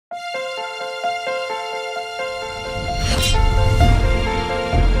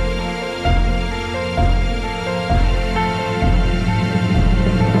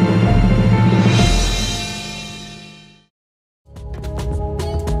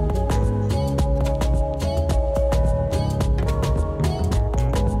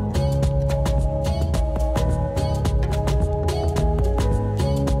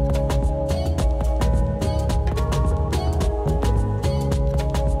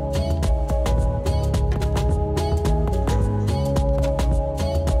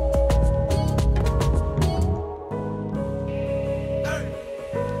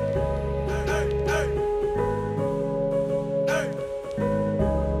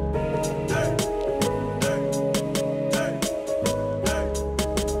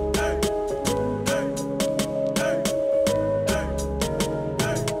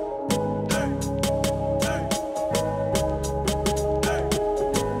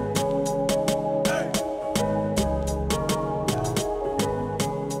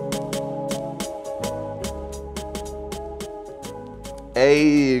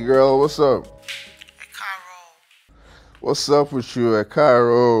girl, what's up? What's up with you,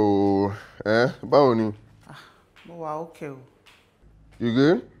 Ekaro? Baoni? Okay. You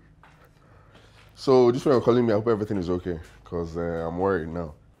good? So, just when you're calling me, I hope everything is okay, because I'm worried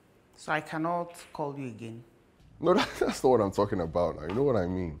now. So I cannot call you again? No, that's not what I'm talking about now. You know what I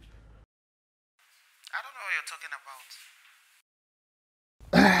mean? I don't know what you're talking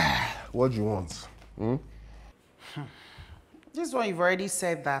about. What do you want? This one, you've already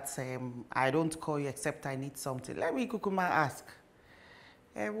said that I don't call you except I need something. Let me kukuma ask.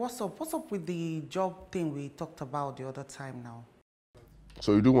 What's up? What's up with the job thing we talked about the other time now?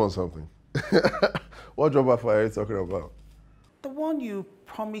 So you do want something? What job offer are you talking about? The one you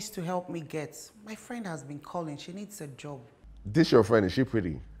promised to help me get. My friend has been calling. She needs a job. This your friend, is she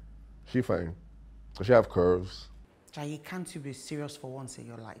pretty? She fine? Does she have curves? Jai, can't you be serious for once in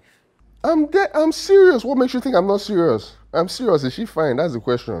your life? I'm serious. What makes you think I'm not serious? I'm serious. Is she fine? That's the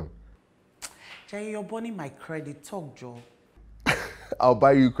question. Jai, you're burning my credit. Talk, Joe. I'll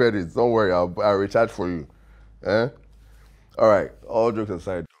buy you credits. Don't worry. I'll recharge for you. All right. All jokes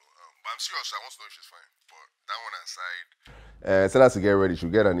aside. But I'm serious. I want to know if she's fine. But that one aside. Tell her to get ready.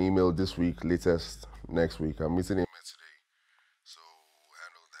 She'll get an email this week, latest next week. I'm meeting him today. So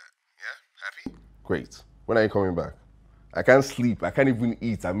handle that. Yeah? Happy? Great. When are you coming back? I can't sleep. I can't even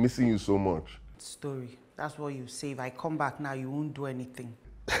eat. I'm missing you so much. Story. That's what you say. If I come back now, you won't do anything.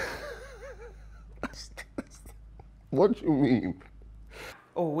 What do you mean?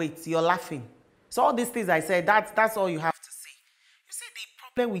 Oh, wait. You're laughing. So all these things I said, that's all you have to say. You see, the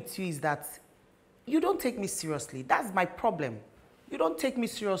problem with you is that you don't take me seriously. That's my problem. You don't take me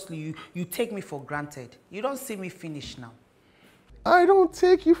seriously. You take me for granted. You don't see me finish now. I don't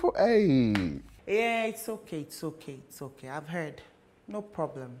take you for... Hey. Yeah, it's okay. It's okay. It's okay. I've heard. No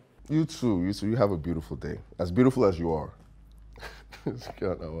problem. You too. You have a beautiful day. As beautiful as you are. I beg,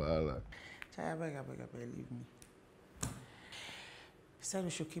 leave me. He said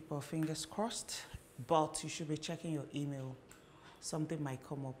we should keep our fingers crossed, but you should be checking your email. Something might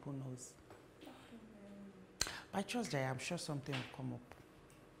come up, who knows? By trust, Jay, I'm sure something will come up.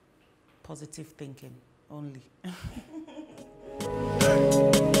 Positive thinking only.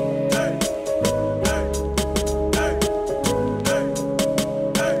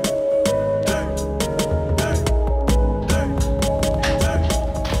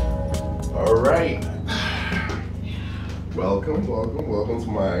 All right. Welcome to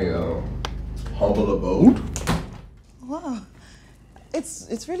my humble abode. Wow,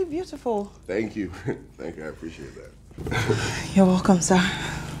 it's really beautiful. Thank you. Thank you, I appreciate that. You're welcome, sir.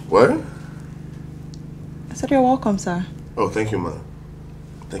 What? I said you're welcome, sir. Oh, thank you, ma.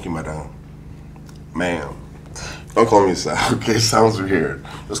 Thank you, madam. Ma'am. Don't call me sir, okay? Sounds weird.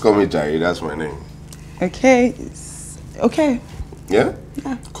 Just call me Jai, that's my name. Okay, okay. Yeah?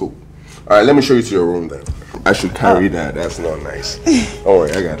 Yeah. Cool. All right, let me show you to your room then. I should carry that. That's not nice. Don't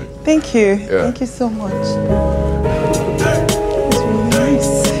worry, I got it. Thank you. Yeah. Thank you so much. It's really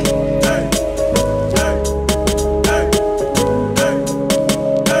nice.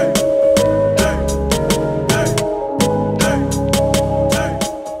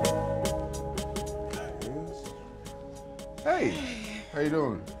 Hey, how you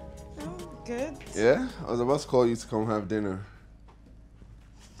doing? I'm good. Yeah? I was about to call you to come have dinner.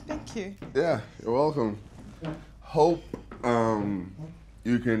 Thank you. Yeah, you're welcome. Hope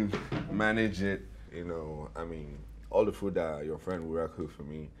you can manage it. You know, I mean, all the food that your friend Wura cooked for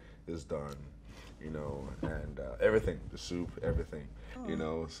me is done. You know, and everything, the soup, everything. You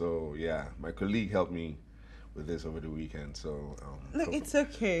know, so yeah, my colleague helped me with this over the weekend. So look, it's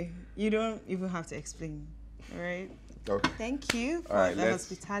okay. You don't even have to explain. All right. Okay. Thank you for the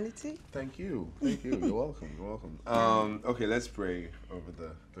hospitality. Thank you. Thank you. You're welcome. You're welcome. Okay, let's pray over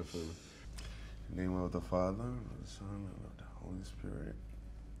the food. In the name of the Father, and of the Son, and of the Holy Spirit.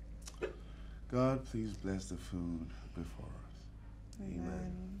 God, please bless the food before us.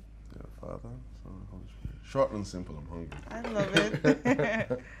 Amen. Yeah, Father, Son, and Holy Spirit. Short and simple. I'm hungry. I love it.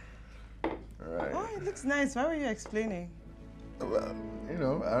 All right. Oh, it looks nice. Why were you explaining? Well, you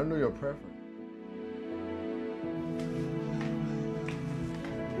know, I don't know your preference.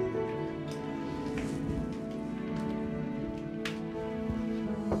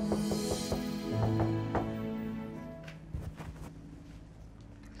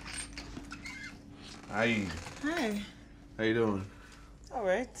 Hi. Hi. How you doing? All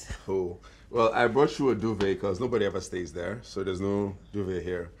right. Cool. Well, I brought you a duvet because nobody ever stays there, so there's no duvet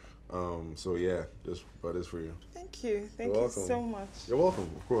here. So yeah, just brought this for you. Thank you. Thank you so much. You're welcome,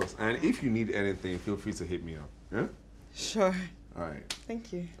 of course. And if you need anything, feel free to hit me up. Yeah? Sure. All right.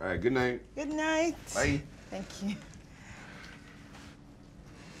 Thank you. All right. Good night. Good night. Bye. Thank you.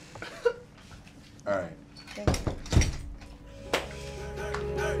 All right. Thank you.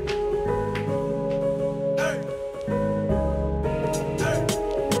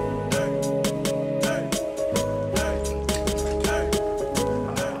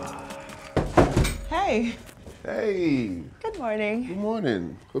 Hey. Hey. Good morning. Good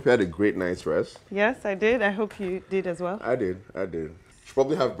morning. Hope you had a great night's rest. Yes, I did. I hope you did as well. I did. Should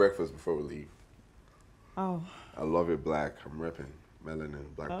probably have breakfast before we leave. Oh. I love it black. I'm repping melanin,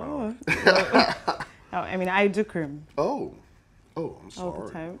 black power. Oh, I mean, I do cream. Oh, I'm sorry. All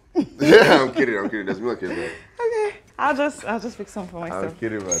the time. Yeah, I'm kidding. There's milk in there. Okay. I'll just fix some for myself. I'm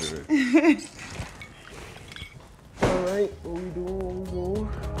kidding, by the way. All right, what we doing?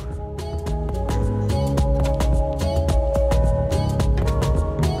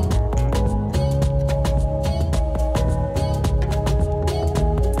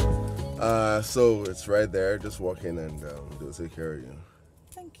 So it's right there. Just walk in and they'll take care of you.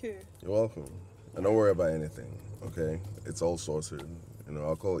 Thank you. You're welcome. And don't worry about anything, okay? It's all sorted. You know,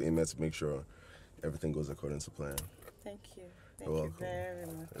 I'll call Emmett to make sure everything goes according to plan. Thank you. You're welcome. Very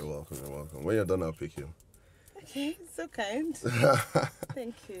much. You're welcome. When you're done, I'll pick you. Okay, so kind.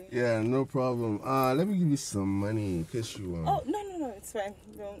 Thank you. Yeah, no problem. Let me give you some money in case you... Oh, no, it's fine.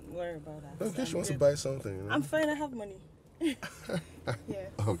 Don't worry about that. In case you want to buy something, you know? I'm fine, I have money. Yeah.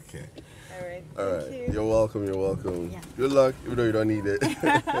 Okay. All right. All right. Thank you. You're welcome. Yeah. Good luck, even though you don't need it.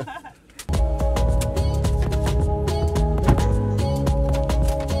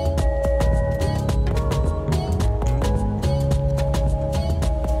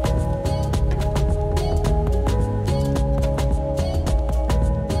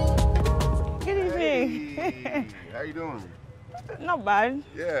 Good evening. Hey, how you doing? Not bad.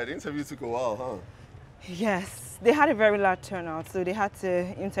 Yeah, the interview took a while, huh? Yes, they had a very large turnout, so they had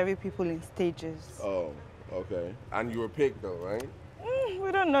to interview people in stages. Oh, okay. And you were picked though, right?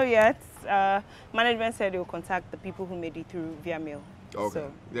 We don't know yet. Management said they will contact the people who made it through via mail. Okay.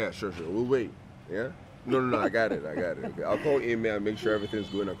 So. Yeah, sure. We'll wait. Yeah? No, I got it. Okay. I'll call email and make sure everything's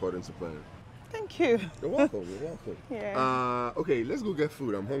going according to plan. Thank you. You're welcome. Yeah. Okay, let's go get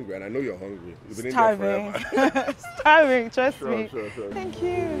food. I'm hungry and I know you're hungry. You've been Starving. in there forever. Starving, trust me. Sure. Thank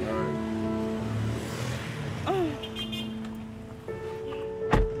you. All right.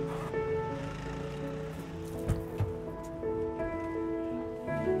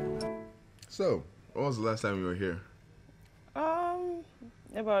 So, when was the last time you were here?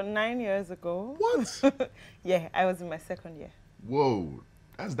 About 9 years ago. What? Yeah, I was in my second year. Whoa,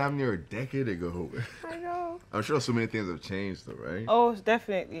 that's damn near a decade ago. I know. I'm sure so many things have changed though, right? Oh,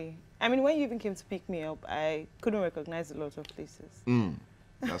 definitely. I mean, when you even came to pick me up, I couldn't recognize a lot of places.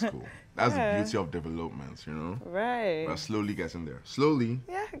 That's cool. That's Yeah. the beauty of development, you know? Right. We're slowly getting there. Slowly.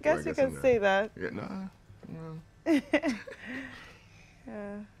 Yeah, I guess you getting can there. say that. Yeah, nah.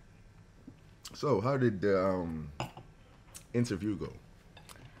 Yeah. So, how did the interview go?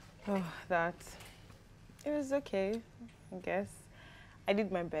 Oh, that. It was okay, I guess. I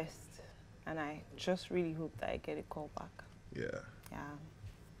did my best, and I just really hope that I get a call back. Yeah. Yeah.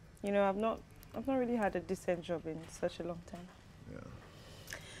 You know, I've not really had a decent job in such a long time. Yeah.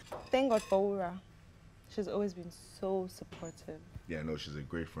 Thank God for Ura. She's always been so supportive. Yeah, no, she's a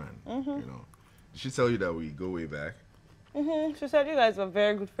great friend. You know. Did she tell you that we go way back? She said you guys were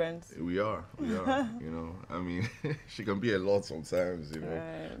very good friends. We are, you know. I mean, she can be a lot sometimes, you know.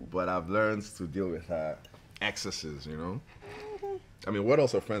 Right. But I've learned to deal with her excesses, you know. I mean, what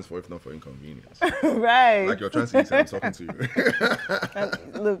else are friends for if not for inconvenience? Right. Like you're trying to eat and I'm talking to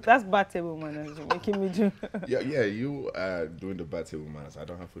you. Look, that's bad table manners you're making me do. Yeah, you are doing the bad table manners. I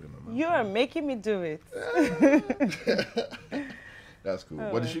don't have food in my mouth. You are making me do it. That's cool.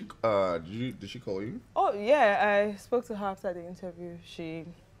 What did she call you? Oh, yeah, I spoke to her after the interview. She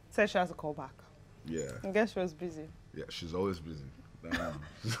said she has to call back. Yeah. I guess she was busy. Yeah, she's always busy.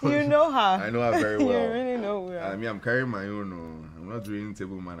 You know her. I know her very well. You really know her. I mean, I'm carrying my own. I'm not doing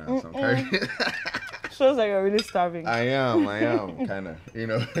table manners. I'm carrying. Shows like you're really starving. I am, kind of, you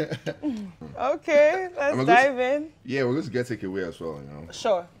know. Okay, let's dive in. Yeah, we're going to get takeaway as well, you know.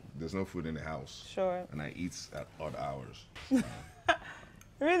 Sure. There's no food in the house. Sure. And I eat at odd hours.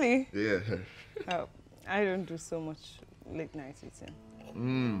 Really? Yeah. Oh, I don't do so much late night eating.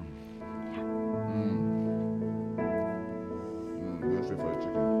 Going straight for the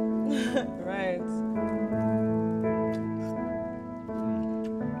chicken. Right.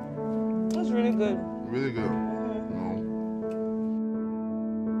 That's really good. Really good.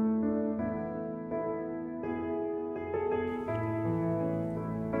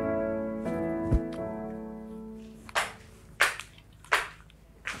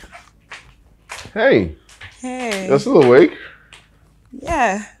 Hey. Hey. You're still awake?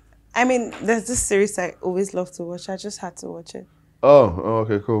 Yeah. I mean, there's this series I always love to watch. I just had to watch it. Oh,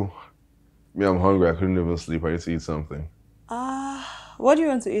 okay, cool. Me, I'm hungry. I couldn't even sleep. I need to eat something. What do you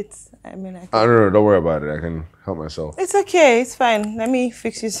want to eat? I mean, I don't know. Don't worry about it. I can help myself. It's okay. It's fine. Let me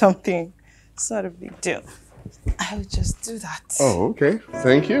fix you something. It's not a big deal. I'll just do that. Oh, okay.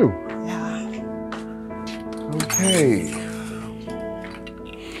 Thank you. Yeah. Okay.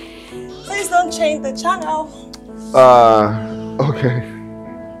 Please don't change the channel. Okay.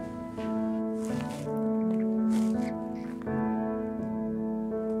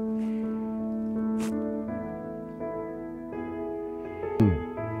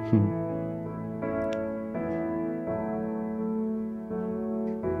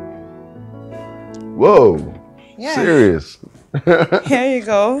 Whoa. Yeah. Serious. Here you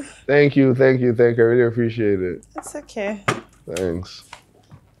go. Thank you. I really appreciate it. It's okay. Thanks.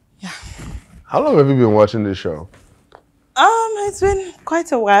 Yeah. How long have you been watching this show? It's been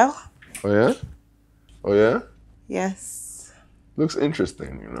quite a while. Oh yeah? Oh yeah? Yes. Looks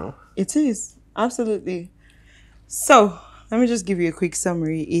interesting, you know? It is. Absolutely. So, let me just give you a quick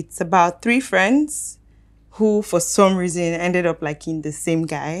summary. It's about 3 friends who, for some reason, ended up liking the same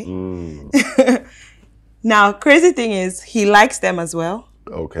guy. Now, crazy thing is, he likes them as well.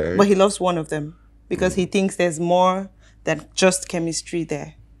 Okay. But he loves one of them because he thinks there's more than just chemistry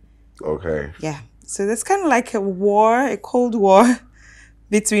there. Okay. Yeah. So there's kind of like a cold war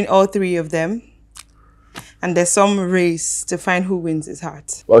between all 3 of them. And there's some race to find who wins his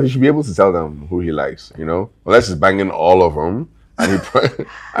heart. Well, he should be able to tell them who he likes, you know? Unless he's banging all of them. And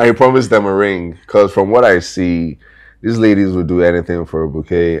he promised them a ring. Because from what I see, these ladies would do anything for a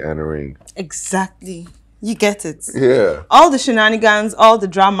bouquet and a ring. Exactly. You get it. Yeah. All the shenanigans, all the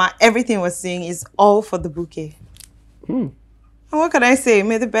drama, everything we're seeing is all for the bouquet. And what can I say?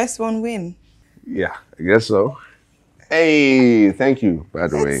 May the best one win. Yeah, I guess so. Hey, thank you, by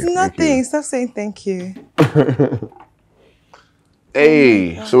the way. It's nothing. Stop saying thank you.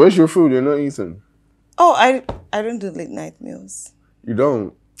 Hey, so where's your food? You're not eating. Oh, I don't do late night meals. You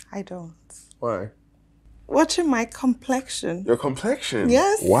don't? I don't. Why? Watching my complexion. Your complexion?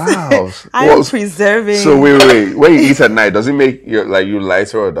 Yes. Wow. I am preserving. So wait. When you eat at night, does it make you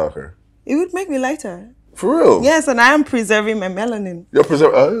lighter or darker? It would make me lighter. For real? Yes, and I am preserving my melanin. You're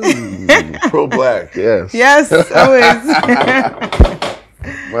preserving. Pro-black, yes. Yes, always.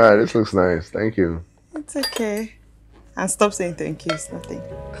 Wow, this looks nice. Thank you. It's okay. And stop saying thank you. It's nothing.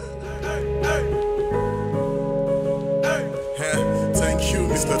 Thank you,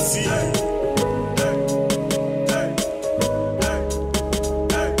 Mr. C.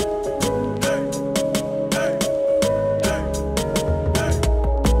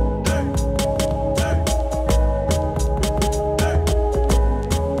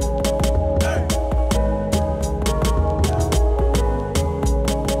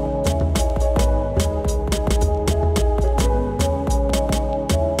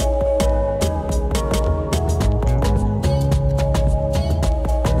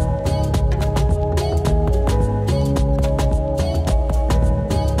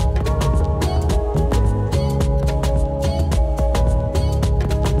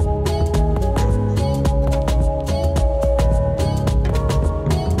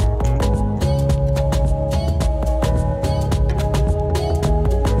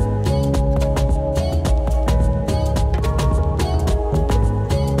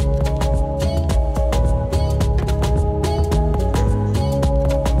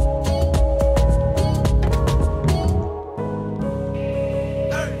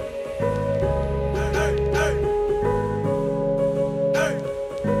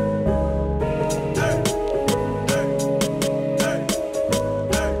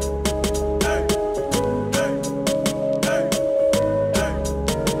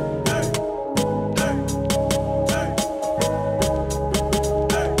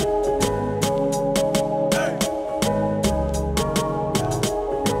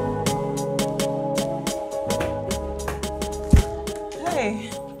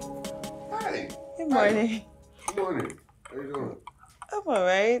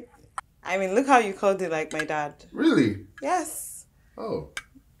 How you called it like my dad. Really? Yes. Oh.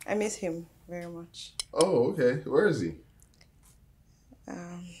 I miss him very much. Oh, okay. Where is he?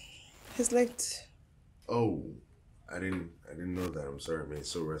 He's late. Oh, I didn't know that. I'm sorry, man.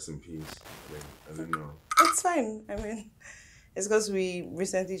 So rest in peace. I didn't know. It's fine. I mean, it's because we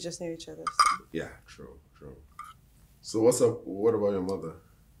recently just knew each other. So. Yeah, true. So what's up? What about your mother?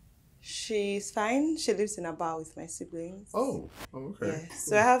 She's fine. She lives in Appiah with my siblings. Oh, okay. Yeah. Cool.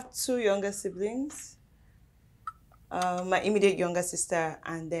 So I have 2 younger siblings. My immediate younger sister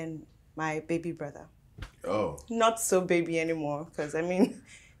and then my baby brother. Oh. Not so baby anymore because, I mean,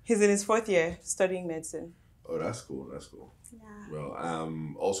 He's in his 4th year studying medicine. Oh, that's cool. That's cool. Yeah. Well,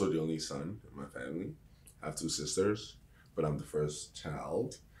 I'm also the only son in my family. I have 2 sisters, but I'm the first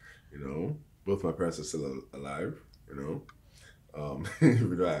child. You know, both my parents are still alive. You know,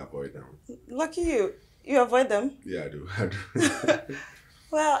 even though I avoid them. Lucky you. You avoid them? Yeah, I do. I do.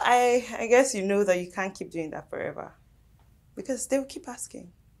 Well, I guess you know that you can't keep doing that forever. Because they will keep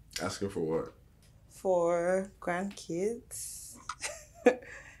asking. Asking for what? For grandkids.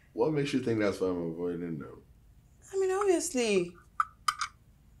 What makes you think that's why I'm avoiding them? I mean, obviously,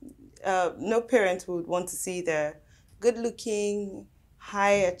 no parent would want to see their good-looking,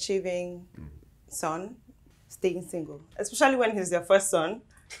 high-achieving son staying single. Especially when he's their first son.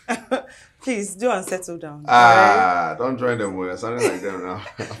 Please, do and settle down. Right? Don't join them with us. Sounding like them now.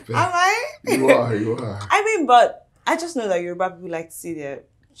 Am I? You are. I mean, but I just know that Yoruba people like to see their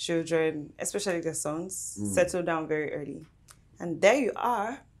children, especially their sons, settle down very early. And there you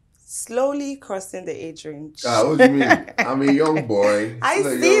are, slowly crossing the age range. What do you mean? I'm a young boy. I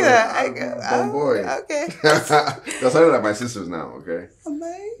see that. I'm boy. Okay. You're sounding like my sisters now, okay? Am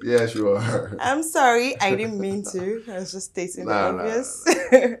I? Yes, you are. I'm sorry. I didn't mean to. I was just stating the obvious.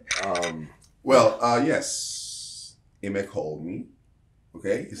 Yes. Ime called me.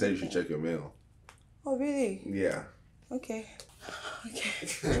 Okay? He said you should check your mail. Oh, really? Yeah. Okay.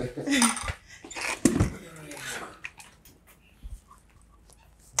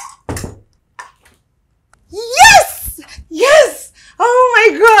 Yes! Oh my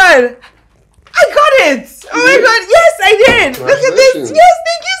god! I got it! Oh my god, yes, I did! Look at this! Yes,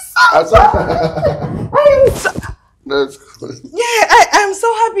 thank you so much! That's cool. Yeah, I'm so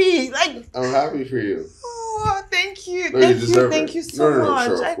happy. Like, I'm happy for you. oh, thank you. No, Thank you so much.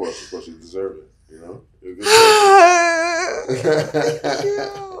 Sure, of course, you deserve it. You know? You're a good Thank you.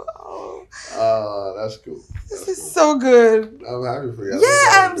 Oh, that's cool. This is so good. I'm happy for you.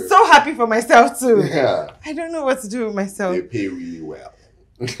 Yeah, I'm so happy for myself too. Yeah. I don't know what to do with myself. They pay really well.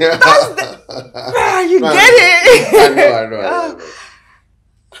 You get it. I know.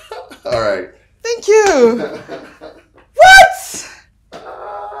 All right. Thank you. What?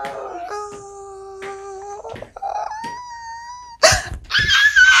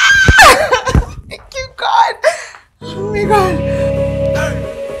 Thank you, God. Oh my God.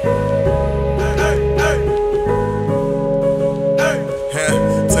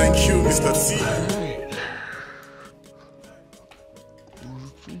 Thank you, Mr. C.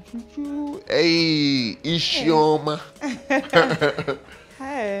 Hey, Ishioma.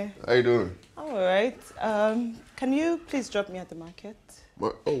 Hi. How you doing? I'm alright. Can you please drop me at the market?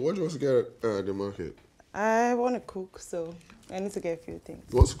 What do you want to get at the market? I want to cook, so I need to get a few things.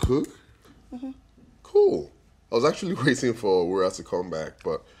 You want to cook? Mm-hmm. Cool. I was actually waiting for Wura to come back,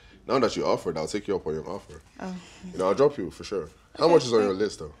 but now that you offered, I'll take you up on your offer. Oh. You know, I'll drop you for sure. How much is on your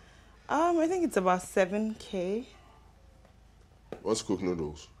list, though? I think it's about 7K. Want to cook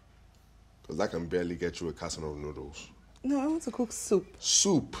noodles? Because I can barely get you a carton of noodles. No, I want to cook soup.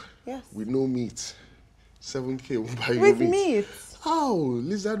 Soup? Yes. With no meat. 7K will buy you With meat. Oh,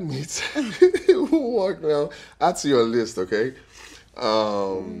 lizard meat. What now? Add to your list, okay?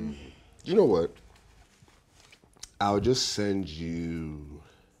 You know what? I'll just send you.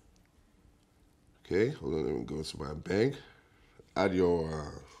 Okay, hold on. Let me go to my bank. Add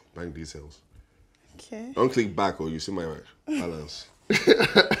your bank details. Okay. Don't click back or you see my balance.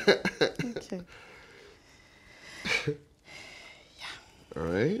 Okay. All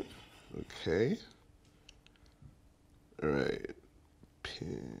right. Okay. All right.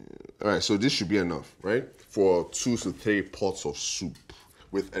 All right, so this should be enough, right? For 2 to 3 pots of soup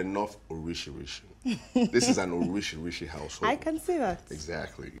with enough orishi-rishi. This is an orishi-rishi household. I can see that.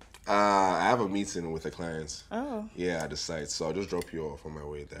 Exactly. I have a meeting with a client. Oh. Yeah, at the site. So I'll just drop you off on my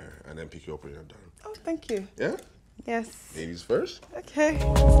way there and then pick you up when you're done. Oh, thank you. Yeah? Yes. Ladies first? Okay.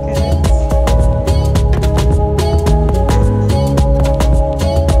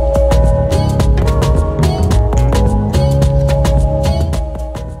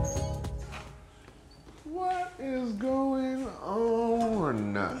 What is going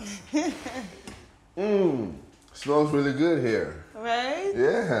on? Smells really good here. Right?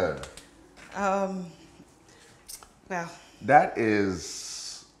 Yeah. Well. That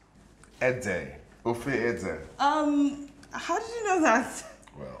is Ede. Ofe Ede. How did you know that?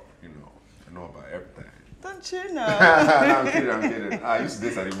 Well, you know, I know about everything. Don't you know? No, I'm kidding. I used to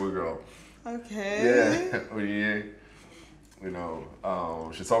date an Igbo girl. Okay. Yeah. Oh, yeah. You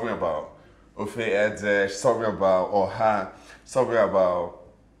know, she told me about Ofe Ede. She told me about Oha. She told me about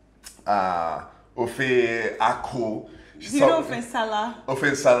Ofe Ako. Do you know Ofensala?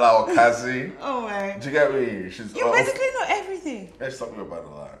 Ofensala or Kazi. Oh my. Do you get me? You basically know everything. Yeah, she's talking about it a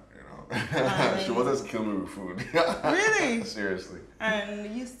lot, you know. She wanted to kill me with food. Really? Seriously.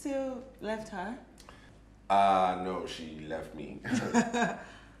 And you still left her? No, she left me.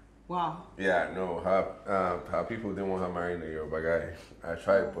 Wow. Yeah, no, her people didn't want her marrying a Yoruba guy. I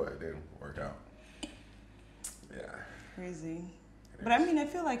tried, but it didn't work out. Yeah. Crazy. But I mean, I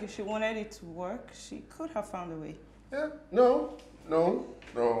feel like if she wanted it to work, she could have found a way. Yeah, no.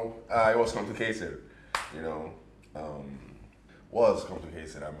 It was complicated, you know. Was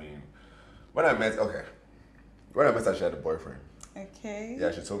complicated. I mean, when I met her, she had a boyfriend. Okay.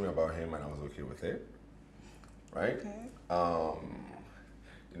 Yeah, she told me about him, and I was okay with it. Right? Okay.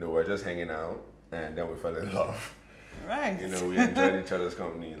 You know, we're just hanging out, and then we fell in love. Right. You know, we enjoyed each other's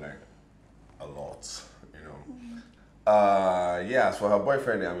company like a lot. You know. Yeah. So her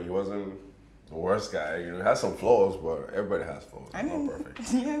boyfriend, I mean, he wasn't the worst guy. You know, he has some flaws, but everybody has flaws. I mean, not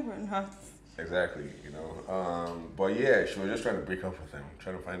perfect. Yeah, we're not. Exactly. You know. But yeah, she was just trying to break up with him,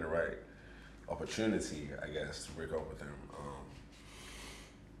 trying to find the right opportunity, I guess, to break up with him.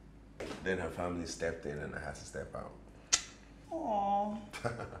 Then her family stepped in, and I had to step out. Aww.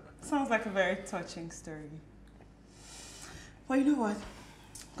 Sounds like a very touching story. Well, you know what?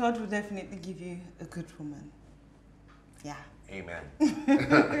 God will definitely give you a good woman. Yeah. Amen.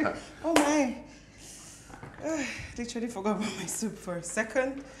 Oh my. Literally forgot about my soup for a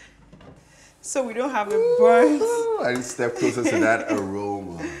second. So we don't have a burnt. I just step closer to that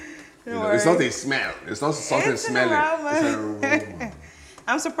aroma. You know, it's not a smell. It's not something smelling. It's an aroma.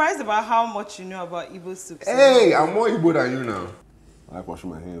 I'm surprised about how much you know about Igbo soup. Hey, I'm more Igbo than you now. I like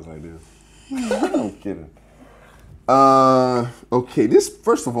washing my hands like this. I'm kidding. Okay,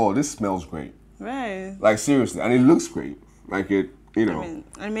 first of all, this smells great. Right. Like seriously, and it looks great. Like it, you know. I mean,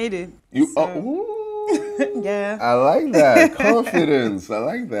 I made it. You So. Yeah. I like that. Confidence. I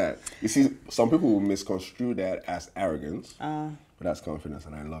like that. You see, some people will misconstrue that as arrogance. But that's confidence,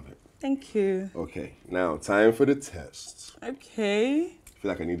 and I love it. Thank you. Okay, now time for the test. Okay. I feel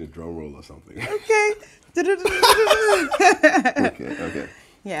like I need a drum roll or something. Okay. Okay.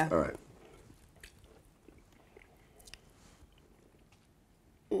 Yeah. All right.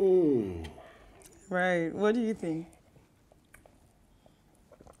 Right. What do you think?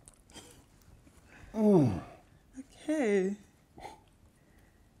 Okay.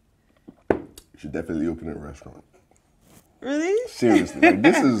 You should definitely open a restaurant. Really? Seriously, like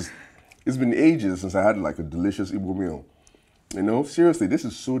it's been ages since I had like a delicious Igbo meal. You know, seriously, this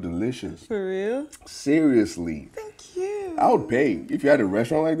is so delicious. For real? Seriously. Thank you. I would pay. If you had a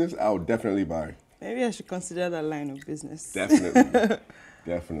restaurant like this, I would definitely buy. Maybe I should consider that line of business. Definitely.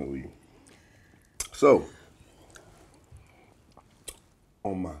 Definitely. So,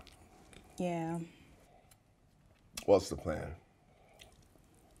 Oma, Yeah. what's the plan?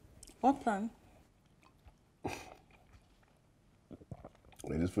 What plan?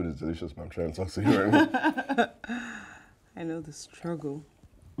 Like, this food is delicious, but I'm trying to talk to you right now. I know the struggle.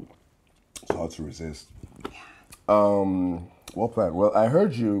 It's hard to resist. What plan? Well, I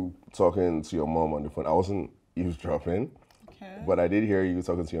heard you talking to your mom on the phone. I wasn't eavesdropping, but I did hear you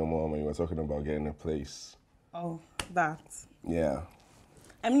talking to your mom, and you were talking about getting a place. Oh, that. Yeah.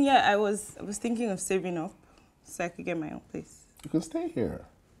 I mean, yeah, I was thinking of saving up so I could get my own place. You can stay here.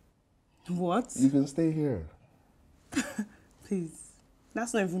 What? You can stay here. Please.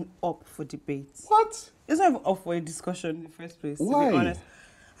 That's not even up for debate. What? It's not even up for a discussion in the first place, Why? to be honest.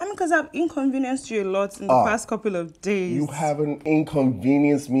 I mean, because I've inconvenienced you a lot in the past couple of days. You haven't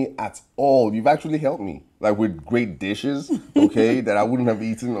inconvenienced me at all. You've actually helped me, like with great dishes, okay, that I wouldn't have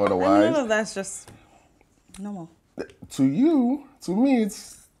eaten otherwise. And none of that's just normal. To you, to me,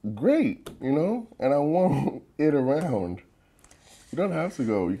 it's great, you know, and I want it around. You don't have to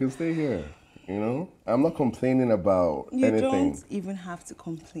go. You can stay here, you know. I'm not complaining about anything. You don't even have to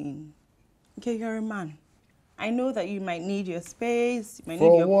complain. Okay, you're a man. I know that you might need your space, you might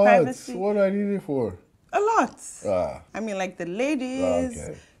need your privacy. What do I need it for? A lot. I mean, like the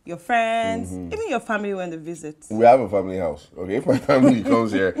ladies, your friends, even your family when they visit. We have a family house, okay? If my family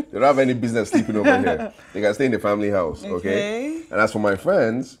comes here, they don't have any business sleeping over here. They can stay in the family house, okay? And as for my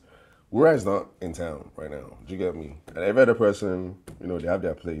friends, Buari is not in town right now. Do you get me? And every other person, you know, they have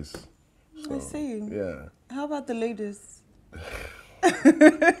their place. So, I see. Yeah. How about the ladies?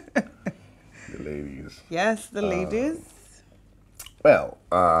 The ladies. Yes, the ladies. Well,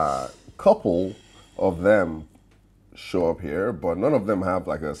 couple of them show up here, but none of them have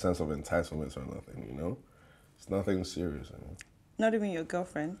like a sense of entitlement or nothing, you know? It's nothing serious. You know? Not even your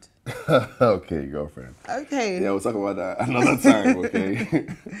girlfriend. Okay, girlfriend. Okay. Yeah, we'll talk about that another time, okay?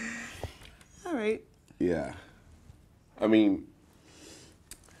 All right. Yeah. I mean,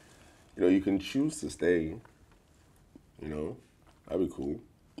 you can choose to stay. That'd be cool.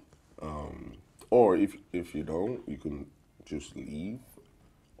 Or if you don't, you can just leave.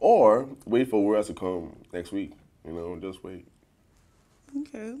 Or wait for Wura to come next week. Just wait.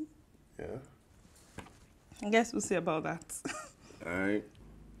 Okay. Yeah. I guess we'll see about that. All right.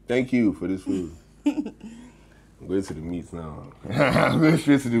 Thank you for this food. I'm going to the meats now. I'm going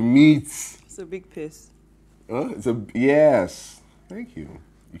straight to the meats. It's a big piece. Huh? Yes. Thank you.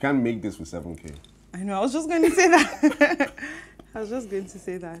 You can't make this with 7K. I know. I was just going to say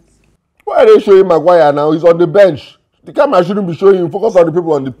that. Why are they showing Maguire now? He's on the bench. The camera shouldn't be showing him. Focus on the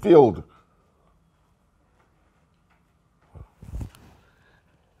people on the field.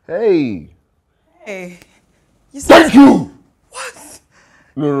 Hey. Thank you! What?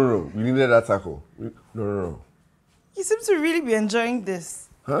 No. You needed that tackle. No. You seem to really be enjoying this.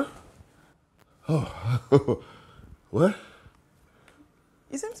 Huh? Oh. What?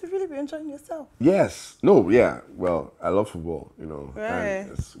 You seem to really be enjoying yourself. Yes. No, yeah. Well, I love football, Right.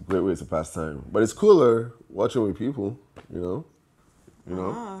 And it's a great way to pass time. But it's cooler watching with people,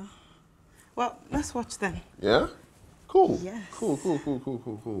 Ah. Well, let's watch then. Yeah? Cool. Yes. Cool.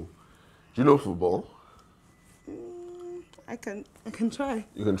 Do you know football? I can try.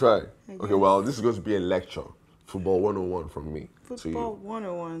 You can try. I Okay, guess. well, this is going to be a lecture. Football 101 from me to Football you.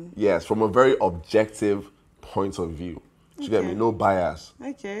 101. Yes, from a very objective point of view. You get me? No bias.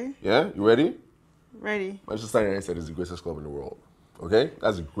 Okay. Yeah? You ready? Ready. Manchester United is the greatest club in the world. Okay?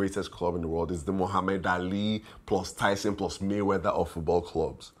 That's the greatest club in the world. It's the Muhammad Ali plus Tyson plus Mayweather of football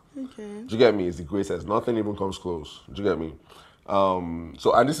clubs. Okay. Do you get me? It's the greatest. Nothing even comes close. Do you get me? And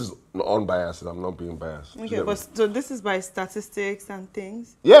this is unbiased. I'm not being biased. Do you Okay, get me? so this is by statistics and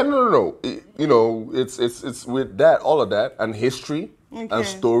things? Yeah, no. It's with that, all of that, and history and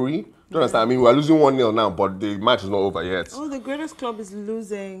story. Do you understand? I mean, we're losing 1-0 now, but the match is not over yet. Oh, the greatest club is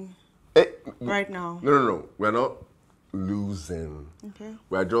losing right now. No. We're not losing. Okay.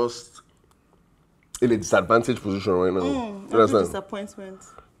 We're just in a disadvantaged position right now. Do you Every understand? disappointment.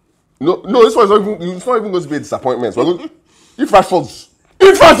 No, this one it's not even going to be a disappointment. If Rashford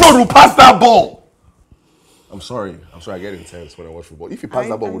will pass that ball. I'm sorry, I get intense when I watch football. If he passed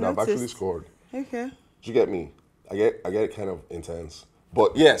that ball, would have actually scored. Okay. Do you get me? I get kind of intense.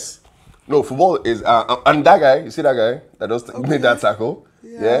 But yes, no, football is, and that guy, you see that guy that just made that tackle?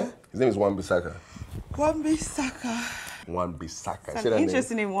 Yeah? His name is Wan-Bissaka. Wan-Bissaka. It's an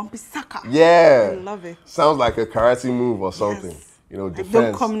interesting name, Wan-Bissaka. Yeah. I love it. Sounds like a karate move or something. Yes. Defense.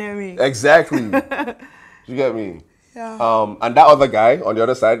 Don't come near me. Exactly. Do you get me? Yeah. And that other guy on the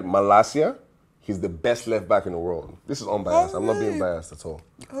other side, Malacia, he's the best left back in the world. This is unbiased. I'm not being biased at all.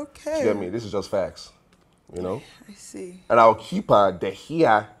 Okay. Do you get me? This is just facts. I see. And our keeper, De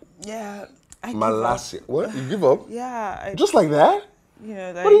Gea, Yeah. Malacia. What? You give up? Yeah. Just like that?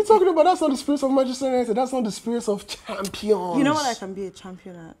 Like, What are you talking about? That's not the spirit of Manchester United. That's not the spirit of champions. You know what I can be a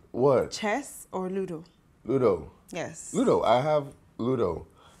champion at? What? Chess or Ludo? Ludo. Yes. Ludo. I have Ludo.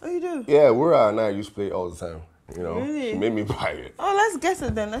 Oh, you do? Yeah, Wura and I used to play all the time. Really? She made me buy it. Oh, let's guess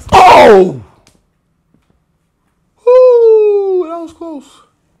it then. Oh! Ooh, that was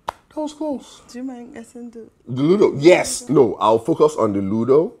close. Do you mind guessing the Ludo? Yes. No, I'll focus on the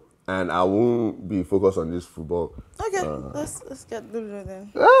Ludo, and I won't be focused on this football. Okay, let's get Ludo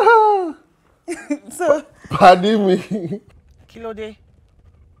then. Ah, So, pardon me. Kilode,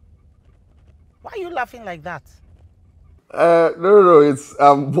 why are you laughing like that? No. It's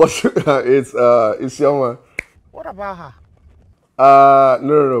it's Yoma. What about her?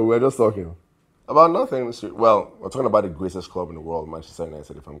 No. We're just talking about nothing. Well, we're talking about the greatest club in the world, Manchester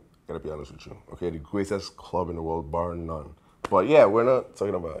United. If I'm gonna be honest with you, okay, the greatest club in the world, bar none. But yeah, we're not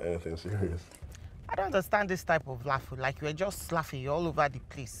talking about anything serious. I don't understand this type of laughing. Like you're just laughing, you're all over the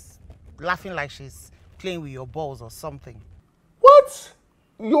place. Laughing like she's playing with your balls or something. What?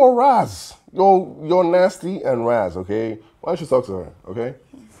 You're Raz. You're nasty and Raz, okay? Why don't you talk to her, okay?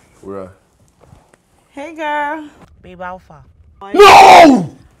 We're hey girl. Babe Alpha.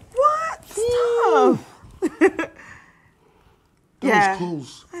 No! What? Stop. That was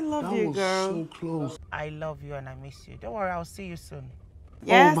close. I love you, girl. That was so close. I love you and I miss you. Don't worry, I'll see you soon.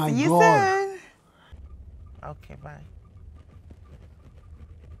 Yes, my you God. soon. Okay, bye.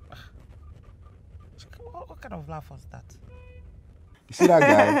 What kind of laugh was that? You see that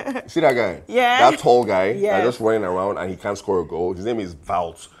guy? Yeah. That tall guy Yeah. that's just running around and he can't score a goal. His name is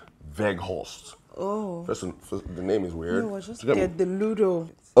Wout Weghorst. Oh. First, the name is weird. No, just Do you get me? the Ludo.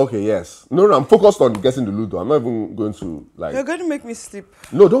 Okay, yes. No, I'm focused on getting the Ludo. I'm not even going to, like... You're going to make me sleep.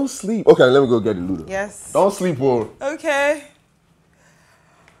 No, don't sleep. Okay, let me go get the Ludo. Yes. Don't sleep, oh. Okay.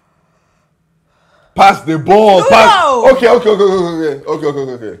 Pass the ball. No. Pass. Okay.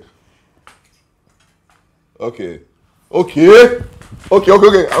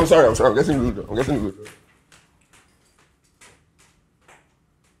 Okay. I'm sorry. I'm getting rude.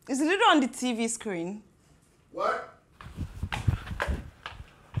 Is the Ludo on the TV screen? What?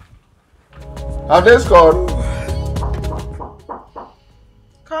 Have they scored?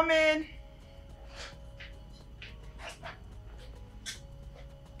 Come in.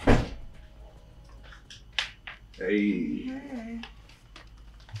 Hey.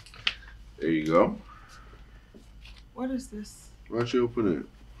 There you go. What is this? Why don't you open it?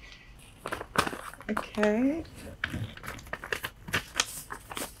 Okay.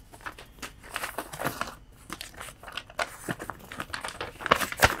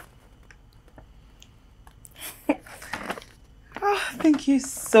 Thank you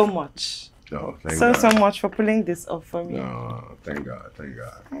so much. Oh, thank God. So much for pulling this off for me. No, thank God.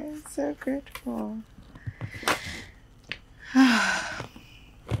 I'm so grateful.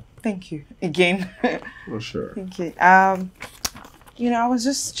 Thank you again. Oh, sure. Thank you. I was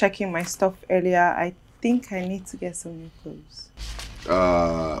just checking my stuff earlier. I think I need to get some new clothes.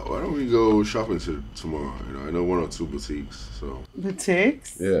 Why don't we go shopping tomorrow? I know 1 or 2 boutiques. So.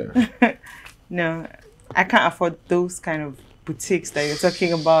 Boutiques? Yeah. No, I can't afford those kind of boutiques that you're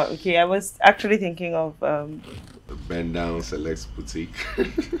talking about. Okay, I was actually thinking of the Bend Down Select Boutique.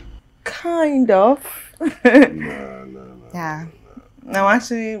 kind of. No. Yeah. I'm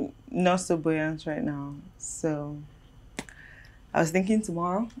actually not so buoyant right now. So I was thinking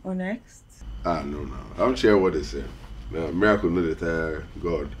tomorrow or next. No. I don't care what they say. Miracle know that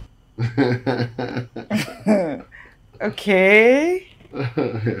God. Okay.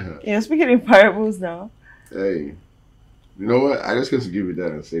 You're speaking in parables now. Hey. You know what? I just got to give you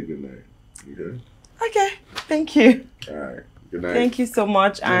that and say good night. Okay? Okay. Thank you. All right. Good night. Thank you so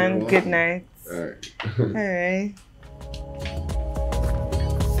much and good night. All right. All right.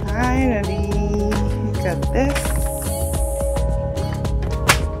 Finally, we got this.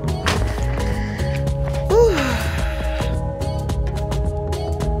 Whew.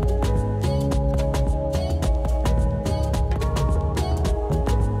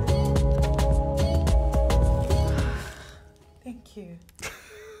 Thank you.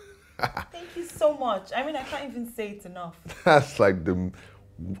 Thank you so much. I mean, I can't even say it enough. That's like the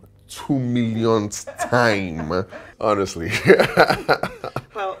 2 millionth time, honestly.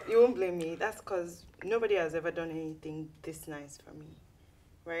 Well, you won't blame me. That's because nobody has ever done anything this nice for me,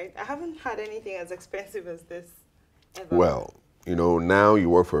 right? I haven't had anything as expensive as this ever. Well, now you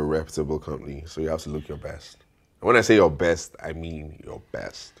work for a reputable company, so you have to look your best. And when I say your best, I mean your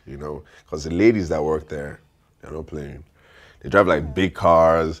best, because the ladies that work there, they're not playing. They drive like big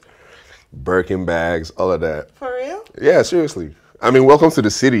cars, Birkin bags, all of that. For real? Yeah, seriously. I mean, welcome to the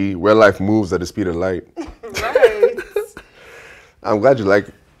city where life moves at the speed of light. Right. I'm glad you like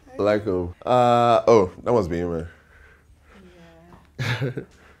them. Oh, that must be him, man. Yeah.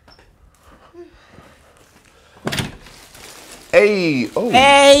 Hey, oh.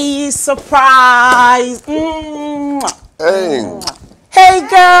 Hey, surprise! Hey. Hey,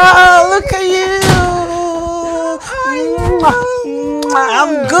 girl, look at you.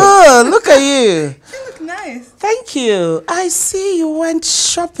 I'm good. Look at you. You look nice. Thank you. I see you went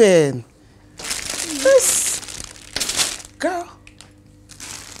shopping. This girl.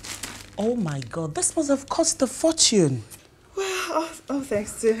 Oh my God, this must have cost a fortune. Well,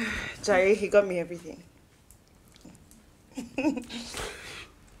 thanks to Jai, he got me everything.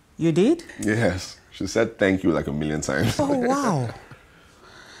 You did? Yes. She said thank you like a million times. Oh, wow.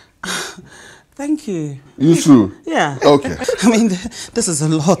 Thank you. You too? Yeah. Okay. I mean, this is a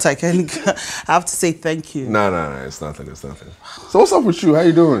lot. I have to say thank you. No. It's nothing. So what's up with you? How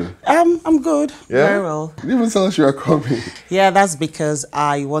you doing? I'm good. Yeah? Very well. You didn't even tell us you were coming. Yeah, that's because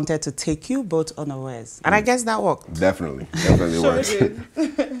I wanted to take you both unawares. And I guess that worked. Definitely Sure works.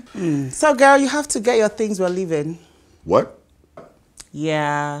 did. So, girl, you have to get your things. We're leaving. What?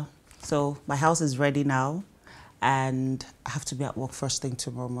 Yeah. So, my house is ready now. And I have to be at work first thing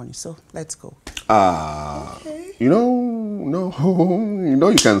tomorrow morning. So, let's go. Okay. You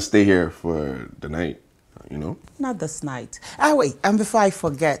can stay here for the night, Not this night. Wait. And before I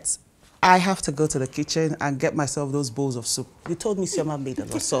forget, I have to go to the kitchen and get myself those bowls of soup. You told me Sioma made a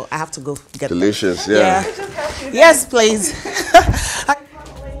lot, so I have to go get them. Delicious, yeah. Yes, please.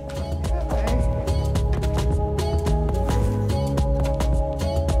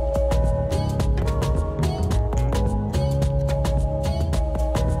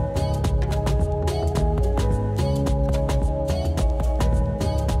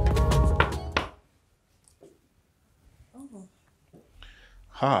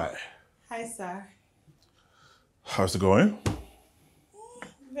 Hi. Hi, sir. How's it going?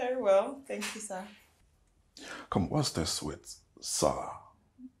 Very well, thank you, sir. Come, what's this with sir?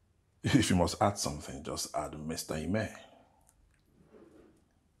 If you must add something, just add Mr. Ime.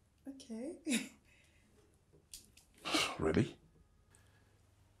 Okay. Really?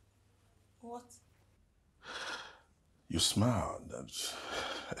 What? You smile.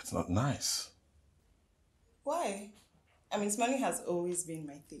 It's not nice. Why? I mean, smiling has always been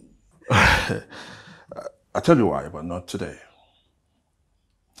my thing. I'll tell you why, but not today.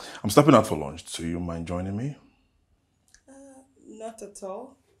 I'm stepping out for lunch. Do you mind joining me? Not at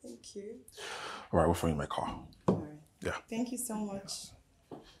all. Thank you. All right, we'll find you in my car. All right. Yeah. Thank you so much.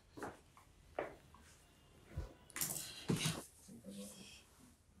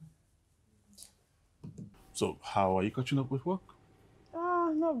 So, how are you catching up with work?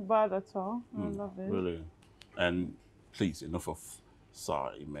 Not bad at all. I love it. Really? And please, enough of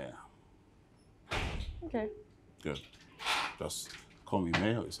Sir Ime. Okay, Good. Just call me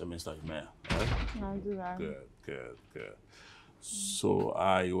Mayor, it's Mr. Ime. All right? I'll do that. Good. So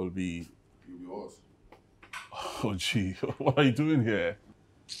I will be... You'll be yours. Oh, gee, what are you doing here?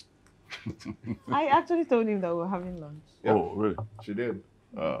 I actually told him that we were having lunch. Yeah. Oh, really? She did.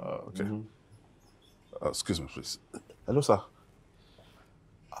 Okay. Excuse me, please. Hello, sir.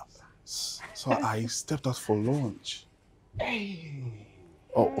 So I stepped out for lunch. Hey.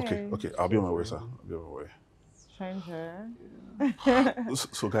 Oh, okay. I'll be on my way, sir. I'll be on my way. Stranger.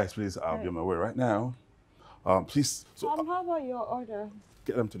 So guys, please, I'll be on my way right now. Please, How about your order?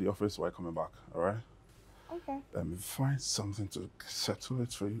 get them to the office while coming back, all right? Okay. Let me find something to settle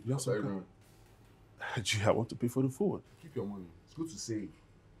it for you. Yes, Sorry, okay. no. Gee, I want to pay for the food. Keep your money. It's good to save.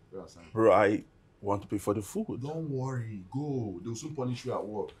 You understand? Bro, I want to pay for the food. Don't worry. Go. They'll soon punish you at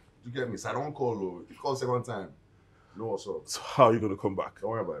work. You get me? So I don't call. Oh. If you call second time, know what's up. So how are you going to come back? Don't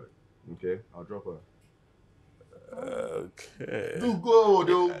worry about it. Okay? I'll drop her. Okay. Do go.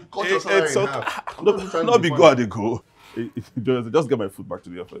 They'll cut your salary It's in okay. half. I'm not even trying to Not be funny. go, they go. Just get my food back to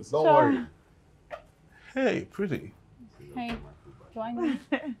the office. Don't worry. Hey, pretty. Hey, do I know?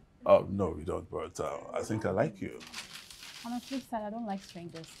 Oh, no, we don't, but I think I like you. On the flip side, I don't like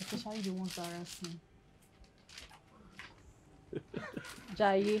strangers, especially the ones that harass me.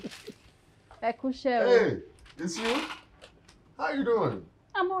 Jaye, Ekushero. Hey, it's you? How you doing?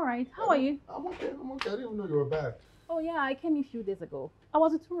 I'm alright. How are you? I'm okay. I didn't even know you were back. Oh yeah, I came a few days ago. I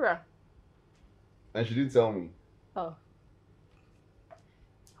was a tourer. And she didn't tell me. Oh.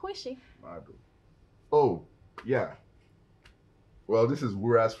 Who is she? Oh, yeah. Well, this is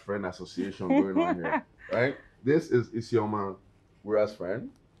Wura's friend association going on here, right? This is Isioma, Wura's friend,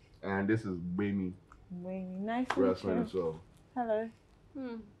 and this is Baby, Nice to Wura's meet friend you. as well. Hello.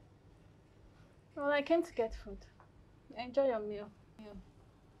 Well, I came to get food. Enjoy your meal.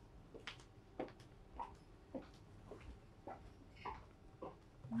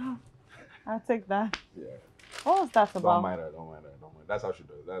 I'll take that. Yeah. What was that Don't about? mind her. That's how she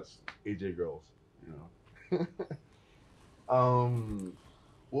does. That's AJ girls, you know.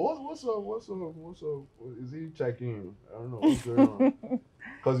 What's up? Is he checking? I don't know what's going on.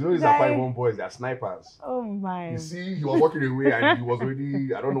 Because you know these are Guy. 5-1 boys. They're snipers. Oh my. You see, he was walking away and he was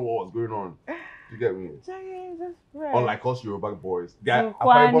already. I don't know what was going on. You get me? Jaye, just pray. Unlike us Yoruba boys, they are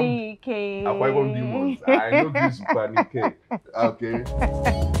Zukwani K. 5-1 demons. I know this Zukwani K. Okay.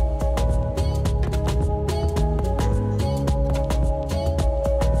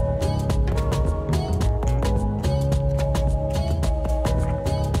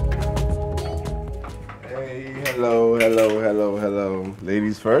 Hello.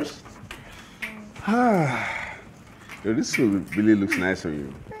 Ladies first. Yo, this suit really looks nice on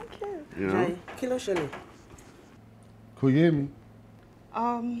you. Thank you. You know? Jai, Kilo Shele. Could you hear me?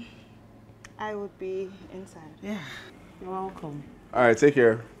 I would be inside. Yeah, you're welcome. All right, take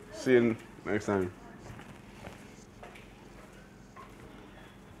care. See you next time.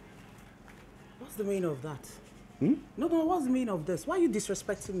 What's the meaning of that? No, what's the meaning of this? Why are you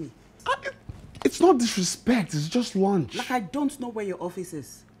disrespecting me? It's not disrespect. It's just lunch. Like I don't know where your office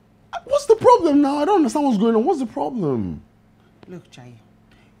is. What's the problem now? I don't understand what's going on. What's the problem? Look, Jai,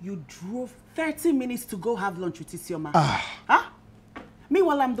 you drove 30 minutes to go have lunch with Isioma. Huh?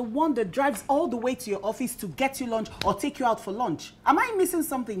 Meanwhile, I'm the one that drives all the way to your office to get you lunch or take you out for lunch. Am I missing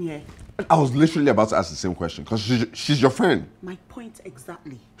something here? I was literally about to ask the same question because she's your friend. My point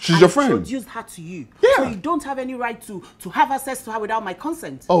exactly. She's your friend. I introduced her to you. Yeah. So you don't have any right to have access to her without my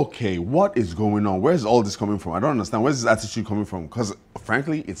consent. Okay, what is going on? Where's all this coming from? I don't understand. Where's this attitude coming from? Because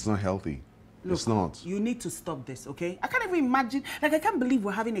frankly, it's not healthy. Look, it's not. You need to stop this, okay? I can't even imagine, like I can't believe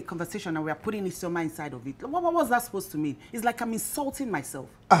we're having a conversation and we're putting Isioma inside of it. What was that supposed to mean? It's like I'm insulting myself.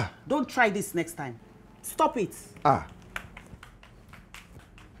 Don't try this next time. Stop it. Ah.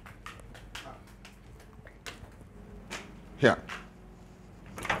 Here.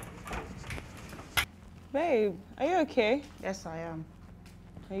 Babe, are you okay? Yes, I am.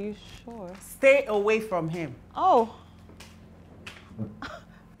 Are you sure? Stay away from him. Oh.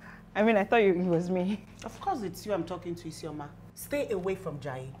 I mean, I thought it was me. Of course it's you I'm talking to, Isioma. Stay away from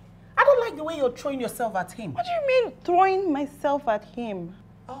Jai. I don't like the way you're throwing yourself at him. What do you mean, throwing myself at him?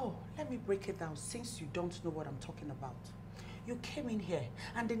 Oh, let me break it down since you don't know what I'm talking about. You came in here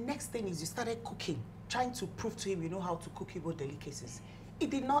and the next thing is you started cooking, trying to prove to him you know how to cook Igbo delicacies. It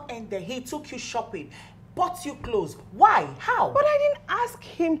did not end there. He took you shopping, bought you clothes. Why? How? But I didn't ask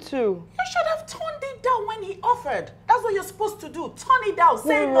him to. You should have turned it down when he offered. That's what you're supposed to do. Turn it down.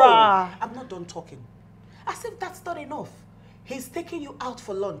 Say no. I'm not done talking. As if that's not enough. He's taking you out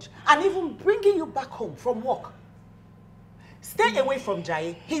for lunch and even bringing you back home from work. Stay away from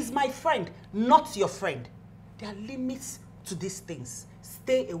Jai. He's my friend, not your friend. There are limits to these things.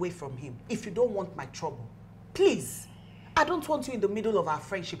 Stay away from him if you don't want my trouble. Please. I don't want you in the middle of our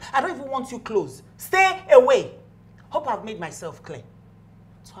friendship. I don't even want you close. Stay away. Hope I've made myself clear.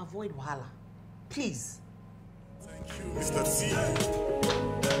 To avoid wahala. Please. Thank you, Mr. C.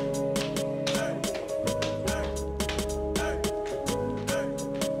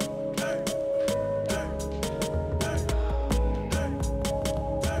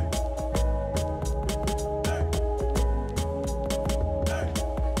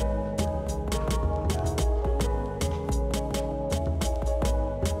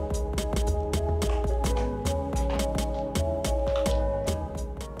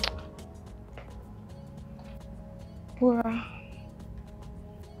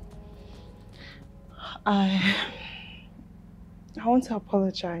 I want to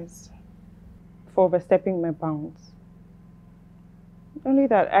apologize for overstepping my bounds. Only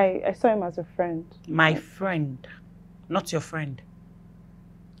that I saw him as a friend. My friend, not your friend.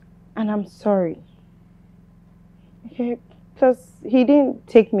 And I'm sorry. Okay, plus he didn't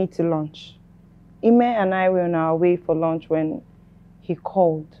take me to lunch. Ime and I were on our way for lunch when he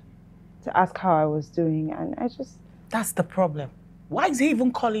called to ask how I was doing, and I just... That's the problem. Why is he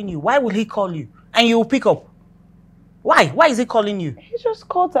even calling you? Why will he call you? And you will pick up. Why? Why is he calling you? He just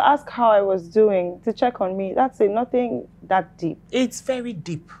called to ask how I was doing, to check on me. That's it, nothing that deep. It's very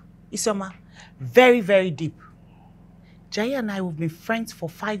deep. Isioma, very, very deep. Jaya and I have been friends for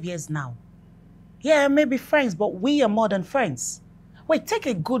 5 years now. Yeah, maybe friends, but we are more than friends. Wait, take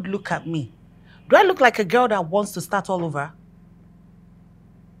a good look at me. Do I look like a girl that wants to start all over?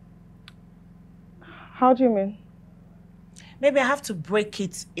 How do you mean? Maybe I have to break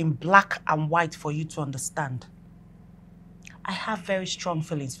it in black and white for you to understand. I have very strong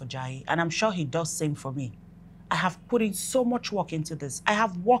feelings for Jai, and I'm sure he does same for me. I have put in so much work into this. I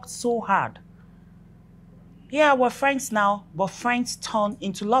have worked so hard. Yeah, we're friends now, but friends turn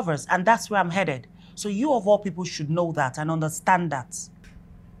into lovers, and that's where I'm headed. So you of all people should know that and understand that.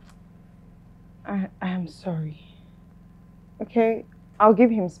 I am sorry. Okay, I'll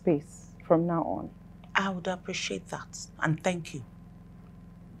give him space from now on. I would appreciate that, and thank you.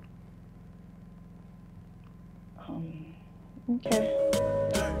 Okay.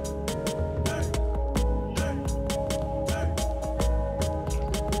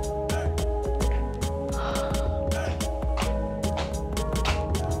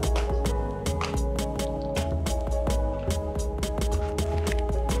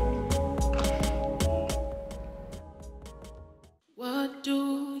 What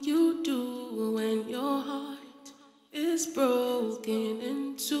do you do when your heart is broken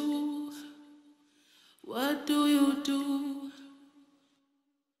in two? What do you do?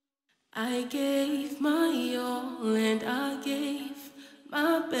 I gave my all and I gave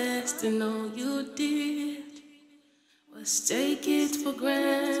my best, and all you did was take it for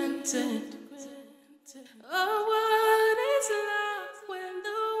granted. Oh, what is love when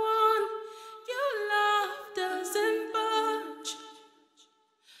the one you love doesn't budge?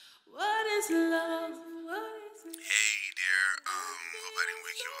 What is love? Hey dear, hope I didn't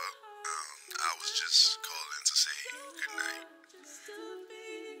wake you up. I was just calling to say good night.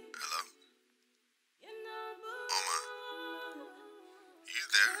 Hello? Oma? You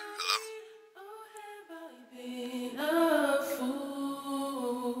there? Hello? Oh, have I been a fool?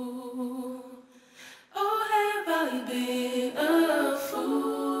 Oh, have I been a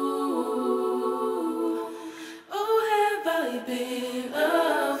fool? Oh, have I been a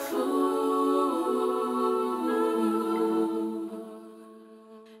fool?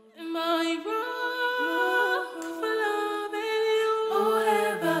 Am I wrong for loving you? Oh,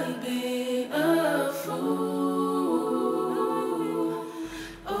 have I been a fool?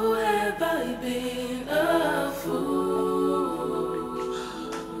 Oh, have I been a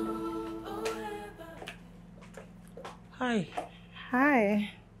Hi.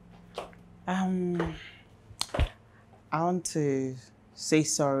 Hi. I want to say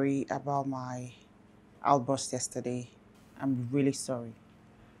sorry about my outburst yesterday. I'm really sorry.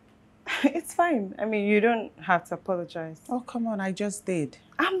 It's fine. I mean, you don't have to apologize. Oh, come on, I just did.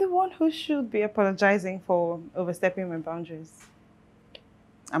 I'm the one who should be apologizing for overstepping my boundaries.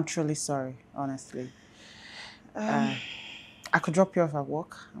 I'm truly sorry, honestly. I could drop you off at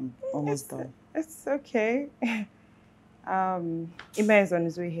work. I'm almost done. It's okay. Ima is on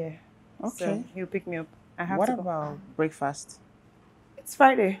his way here. Okay. So he'll pick me up. I have What to go. about breakfast? It's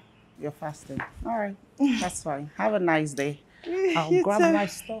Friday. You're fasting. All right, that's fine. Have a nice day. I'll You grab too. my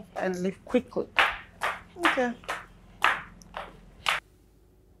stuff and leave quickly. Okay.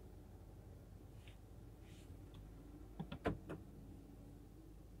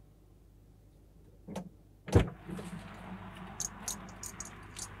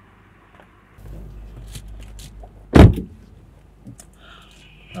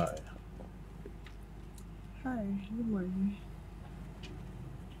 Hi. Hi, good morning.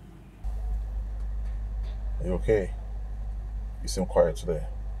 Are you okay? You seem quiet today.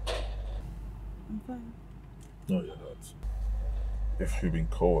 I'm fine. No, you're not. If you've been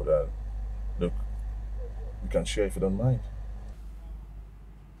cold, look, we can share if you don't mind.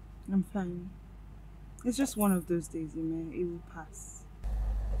 I'm fine. It's just one of those days, Ima. It will pass.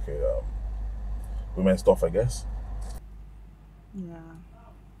 Okay, women stuff, I guess. Yeah.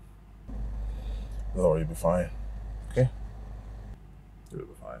 Don't worry, you'll be fine. Okay? You'll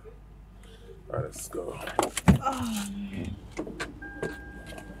be fine. Alright, let's go. Don't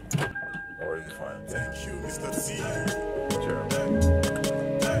worry, you'll be fine. Thank you, Mr. C. Sure.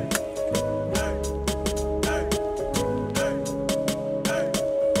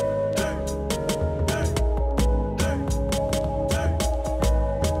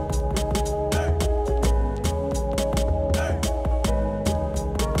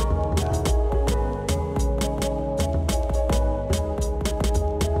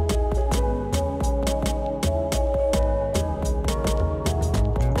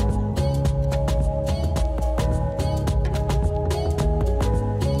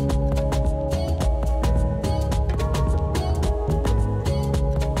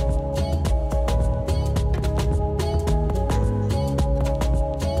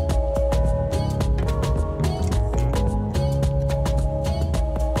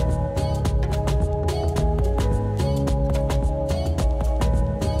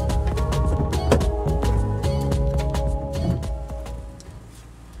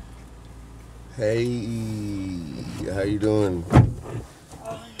 Hey, how you doing?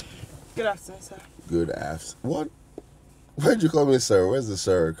 Good afternoon, sir. Good afternoon. What? Why'd you call me sir? Where's the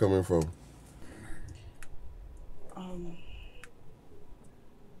sir coming from?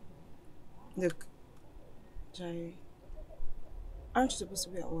 Look, Jai, aren't you supposed to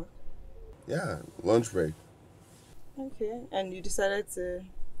be at work? Yeah, lunch break. Okay, and you decided to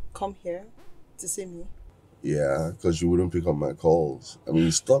come here to see me? Yeah, because you wouldn't pick up my calls. I mean, you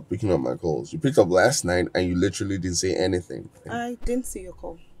stopped picking up my calls. You picked up last night and you literally didn't say anything. I didn't see your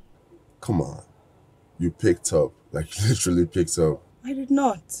call. Come on. You picked up. Like, you literally picked up. I did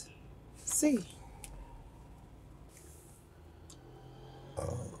not. See.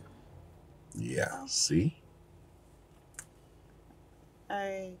 Yeah, see?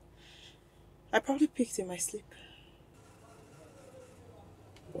 I probably picked in my sleep.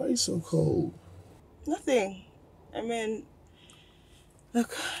 Why are you so cold? Nothing. I mean,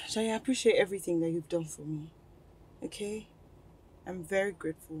 look, Jai, I appreciate everything that you've done for me. Okay? I'm very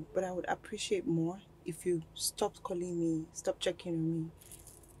grateful, but I would appreciate more if you stopped calling me, stopped checking on me.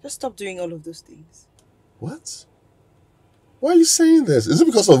 Just stop doing all of those things. What? Why are you saying this? Is it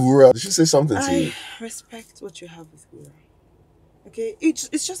because of Wura? Did she say something to you? I respect what you have with Wura. Okay? It's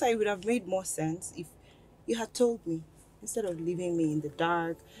just that it would have made more sense if you had told me instead of leaving me in the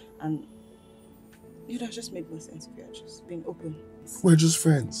dark, and it would have just made more sense if you had just been open. We're just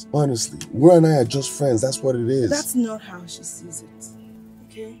friends, honestly. Wura and I are just friends. That's what it is. That's not how she sees it.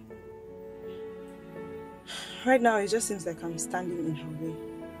 Okay? Right now, it just seems like I'm standing in her way.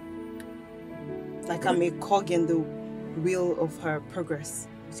 Like I'm a cog in the wheel of her progress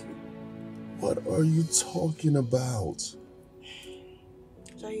with you. What are you talking about?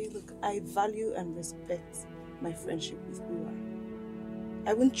 Jai, look, I value and respect my friendship with Wura.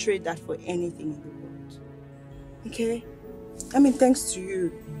 I wouldn't trade that for anything in the world. Okay? I mean, thanks to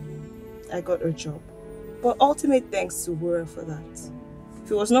you, I got a job. But ultimate thanks to Wura for that.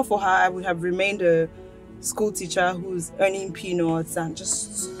 If it was not for her, I would have remained a school teacher who's earning peanuts and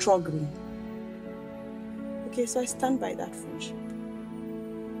just struggling. Okay, so I stand by that friendship.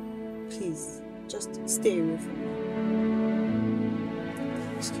 Please, just stay away from me.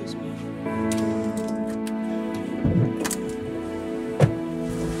 Excuse me.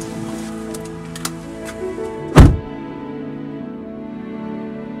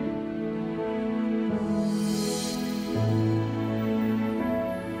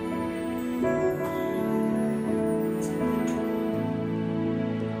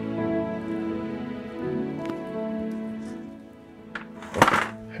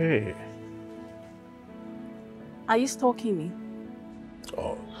 Hey. Are you stalking me?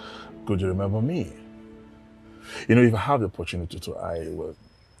 Oh, could you remember me? You know, if I have the opportunity to, I will,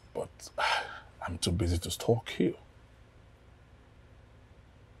 but I'm too busy to stalk you.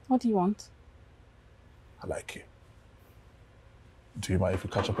 What do you want? I like you. Do you mind if we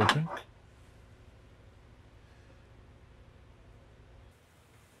catch up a drink?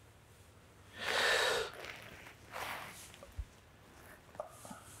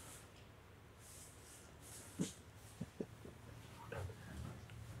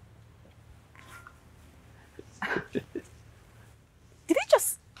 Did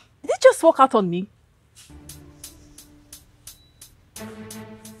he just walk out on me?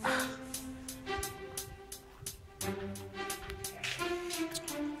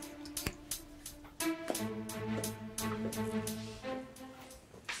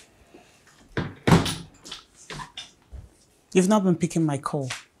 You've not been picking my call.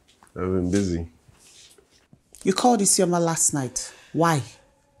 I've been busy. You called Isioma last night. Why?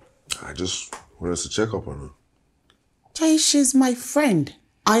 I just wanted to check up on her. Jay, she's my friend.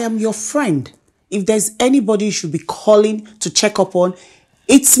 I am your friend. If there's anybody you should be calling to check up on,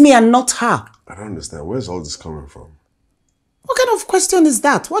 it's me and not her. I don't understand. Where's all this coming from? What kind of question is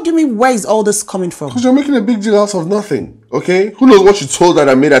that? What do you mean, where is all this coming from? Because you're making a big deal out of nothing, okay? Who knows what she told her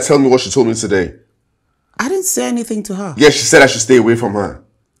that made her tell me what she told me today? I didn't say anything to her. Yeah, she said I should stay away from her.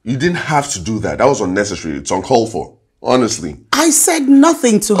 You didn't have to do that. That was unnecessary. It's uncalled for. Honestly. I said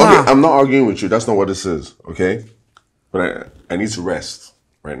nothing to her. Okay, I'm not arguing with you. That's not what this is, okay? But I need to rest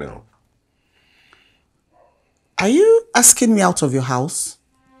right now. Are you asking me out of your house?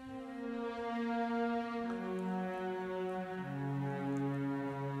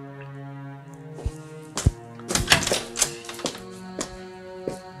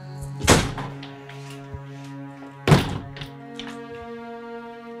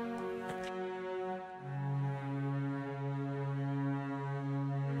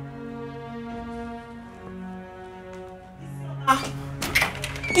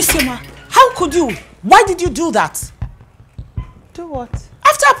 Isioma, how could you? Why did you do that? Do what?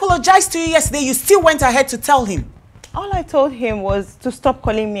 After I apologized to you yesterday, you still went ahead to tell him. All I told him was to stop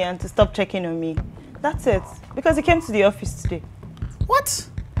calling me and to stop checking on me. That's it. Because he came to the office today. What?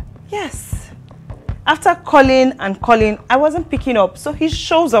 Yes. After calling and calling, I wasn't picking up, so he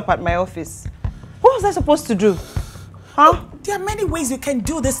shows up at my office. What was I supposed to do? Huh? Look, there are many ways you can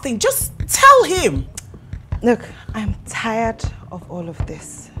do this thing. Just tell him. Look, I'm tired of all of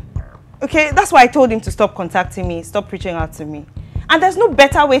this. Okay, that's why I told him to stop contacting me, stop reaching out to me. And there's no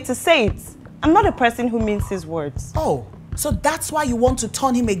better way to say it. I'm not a person who means his words. Oh, so that's why you want to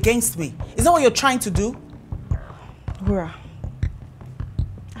turn him against me? Is that what you're trying to do? Hura,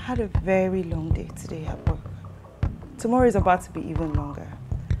 I had a very long day today at work. Tomorrow is about to be even longer.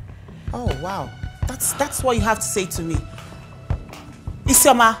 Oh, wow. That's what you have to say to me.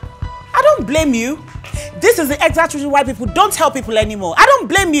 Isioma, I don't blame you. This is the exact reason why people don't help people anymore. I don't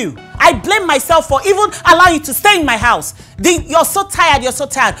blame you. I blame myself for even allowing you to stay in my house. You're so tired, you're so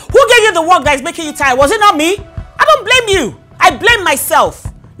tired. Who gave you the work that is making you tired? Was it not me? I don't blame you. I blame myself.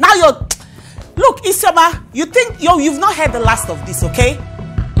 Now you're... Look, Isioma, you think you've not heard the last of this, okay?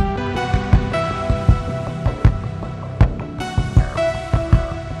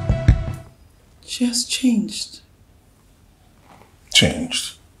 She has changed.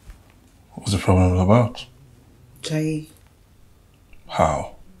 Changed? What's the problem about? Jai.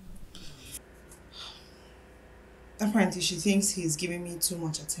 How? Apparently she thinks he's giving me too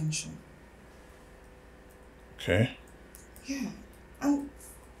much attention. Okay. Yeah. And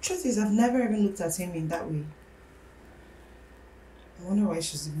truth is, I've never even looked at him in that way. I wonder why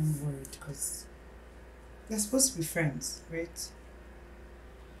she's even worried, because they're supposed to be friends, right?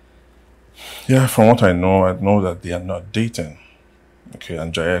 Yeah, from what I know that they are not dating. Okay,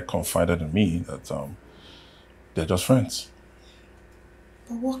 and Jaya confided in me that they're just friends.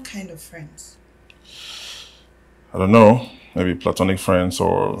 But what kind of friends? I don't know, maybe platonic friends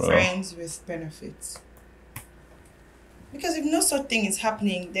or... Friends with benefits. Because if no such thing is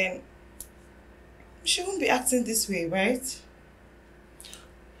happening, then she won't be acting this way, right?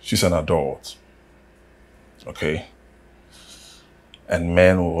 She's an adult. Okay? And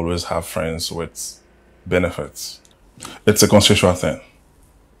men will always have friends with benefits. It's a consensual thing.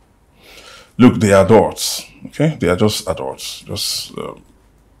 Look, they are adults, okay? They are just adults. Just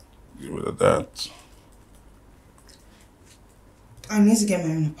give it at that. I need to get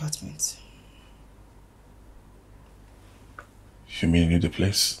my own apartment. You mean you need a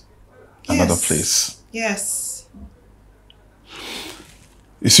place? Yes. Another place? Yes.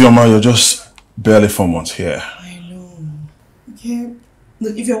 Isioma, you're just barely 4 months here. I know. Okay.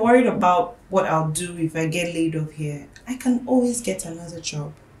 Look, if you're worried about what I'll do if I get laid off here, I can always get another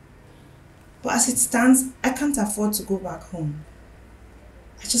job. But as it stands, I can't afford to go back home.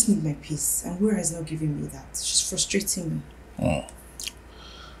 I just need my peace, and Wura is not giving me that. It's just frustrating me.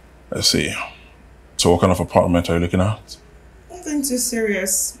 I see. So what kind of apartment are you looking at? Nothing too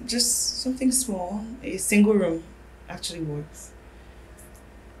serious. Just something small. A single room actually works.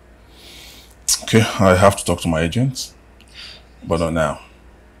 Okay, I have to talk to my agent. But not now.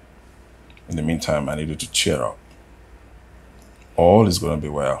 In the meantime, I need you to cheer up. All is going to be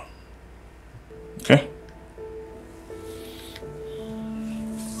well. Okay?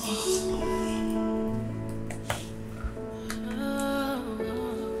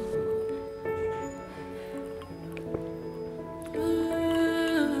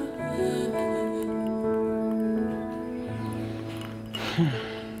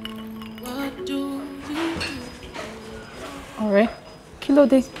 Alright. Kilo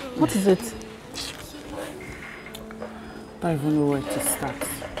day. What is it? I don't even know where to start.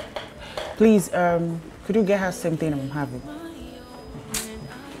 Please, could you get her something I'm having?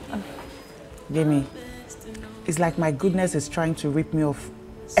 Give me. It's like my goodness is trying to rip me off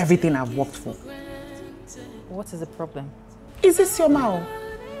everything I've worked for. What is the problem? Is this your mouth?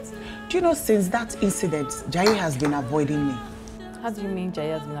 Do you know since that incident, Jai has been avoiding me? How do you mean Jai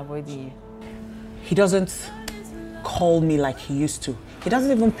has been avoiding you? He doesn't call me like he used to. He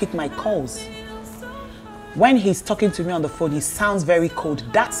doesn't even pick my calls. When he's talking to me on the phone, he sounds very cold.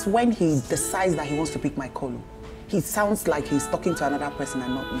 That's when he decides that he wants to pick my call. He sounds like he's talking to another person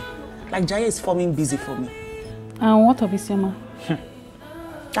and not me. Like Jaya is forming busy for me. And what of Isioma?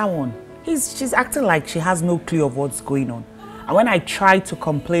 That one. She's acting like she has no clue of what's going on. And when I try to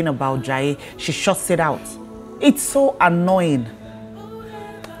complain about Jaya, she shuts it out. It's so annoying.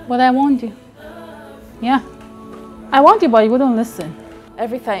 But I warned you. Yeah. I warned you, but you wouldn't listen.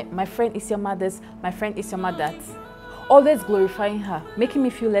 Every time, my friend Isioma this, my friend Isioma that. Always glorifying her, making me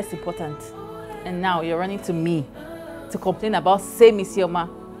feel less important. And now you're running to me to complain about same Isioma.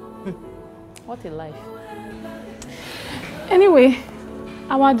 What a life. Anyway,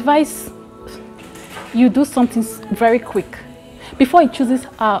 our advice, you do something very quick before he chooses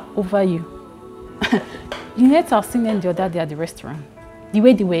her over you. You need to have seen them the other day at the restaurant. The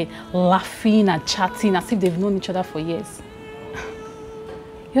way they were laughing and chatting as if they've known each other for years.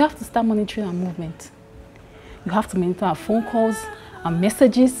 You have to start monitoring our movement. You have to monitor our phone calls, our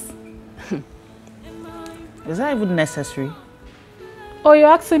messages. Is that even necessary? Oh, you're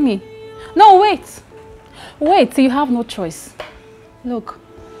asking me? No, wait. Wait till you have no choice. Look,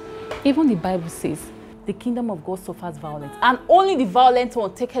 even the Bible says, the kingdom of God suffers violence, and only the violent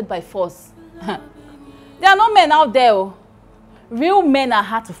one take it by force. There are no men out there. Oh. Real men are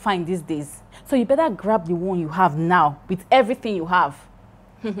hard to find these days. So you better grab the one you have now with everything you have.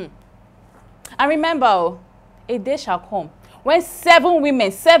 And remember, oh, a day shall come when 7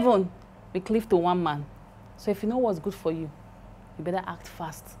 women, 7, will cleave to one man. So if you know what's good for you, you better act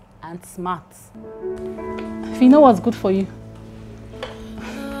fast and smart. If you know what's good for you.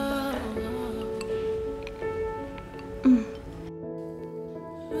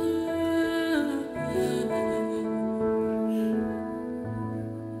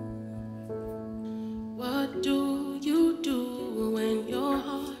 What do you do when your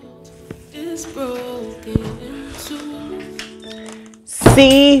heart is broken in two?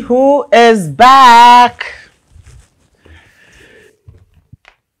 See who is back.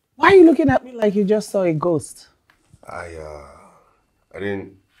 Why are you looking at me like you just saw a ghost? I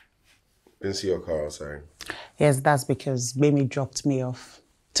didn't see your car outside. Yes, that's because Mimi dropped me off.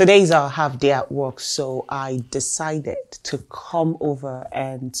 Today's our half day at work, so I decided to come over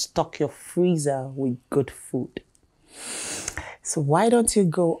and stock your freezer with good food. So why don't you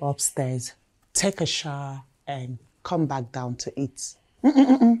go upstairs, take a shower, and come back down to eat?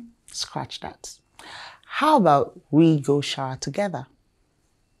 Scratch that. How about we go shower together?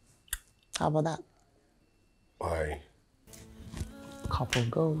 How about that? Why? Couple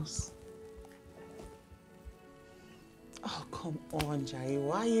goes. Oh, come on, Jai.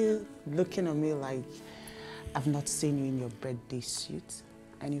 Why are you looking at me like I've not seen you in your birthday suit?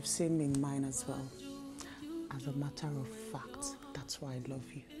 And you've seen me in mine as well. As a matter of fact, that's why I love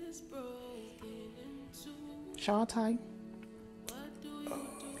you. Shower time?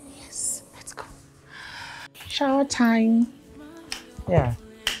 Yes, let's shower time. Yeah.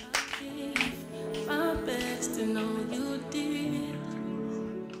 My best to know you did.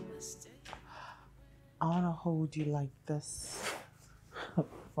 I want to hold you like this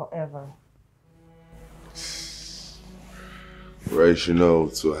forever. Right, you know,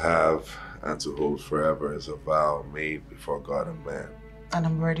 to have and to hold forever is a vow made before God and man. And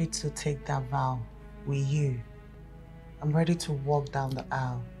I'm ready to take that vow with you. I'm ready to walk down the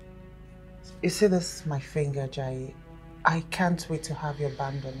aisle. You see this, my finger, Jai? I can't wait to have your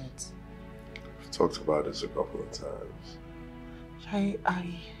band on it. We've talked about this a couple of times. Jai,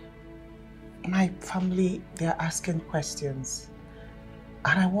 my family, they're asking questions.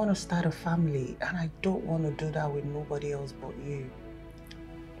 And I want to start a family, and I don't want to do that with nobody else but you.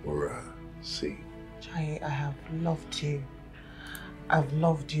 Or, see. Jai, I have loved you. I've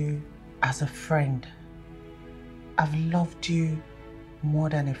loved you as a friend. I've loved you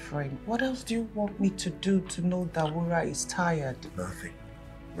more than a friend. What else do you want me to do to know that Wura is tired? Nothing.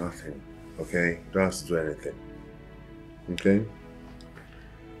 Nothing. Okay? You don't have to do anything. Okay?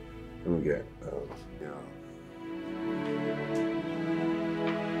 Let me get, yeah.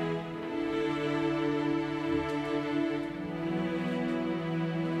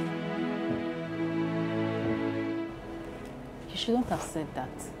 You shouldn't have said that.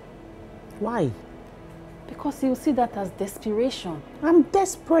 Why? Because you see that as desperation. I'm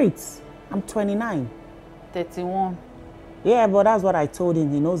desperate. I'm 29. 31. Yeah, but that's what I told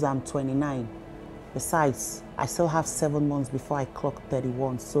him. He knows I'm 29. Besides, I still have 7 months before I clock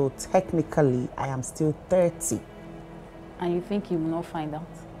 31. So technically, I am still 30. And you think he will not find out?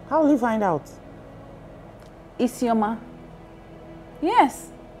 How will he find out? Isioma? Yes.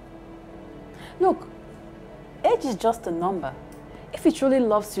 Look, age is just a number. If he truly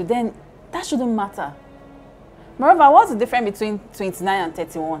loves you, then that shouldn't matter. Moreover, what's the difference between 29 and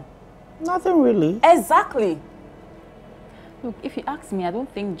 31? Nothing really. Exactly. Look, if you ask me, I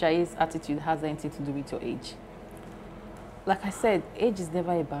don't think Jai's attitude has anything to do with your age. Like I said, age is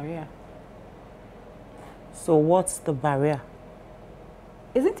never a barrier. So what's the barrier?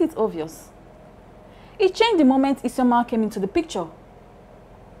 Isn't it obvious? It changed the moment Isioma came into the picture.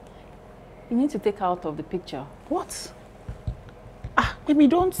 You need to take her out of the picture. What? Baby,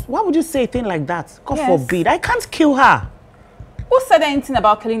 don't. Why would you say a thing like that? God Yes. forbid. I can't kill her. Who said anything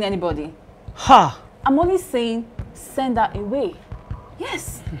about killing anybody? Her. I'm only saying send her away.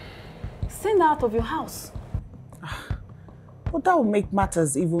 Yes. Send her out of your house. But that will make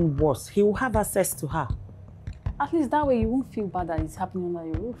matters even worse. He will have access to her. At least that way you won't feel bad that it's happening under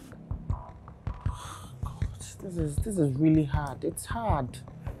your roof. God, this is really hard. It's hard.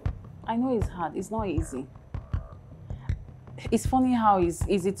 I know it's hard. It's not easy. It's funny how it's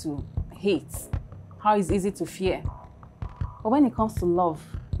easy to hate, how it's easy to fear. But when it comes to love,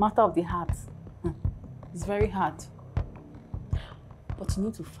 matter of the heart, it's very hard. But you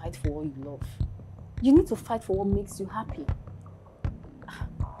need to fight for what you love. You need to fight for what makes you happy.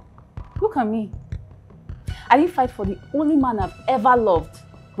 Look at me. I didn't fight for the only man I've ever loved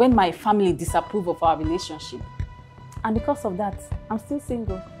when my family disapproved of our relationship. And because of that, I'm still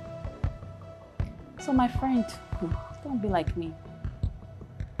single. So my friend, don't be like me.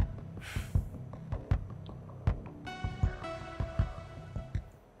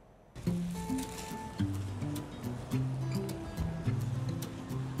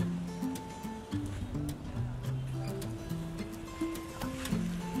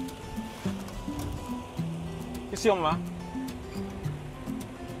 Isioma.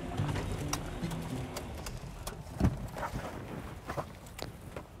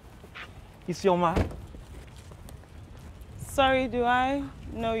 Isioma. Sorry, do I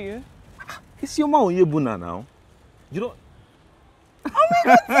know you? Isioma Onyebuna now. You don't. Oh my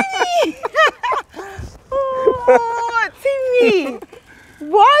God, Timmy! Oh, Timmy!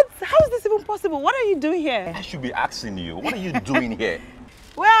 What? How is this even possible? What are you doing here? I should be asking you. What are you doing here?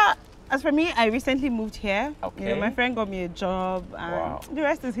 Well, as for me, I recently moved here. Okay. You know, my friend got me a job, and Wow. the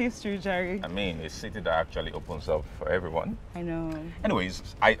rest is history, Jerry. I mean, a city that actually opens up for everyone. I know.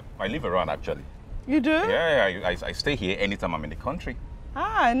 Anyways, I live around actually. You do? Yeah, I stay here anytime I'm in the country.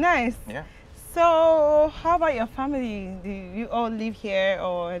 Ah, nice. Yeah. So, how about your family? Do you all live here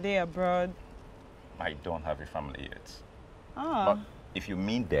or are they abroad? I don't have a family yet. Ah, But if you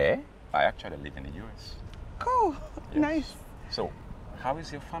mean there, I actually live in the US. cool. Yes. Nice. So, how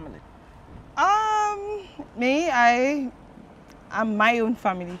is your family? Me, I'm my own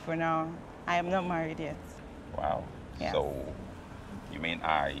family for now. I am not married yet. Wow. Yeah. So, you mean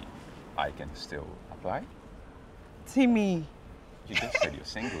I can still apply? Timmy, You just said you're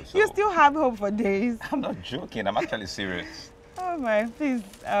single, so you still have hope for days. I'm not joking. I'm actually serious. Oh my, please,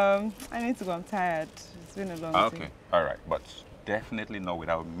 I need to go. I'm tired. It's been a long Okay, day. all right, but definitely not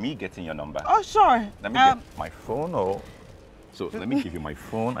without me getting your number. Oh, sure. Let me get my phone, or so let me give you my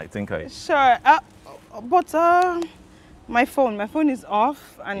phone. I think I. Sure. But my phone is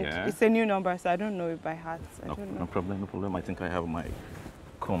off, and Yeah. it's a new number, so I don't know it by heart. No problem, no problem. I think I have my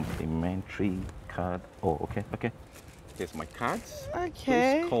complimentary card. Oh, okay. Here's my cards.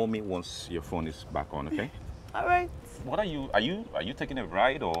 Okay. Please call me once your phone is back on, okay? All right. What are you taking a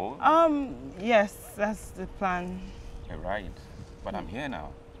ride or? Yes, that's the plan. A ride, but I'm here now,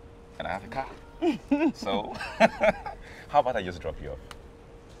 and I have a car. So, how about I just drop you off?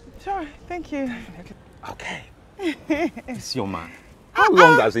 Sure, thank you. Okay. It's your man. How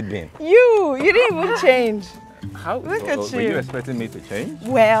long has it been? You didn't even change. Look at you. Were you expecting me to change?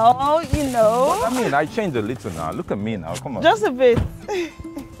 Well, you know. Well, I mean, I changed a little now. Look at me now. Come on. Just a bit.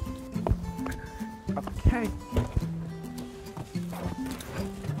 Okay.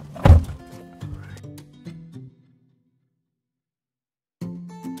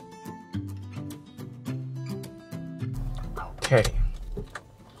 Okay.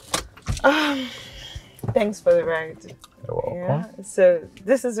 Thanks for the ride. You're welcome. Yeah. So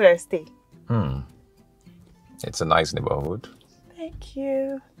this is where I stay. It's a nice neighborhood. Thank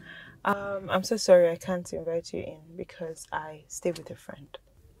you. I'm so sorry I can't invite you in because I stay with a friend.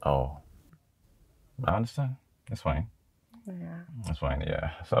 Oh. I understand. It's fine. Yeah. That's fine,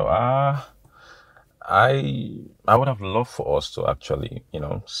 yeah. So, I would have loved for us to actually,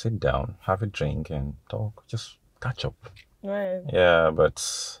 sit down, have a drink and talk, just catch up. Right. Yeah,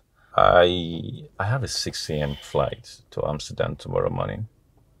 but I have a 6 a.m. flight to Amsterdam tomorrow morning.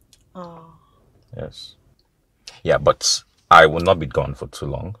 Oh. Yes. Yeah, but I will not be gone for too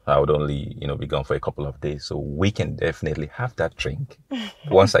long. I would only, be gone for a couple of days. So we can definitely have that drink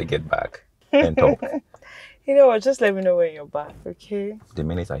once I get back and talk. You know what? Just let me know when you're back, okay? The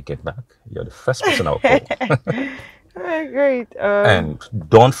minute I get back, you're the first person I'll call. All right, great. And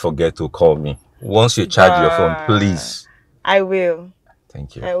don't forget to call me. Once you charge your phone, please. I will.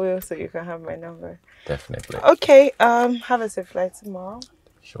 Thank you. I will, so you can have my number. Definitely. Okay, have a safe flight tomorrow.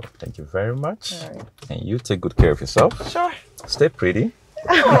 Sure. Thank you very much. All right. And you take good care of yourself. Sure. Stay pretty.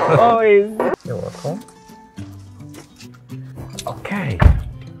 Always. You're welcome. Okay.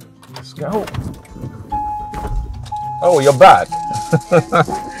 Let's go. Oh, you're back.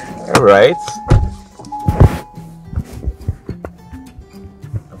 All right.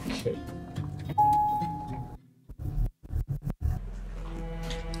 Okay.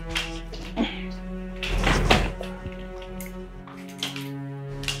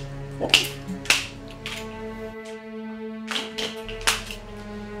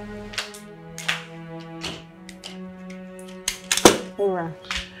 Nora,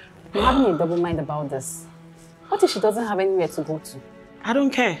 I'm having a double mind about this. What if she doesn't have anywhere to go to? I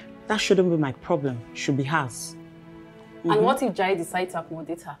don't care. That shouldn't be my problem. It should be hers. And what if Jai decides to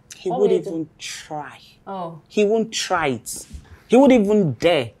accommodate her? He What would will you even do? try. Oh. He won't try it. He would even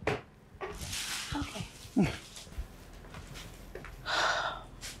dare. Okay.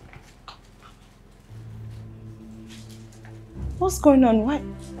 What's going on?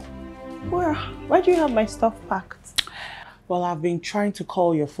 Why do you have my stuff packed? Well, I've been trying to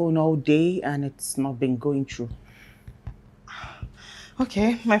call your phone all day and it's not been going through.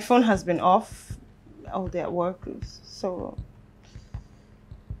 Okay, my phone has been off all day at work, so...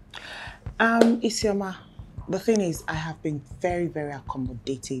 Isioma, the thing is, I have been very, very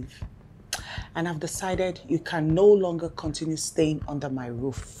accommodative. And I've decided you can no longer continue staying under my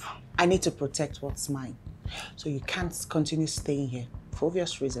roof. I need to protect what's mine. So you can't continue staying here for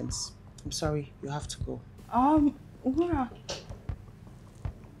obvious reasons. I'm sorry, you have to go. Nora.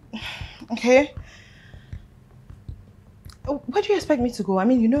 Okay. Where do you expect me to go? I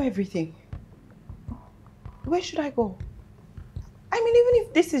mean, you know everything. Where should I go? I mean, even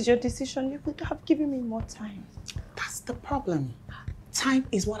if this is your decision, you could have given me more time. That's the problem. Time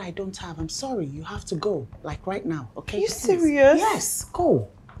is what I don't have. I'm sorry, you have to go. Like right now, okay? Are you Please. serious? Yes, go.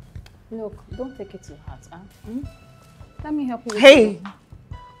 Look, don't take it to heart, huh? Let me help you with Hey! it.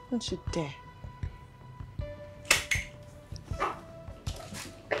 Don't you dare.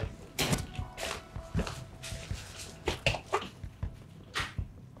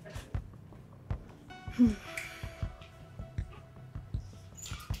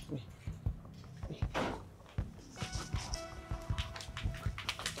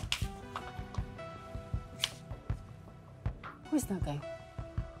 Who is that guy?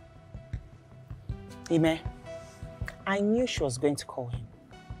 Ime, I knew she was going to call him.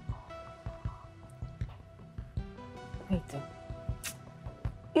 Wait.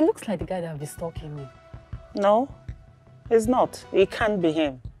 It looks like the guy that will be stalking me. No, it's not. It can't be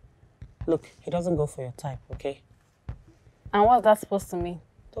him. Look, he doesn't go for your type, okay? And what's that supposed to mean?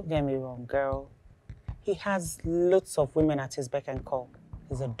 Don't get me wrong, girl. He has lots of women at his beck and call.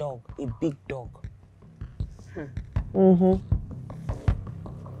 He's a dog, a big dog.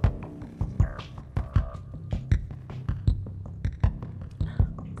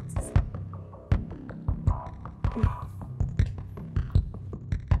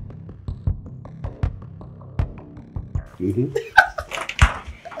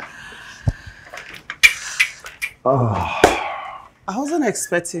 I wasn't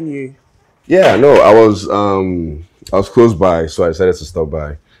expecting you. Yeah, no, I was close by, so I decided to stop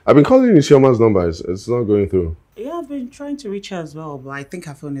by. I've been calling Isioma's number. It's not going through. Yeah, I've been trying to reach her as well, but I think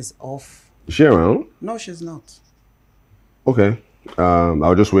her phone is off. Is she around? No, she's not. Okay.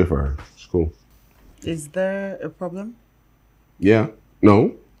 I'll just wait for her. It's cool. Is there a problem? Yeah.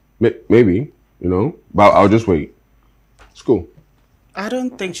 No. Maybe, you know. But I'll just wait. It's cool. I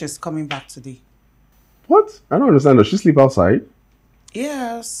don't think she's coming back today. What? I don't understand. Does she sleep outside?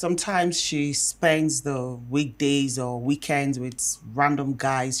 Yeah, sometimes she spends the weekdays or weekends with random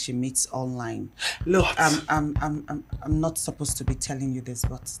guys she meets online. Look, I'm not supposed to be telling you this,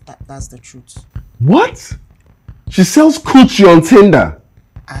 but that's the truth. What? She sells coochie on Tinder.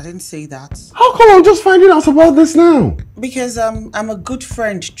 I didn't say that. How come I'm just finding out about this now? Because I'm a good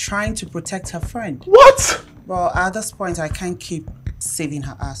friend trying to protect her friend. What? Well, at this point, I can't keep saving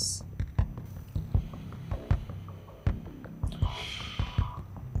her ass.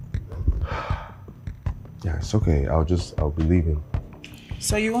 Yeah, it's okay. I'll be leaving.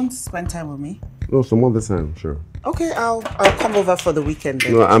 So you want to spend time with me? No, some other time, sure. Okay, I'll come over for the weekend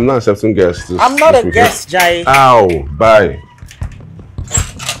then. No, I'm not accepting guests. I'm not a guest, Jai. Ow, bye.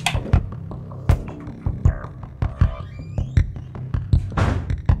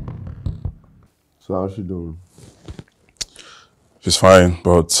 So how's she doing? She's fine,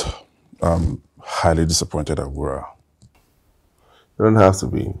 but I'm highly disappointed at Wura. You don't have to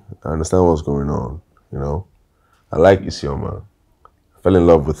be. I understand what's going on, you know. I like Isioma. I fell in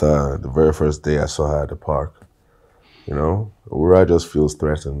love with her the very first day I saw her at the park. You know, Wura just feels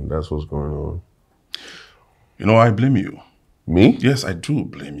threatened. That's what's going on. You know, I blame you. Me? Yes, I do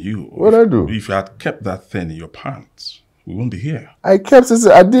blame you. What'd I do? If you had kept that thing in your pants, we wouldn't be here. I kept it.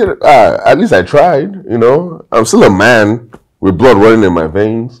 I did. At least I tried, you know. I'm still a man with blood running in my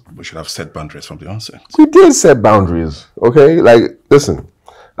veins. We should have set boundaries from the onset. We did set boundaries, okay? Like, listen,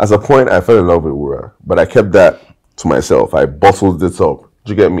 at a point, I fell in love with Wura, but I kept that to myself. I bottled it up.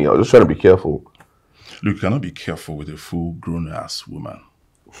 Did you get me? I was just trying to be careful. Look, you cannot be careful with a full-grown-ass woman.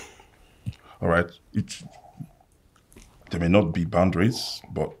 All right? There may not be boundaries,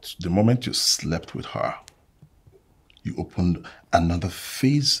 but the moment you slept with her, you opened another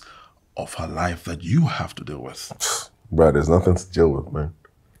phase of her life that you have to deal with. Bro, there's nothing to deal with, man.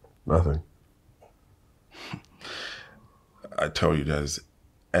 Nothing. I tell you, there's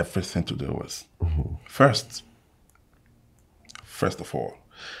everything to deal with. First of all,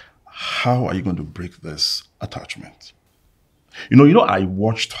 how are you going to break this attachment? You know, I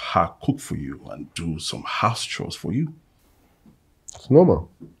watched her cook for you and do some house chores for you. It's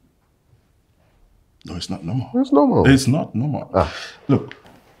normal. No, it's not normal. It's normal. It's not normal. Look,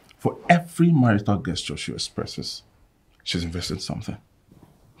 for every marital gesture she expresses, she's invested something.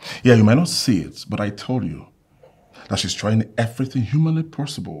 Yeah, you might not see it, but I told you that she's trying everything humanly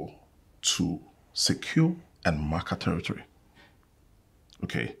possible to secure and mark her territory.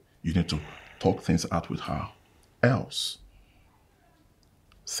 Okay, you need to talk things out with her, else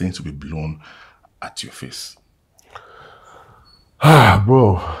things will be blown at your face.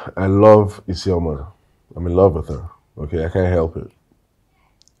 Bro, I love Isioma. I'm in love with her. Okay, I can't help it.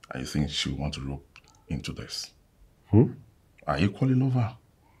 I think she will want to rope into this. I equally love her.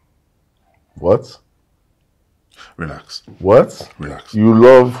 What? Relax. What? Relax. You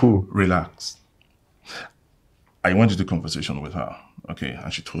love who? Relax. I went into conversation with her, okay,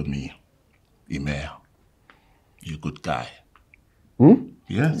 and she told me, Ime, you're a good guy.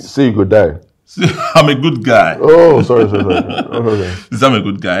 Yes. Say you could die. I'm a good guy. Oh, sorry. Okay. I'm a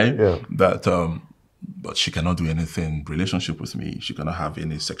good guy. Yeah. That, but she cannot do anything relationship with me. She cannot have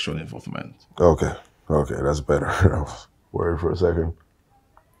any sexual involvement. Okay, that's better. I was worried for a second.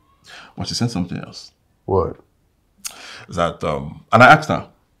 But she said something else. What? That, and I asked her,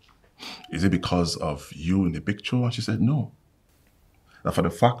 is it because of you in the picture? And she said no. That for the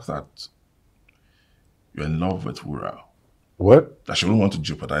fact that you're in love with Wura. What? That she wouldn't want to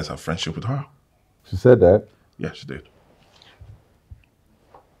jeopardize her friendship with her. She said that? Yeah, she did.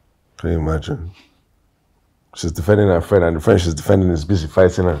 Can you imagine? She's defending her friend, and the friend she's defending is busy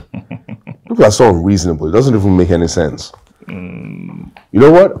fighting her. People are so unreasonable. It doesn't even make any sense. You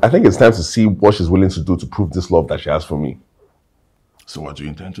know what? I think it's time to see what she's willing to do to prove this love that she has for me. So what do you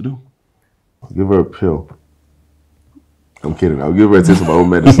intend to do? I'll give her a pill. I'm kidding. I'll give her a taste of my own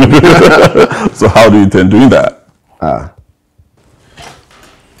medicine. So how do you intend doing that?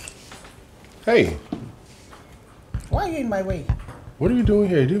 Hey, Why are you in my way? what are you doing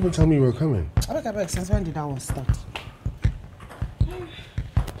here? You didn't even tell me you were coming. I beg, since when did that one start?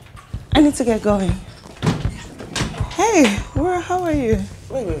 I need to get going. Hey, how are you?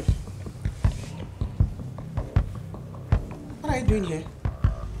 Wait. What are you doing here?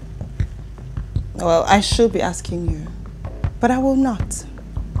 Well, I should be asking you, but I will not.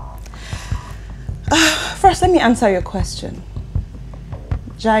 First, let me answer your question.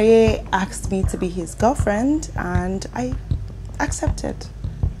 Jaye asked me to be his girlfriend, and I accepted.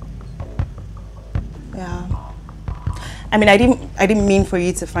 Yeah. I mean, I didn't mean for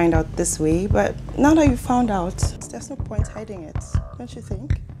you to find out this way, but now that you found out, there's no point hiding it, don't you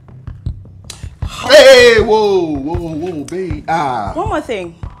think? Hey, whoa, babe. One more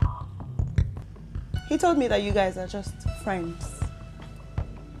thing. He told me that you guys are just friends,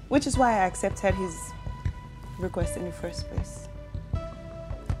 which is why I accepted his request in the first place.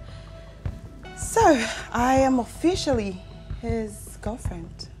 So, I am officially his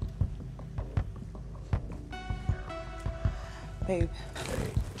girlfriend. Babe,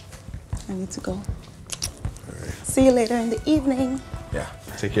 I need to go. All right. See you later in the evening. Yeah,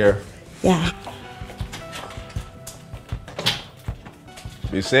 take care. Yeah.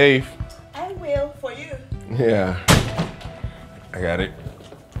 Be safe. I will, for you. Yeah, I got it.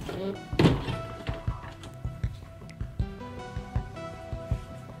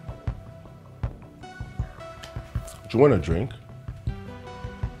 Do you want a drink?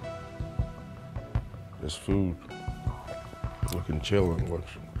 There's food. We can chill and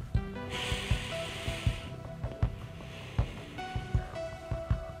watch.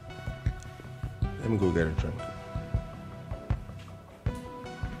 Let me go get a drink.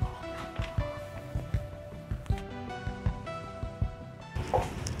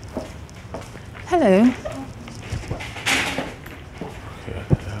 Hello.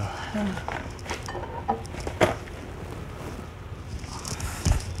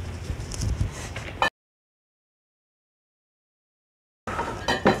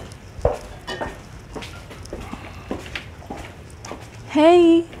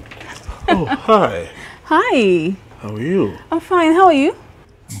 Hey. Oh, hi. Hi. How are you? I'm fine. How are you?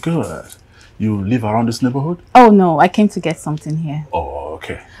 I'm good. You live around this neighborhood? Oh no, I came to get something here. Oh,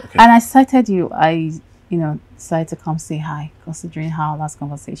 okay. And I sighted you. I decided to come say hi, considering how our last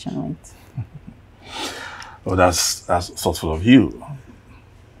conversation went. Oh, that's thoughtful of you.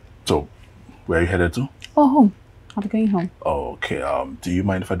 So, where are you headed to? Oh, home. I'll be going home. Oh, okay. Do you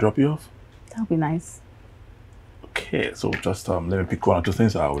mind if I drop you off? That'll be nice. Okay, so just let me pick one or two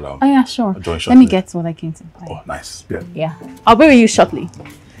things. I will. Oh yeah, sure. Join Let me get what I came to buy. Oh, nice. Yeah. Yeah. I'll be with you shortly.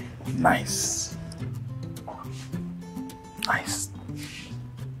 Nice. Nice.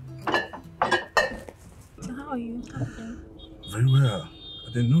 So how are you? Very well.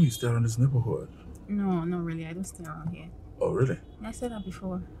 I didn't know you stay around this neighborhood. No, not really. I don't stay around here. Oh, really? I said that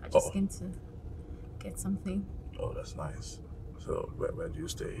before. I just came to get something. Oh, that's nice. So, where do you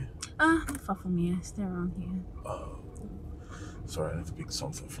stay? Not far from here. I stay around here. Oh. Sorry, I need to pick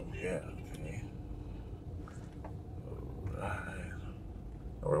something from here. Okay. Alright.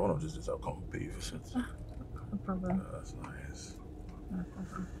 Alright, one of these days I'll come pay you visit. No problem. That's nice. No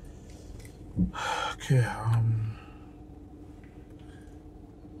problem. Okay,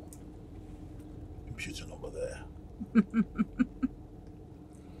 computer number there.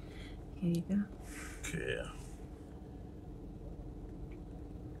 Here you go. Okay.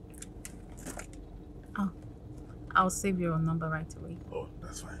 I'll save your number right away. Oh,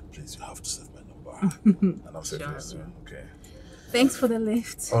 that's fine. Please, you have to save my number. And I'll save yours soon. Okay. Thanks for the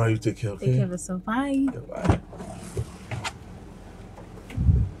lift. Alright, you take care, okay? Take care of yourself. Bye. Goodbye.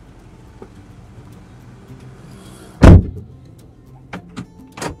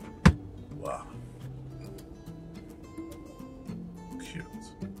 Wow. Cute.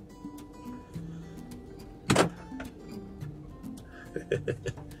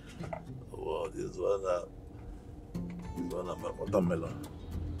 Wow, this one my watermelon.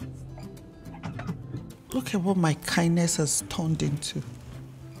 Look at what my kindness has turned into.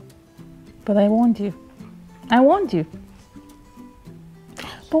 But I warned you. I warned you.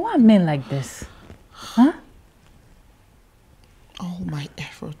 But why are men like this? Huh? All my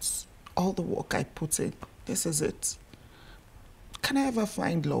efforts, all the work I put in, this is it. Can I ever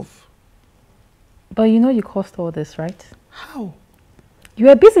find love? But you know you caused all this, right? How? You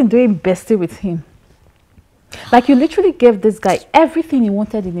were busy doing bestie with him. Like you literally gave this guy everything he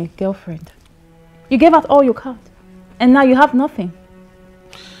wanted in a girlfriend. You gave out all your cards. And now you have nothing.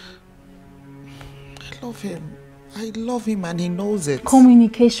 I love him. I love him and he knows it.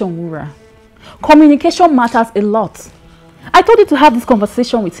 Communication, Wura. Communication matters a lot. I told you to have this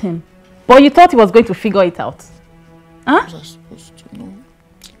conversation with him. But you thought he was going to figure it out. Huh? Was I supposed to know?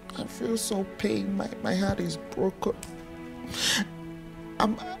 I feel so pain. My heart is broken.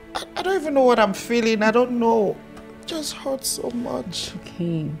 I don't even know what I'm feeling. I don't know. It just hurts so much.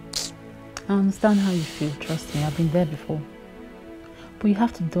 Okay. I understand how you feel. Trust me. I've been there before. But you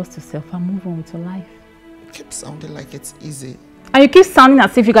have to dust yourself and move on with your life. It keeps sounding like it's easy. And you keep sounding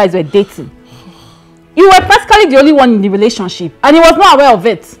as if you guys were dating. You were practically the only one in the relationship. And he was not aware of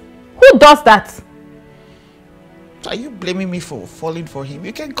it. Who does that? Are you blaming me for falling for him?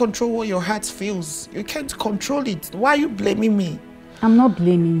 You can't control what your heart feels. You can't control it. Why are you blaming me? I'm not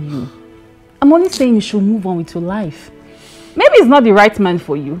blaming you. I'm only saying you should move on with your life. Maybe he's not the right man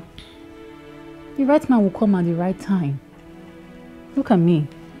for you. The right man will come at the right time. Look at me.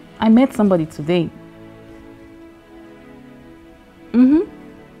 I met somebody today.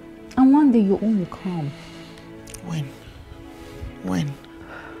 And one day your own will come. When?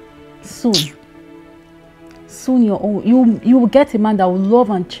 Soon. Soon your own. You will get a man that will love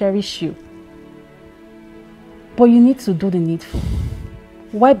and cherish you. But you need to do the needful.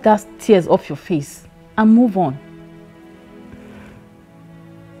 Wipe that tears off your face and move on.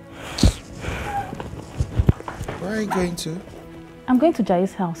 Where are you going to? I'm going to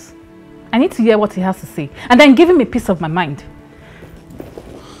Jai's house. I need to hear what he has to say and then give him a piece of my mind.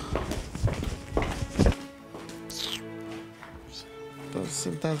 Let's see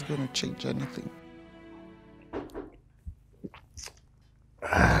if that's going to change anything.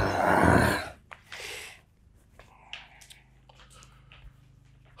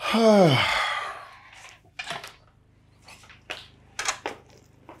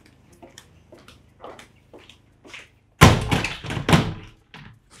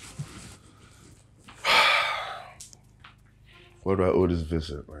 What do I owe this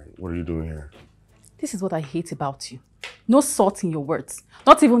visit? Like, what are you doing here? This is what I hate about you. No salt in your words.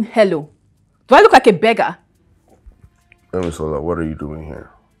 Not even hello. Do I look like a beggar? Emisola, what are you doing here?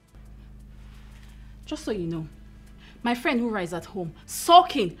 Just so you know, my friend Ura is at home,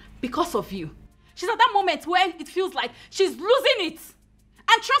 sulking because of you. She's at that moment where it feels like she's losing it.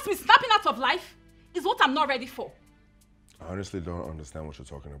 And trust me, snapping out of life is what I'm not ready for. I honestly don't understand what you're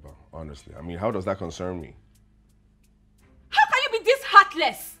talking about. Honestly. I mean, how does that concern me? How can you be this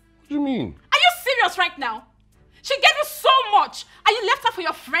heartless? What do you mean? Are you serious right now? She gave you so much and you left her for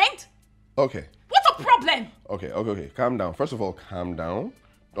your friend? Okay. What's the problem? Okay. Calm down. First of all, calm down.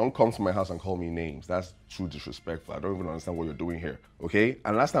 Don't come to my house and call me names. That's too disrespectful. I don't even understand what you're doing here. Okay?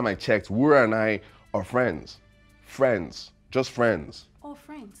 And last time I checked, Wura and I are friends. Friends. Just friends. Oh,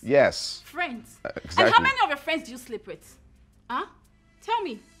 friends? Yes. Friends? Exactly. And how many of your friends do you sleep with? Huh? Tell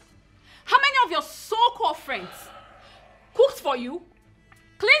me. How many of your so-called friends cooked for you,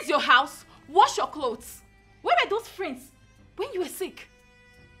 cleans your house, wash your clothes? Where were those friends when you were sick?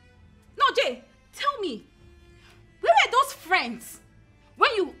 No, Jay, tell me. Where were those friends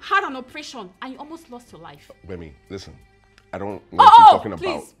when you had an operation and you almost lost your life? Bemi, listen. I don't know what you're talking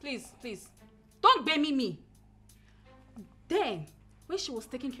about. Please. Don't blame me. Then, when she was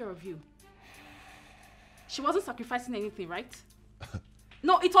taking care of you, she wasn't sacrificing anything, right?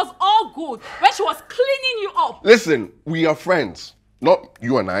 No, it was all good when she was cleaning you up. Listen, we are friends. Not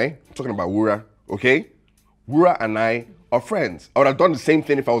you and I. I'm talking about Wura, okay? Wura and I are friends. I would have done the same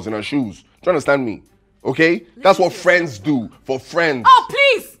thing if I was in her shoes. Do you understand me? Okay? That's what friends do for friends. Oh,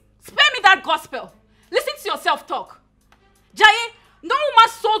 please! Spare me that gospel. Listen to yourself talk. Jaye, no woman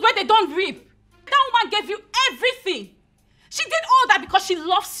sows where they don't reap. That woman gave you everything. She did all that because she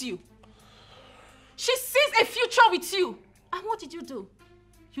loves you. She sees a future with you. And what did you do?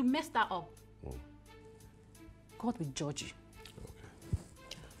 You messed that up. God will judge you.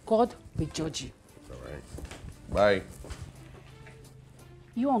 Okay. God will judge you. All right. Bye.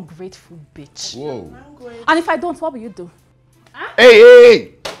 You ungrateful bitch. Whoa. And if I don't, what will you do? Huh?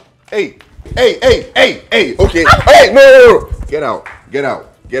 Hey. Okay. Hey, no. Get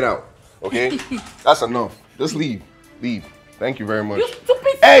out. Okay? That's enough. Just leave. Thank you very much. You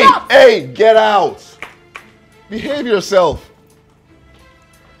stupid slut! Hey, get out. Behave yourself.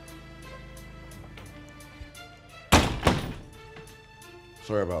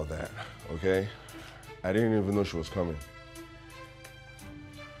 Sorry about that, okay? I didn't even know she was coming.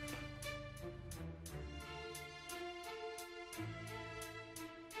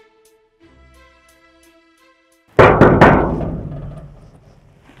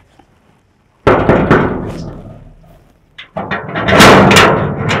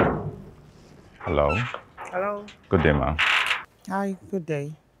 Hello. Hello. Good day, ma'am. Hi, good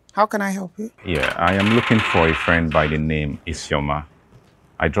day. How can I help you? Yeah, I am looking for a friend by the name Isioma.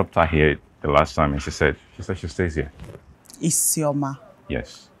 I dropped her here the last time and she said she stays here. Isioma.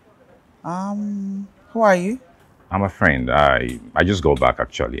 Yes. Who are you? I'm a friend. I just go back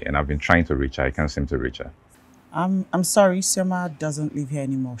actually, and I've been trying to reach her. I can't seem to reach her. I'm sorry, Isioma doesn't live here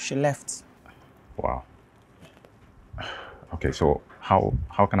anymore. She left. Wow. Okay, so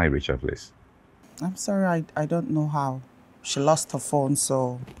how can I reach her, please? I'm sorry, I don't know how. She lost her phone,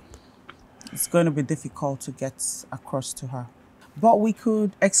 so it's going to be difficult to get across to her. But we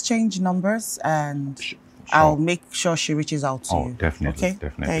could exchange numbers and sure. I'll make sure she reaches out to you. Oh, definitely, okay?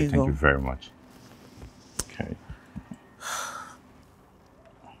 definitely. Thank you very much. Okay.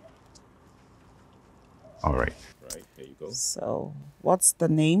 All right. Right, here you go. So, what's the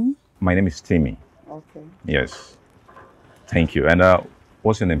name? My name is Timmy. Okay. Yes. Thank you. And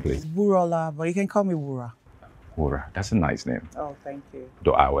what's your name, please? Wurola, but you can call me Wura. Wura. That's a nice name. Oh, thank you.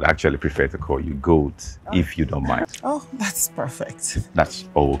 Though I would actually prefer to call you Goat, if you don't mind. Oh, that's perfect. That's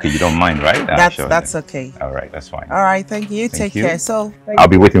okay. You don't mind, right? That's okay. All right, that's fine. All right, thank you. Take care. So, I'll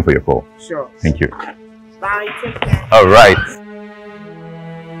be waiting for your call. Sure. Thank you. Bye. Take care. All right.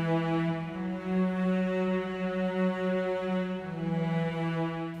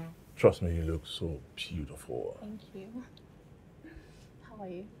 Trust me, you look so beautiful. Thank you. How are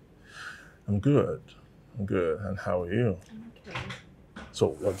you? I'm good. I'm good. And how are you? I'm okay. So,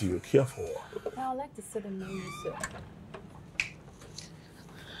 what do you care for? I'd like to see the menu, sir.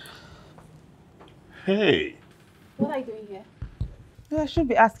 Hey. What are you doing here? I should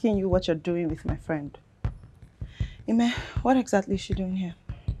be asking you what you're doing with my friend. Ime, what exactly is she doing here?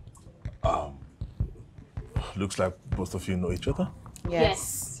 Looks like both of you know each other.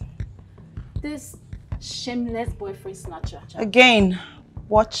 Yes. This shameless boyfriend snatcher. Again,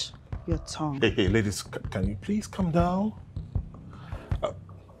 watch your tongue. Hey, ladies, can you please come down?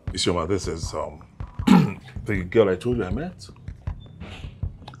 Isioma, this is the girl I told you I met.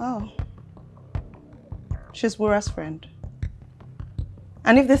 Oh. She's Wura's friend.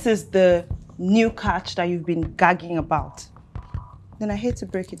 And if this is the new catch that you've been gagging about, then I hate to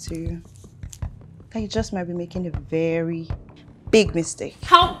break it to you, that you just might be making a very big mistake.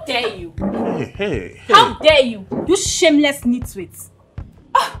 How dare you? Hey. How dare you? You shameless nitwit.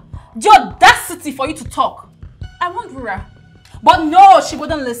 The audacity for you to talk. I want Wura. But no, she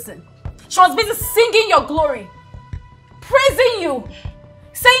wouldn't listen. She was busy singing your glory, praising you,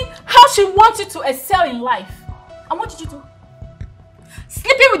 saying how she wants you to excel in life. And what did you do?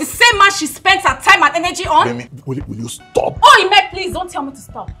 Sleeping with the same man she spent her time and energy on? Baby, will you stop? Oh, Ime, please don't tell me to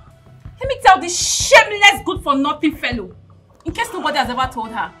stop. Let me tell this shameless, good-for-nothing fellow, in case nobody has ever told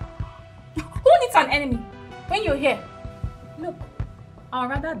her. Who needs an enemy when you're here? Look, I'd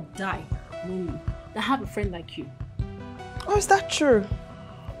rather die lonely than have a friend like you. Oh, is that true?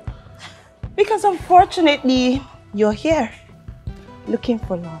 Because unfortunately, you're here looking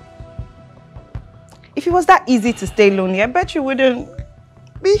for love. If it was that easy to stay lonely, I bet you wouldn't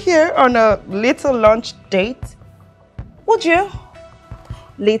be here on a little lunch date. Would you?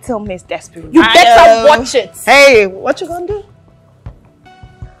 Little Miss Desperate. You better watch it. Hey, what you gonna do?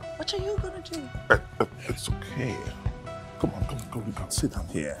 What are you gonna do? It's okay. Come on, we can sit down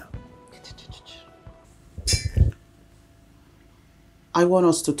here. I want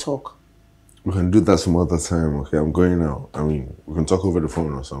us to talk. We can do that some other time, okay? I'm going out. I mean, we can talk over the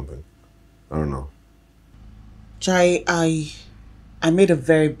phone or something. I don't know. Jai, I made a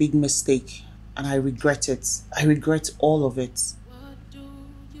very big mistake and I regret it. I regret all of it.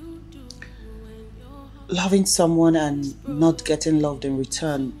 Loving someone and not getting loved in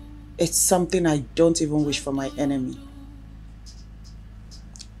return, it's something I don't even wish for my enemy.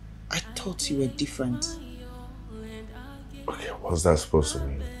 I thought you were different. Okay, what's that supposed to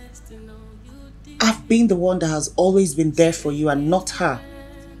mean? I've been the one that has always been there for you and not her.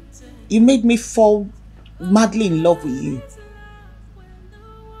 You made me fall madly in love with you.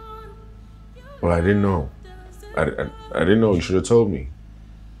 Well, I didn't know. I didn't know. You should have told me.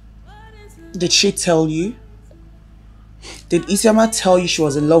 Did she tell you? Did Isioma tell you she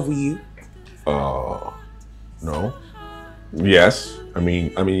was in love with you? No. Yes. I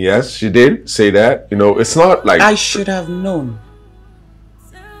mean, yes, she did say that. You know, it's not like... I should have known.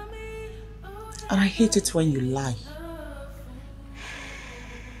 And I hate it when you lie.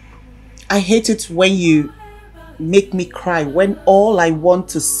 I hate it when you make me cry, when all I want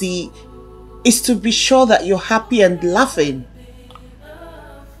to see is to be sure that you're happy and laughing.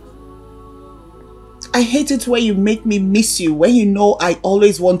 I hate it when you make me miss you, when you know I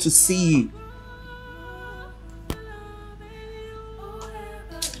always want to see you.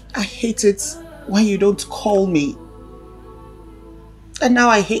 I hate it when you don't call me. And now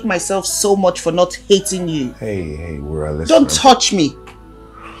I hate myself so much for not hating you. Hey, we're Don't touch me.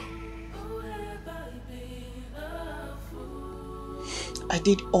 I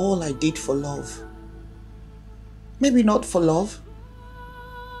did all I did for love. Maybe not for love.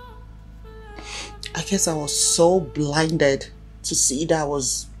 I guess I was so blinded to see that I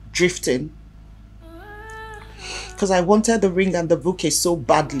was drifting. Because I wanted the ring and the bouquet so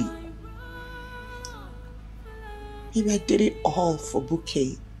badly. Maybe I did it all for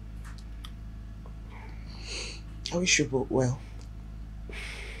bouquet. I wish you both well.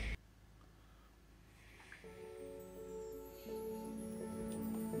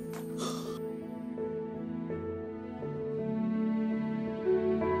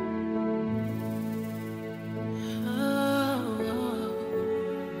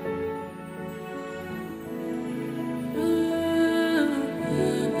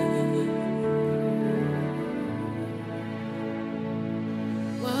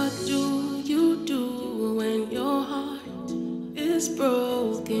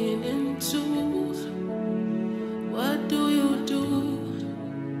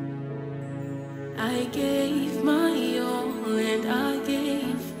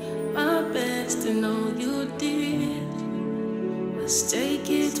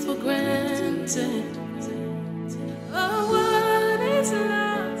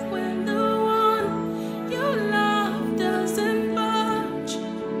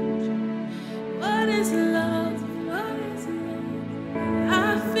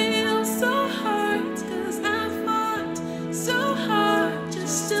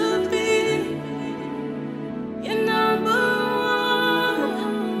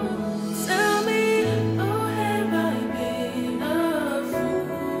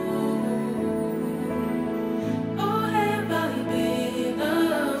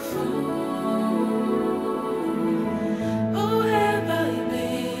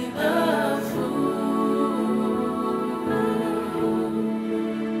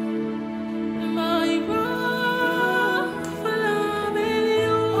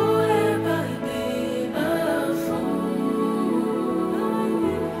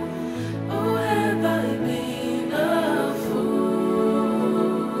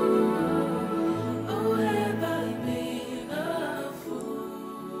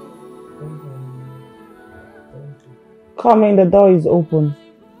 Come in, the door is open.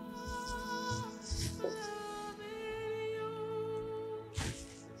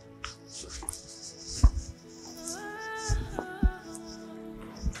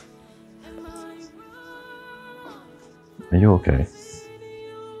 Are you okay?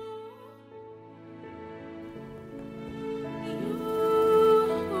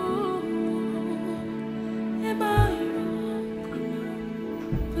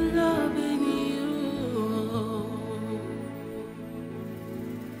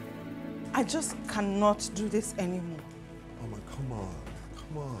 I just cannot do this anymore. Mama, come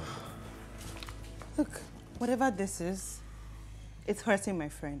on. Look, whatever this is, it's hurting my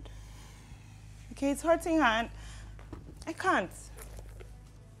friend. Okay, it's hurting her and I can't.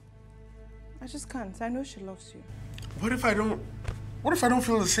 I just can't. I know she loves you. What if I don't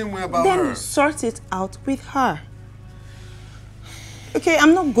feel the same way about Then her? sort it out with her. Okay,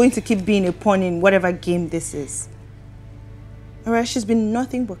 I'm not going to keep being a pawn in whatever game this is. Alright, she's been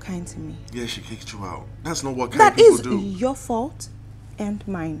nothing but kind to me. Yeah, she kicked you out. That's not what kind people do. That is your fault and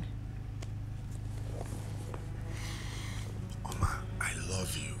mine. Oma, I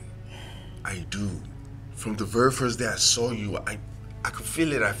love you. I do. From the very first day I saw you, I could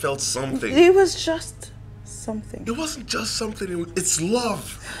feel it. I felt something. It was just something. It wasn't just something. It's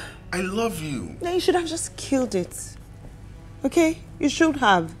love. I love you. No, you should have just killed it. Okay? You should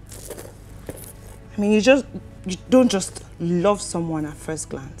have. I mean, you don't just love someone at first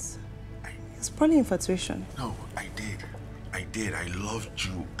glance. It's probably infatuation. No, I did. I loved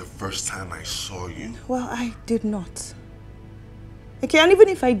you the first time I saw you. Well, I did not. Okay, and even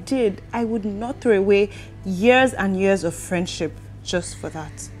if I did, I would not throw away years and years of friendship just for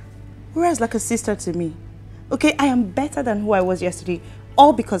that. Whereas like a sister to me. Okay, I am better than who I was yesterday,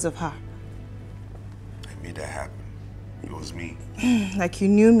 all because of her. I made that happen. It was me. Like you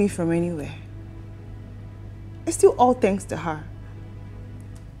knew me from anywhere. It's still all thanks to her.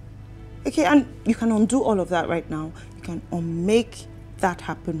 Okay, and you can undo all of that right now. You can unmake that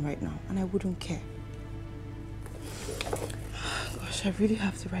happen right now, and I wouldn't care. Gosh, I really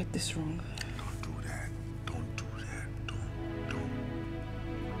have to right this wrong. Don't do that. Don't do that. Don't.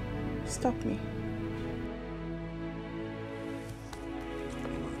 Stop me.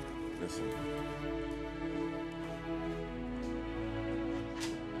 Listen.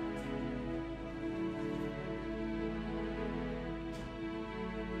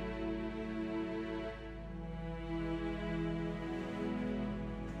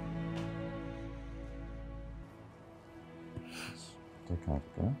 Take care,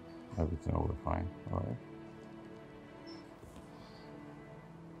 okay? Everything will be fine, alright?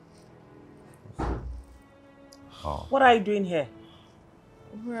 Oh. What are you doing here?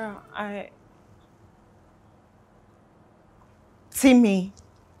 Well, Timmy.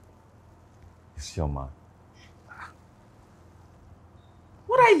 It's your man.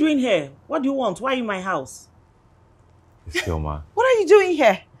 What are you doing here? What do you want? Why are you in my house? It's your man. What are you doing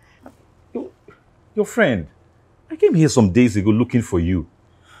here? Your friend. I came here some days ago looking for you.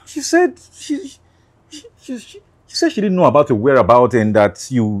 She said she said she didn't know about your whereabouts and that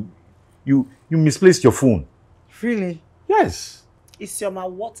you misplaced your phone. Really? Yes. Isioma,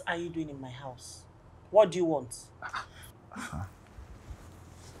 what are you doing in my house? What do you want? I've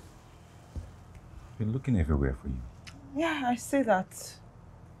been looking everywhere for you. Yeah, I see that.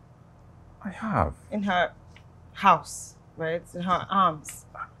 I have. In her house, right? In her arms.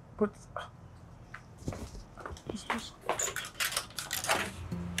 But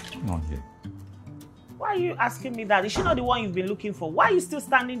come on here. Why are you asking me that? Is she not the one you've been looking for? Why are you still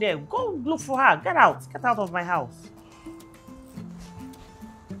standing there? Go look for her. Get out. Get out of my house.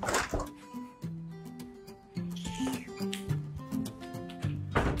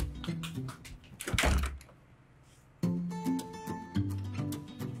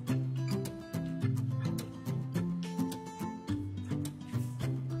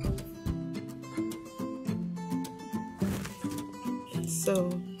 So,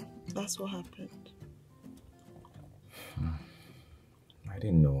 that's what happened. I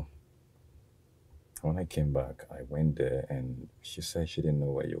didn't know. When I came back, I went there and she said she didn't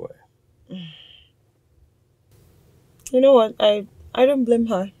know where you were. You know what? I don't blame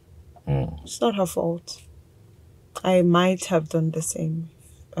her. It's not her fault. I might have done the same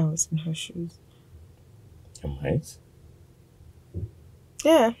if I was in her shoes. You might?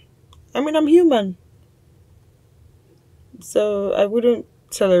 Yeah. I mean, I'm human. So I wouldn't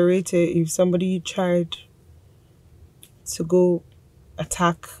tolerate it if somebody tried to go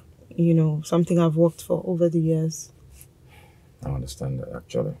attack, you know, something I've worked for over the years. I understand that,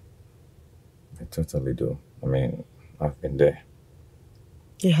 actually. I totally do. I mean, I've been there.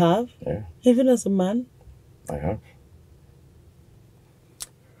 You have? Yeah. Even as a man? I have.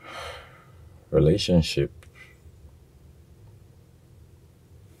 Relationship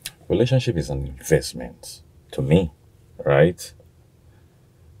is an investment to me, right?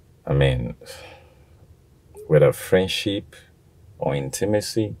 I mean, whether friendship or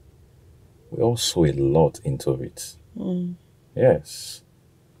intimacy, we all sow a lot into it. Yes.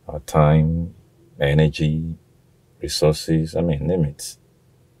 Our time, energy, resources, I mean, name it.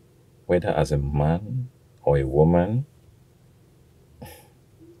 Whether as a man or a woman,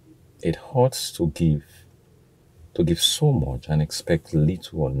 it hurts to give so much and expect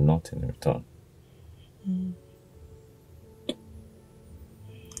little or nothing in return.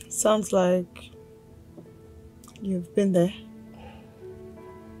 Sounds like you've been there.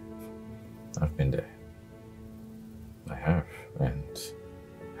 I've been there. I have. And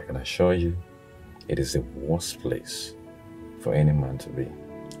I can assure you, it is the worst place for any man to be.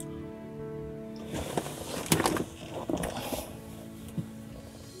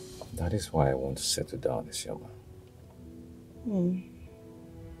 That is why I want to settle down this young man.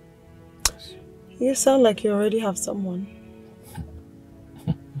 You sound like you already have someone.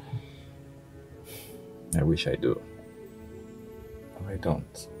 I wish I do. But I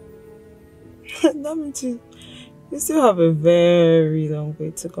don't. That means you still have a very long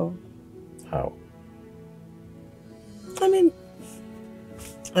way to go. How? I mean,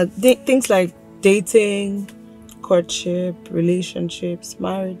 things like dating, courtship, relationships,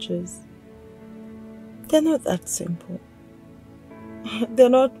 marriages, they're not that simple. They're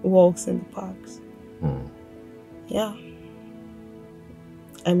not walks in the parks. Yeah.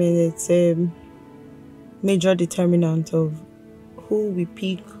 I mean, it's a major determinant of who we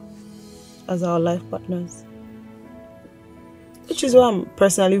pick as our life partners. Which is why I'm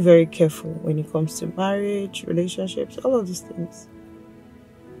personally very careful when it comes to marriage, relationships, all of these things.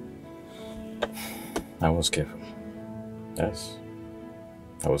 I was careful. Yes.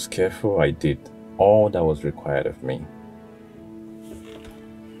 I was careful. I did all that was required of me.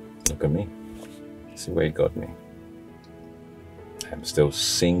 Look at me. See where it got me. I'm still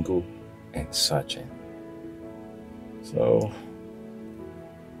single and searching. So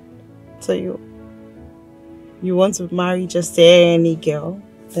you want to marry just any girl,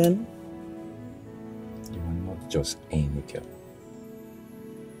 then? You are not just any girl.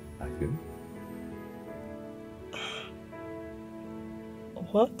 Are you?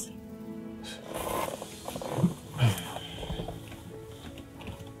 What?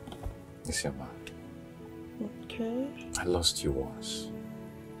 It's your man. Okay. Okay. I lost you once.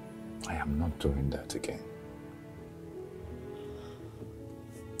 I am not doing that again.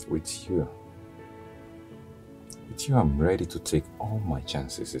 With you, I'm ready to take all my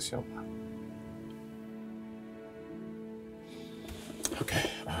chances, Isioma. Okay.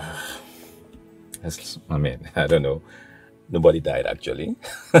 I mean, I don't know. Nobody died, actually.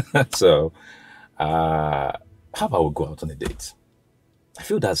 So, how about we go out on a date? I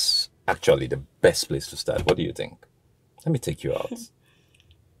feel that's actually the best place to start. What do you think? Let me take you out.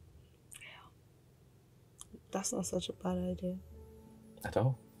 That's not such a bad idea. At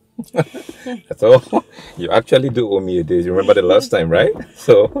all? At all? You actually do owe me a date. You remember the last time, right?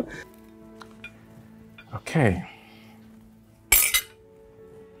 So, okay.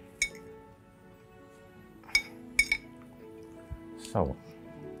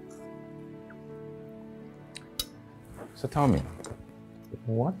 So tell me,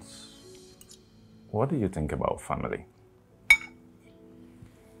 what do you think about family?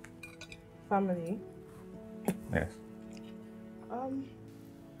 Family? Yes.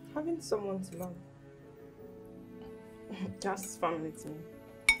 Having someone to love. That's family to me.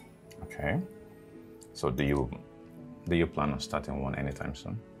 Okay. So do you plan on starting one anytime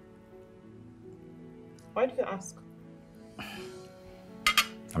soon? Why do you ask?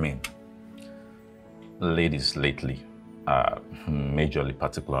 I mean, ladies lately are majorly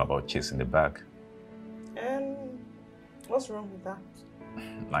particular about chasing the bag. And what's wrong with that?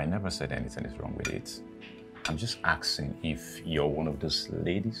 I never said anything is wrong with it. I'm just asking if you're one of those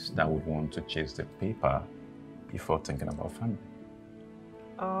ladies that would want to chase the paper before thinking about family.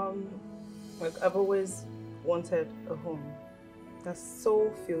 Like I've always wanted a home that's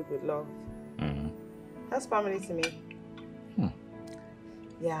so filled with love. That's family to me.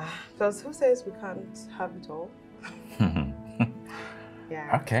 Yeah, because who says we can't have it all?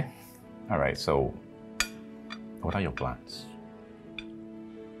 Yeah. Okay. All right, so what are your plans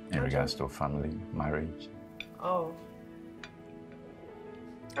in regards to family, marriage? Oh.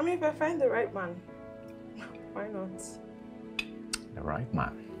 I mean, if I find the right man, why not? The right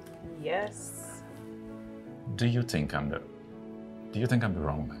man? Yes. Do you think I'm the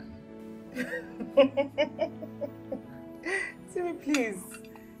wrong man? Timmy, please.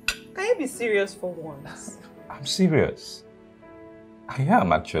 Can you be serious for once? I'm serious. I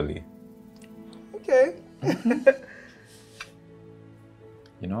am, actually. Okay.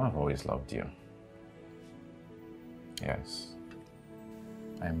 You know, I've always loved you. Yes.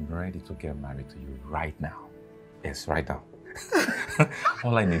 I'm ready to get married to you right now. Yes, right now.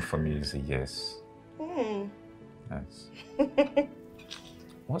 All I need from you is a yes. Yes.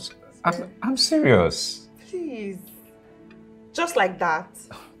 What? I'm serious. Please. Just like that.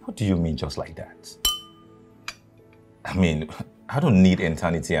 What do you mean, just like that? I mean, I don't need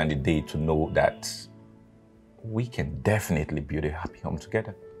eternity and a day to know that we can definitely build a happy home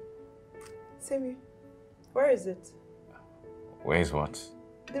together. Timmy, where is it? Where is what?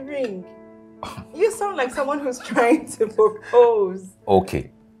 The ring. You sound like someone who's trying to propose.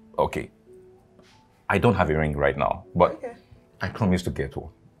 Okay. I don't have a ring right now, but Okay. I promise to get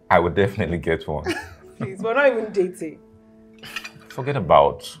one. I will definitely get one. Please, we're not even dating. Forget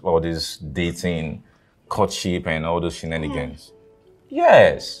about all this dating, courtship, and all those shenanigans.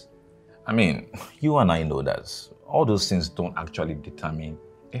 Yes. I mean, you and I know that all those things don't actually determine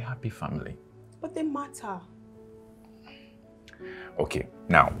a happy family. But they matter. Okay,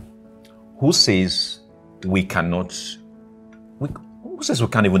 now, who says we cannot, who says we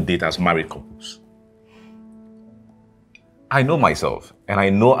can't even date as married couples? I know myself, and I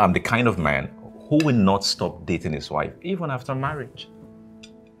know I'm the kind of man who will not stop dating his wife even after marriage.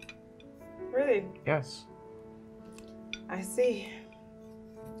 Really? Yes. I see.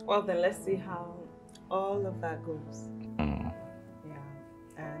 Well, then let's see how all of that goes. Yeah.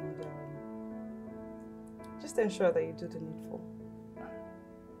 And just ensure that you do the needful.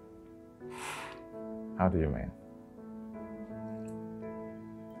 How do you mean?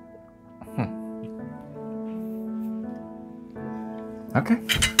 Okay.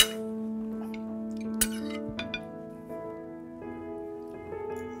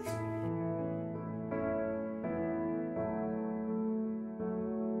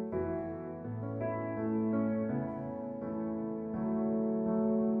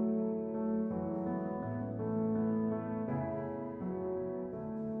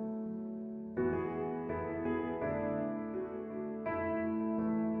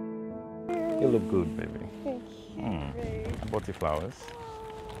 You look good, baby. Thank you, babe. I bought you flowers.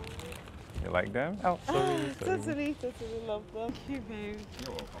 You like them? Oh, sorry. Totally love them. Thank you, babe.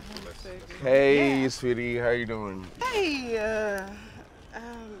 You're welcome. Hey, sweetie, how you doing? Hey,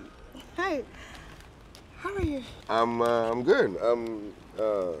 hi. How are you? I'm good.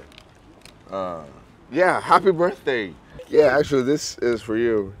 Yeah, happy birthday. Yeah, actually, this is for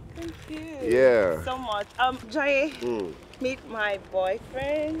you. Thank you. Yeah. So much. Jai, meet my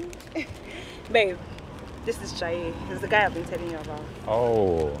boyfriend. Babe, this is Jai. He's the guy I've been telling you about.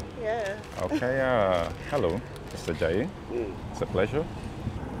 Oh. Yeah. Okay, hello, Mr. Jai. It's a pleasure.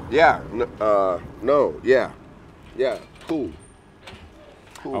 Yeah, no, yeah. Yeah, cool.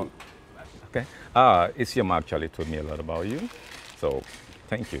 Oh, okay. Isioma actually told me a lot about you. So,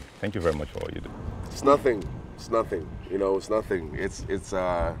 thank you. Thank you very much for all you do. It's nothing. It's nothing. You know, it's nothing.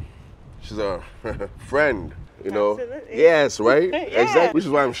 She's a friend, you know. Absolutely. Yes, right? Yeah. Exactly. Which is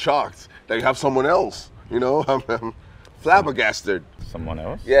why I'm shocked that you have someone else. You know, I'm flabbergasted. Someone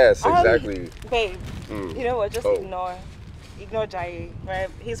else? Yes, exactly. Babe, you know what? Just ignore Jai, right?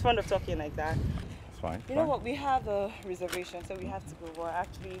 He's fond of talking like that. It's fine. You know what? We have a reservation, so we have to go. We're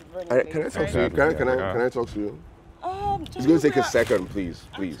actually running late. Can I talk to you? Can I talk to you? It's going to take a second, please.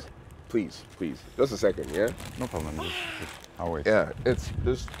 Just a second, yeah? No problem. I'll wait. Yeah, it's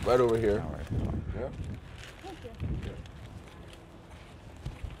just right over here. All right. Yeah.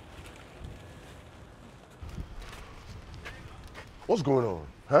 What's going on?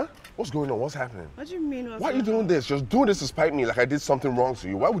 Huh? What's going on? What's happening? What do you mean? Why are you doing this? Just doing this to spite me like I did something wrong to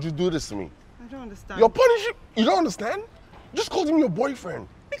you. Why would you do this to me? I don't understand. You're punishing. You don't understand? You just called him your boyfriend.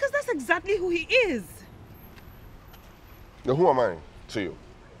 Because that's exactly who he is. Now, who am I to you?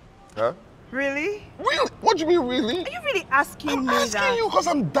 Huh? Really? Really? What do you mean, really? Are you really asking me I'm asking you because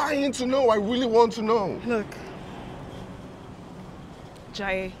I'm dying to know. I really want to know. Look.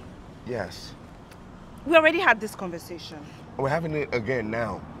 Jai. Yes. We already had this conversation. We're having it again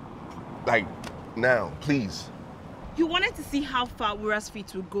now. Like, now, please. You wanted to see how far Wura's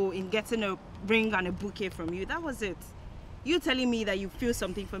feet would go in getting a ring and a bouquet from you. That was it. You telling me that you feel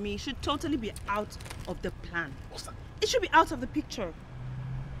something for me should totally be out of the plan. What's that? It should be out of the picture.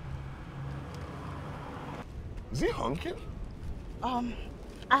 Is he honking? I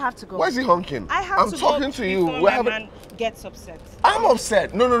have to go. Why is he honking? I have I'm to talking go to you. before my man gets upset. I'm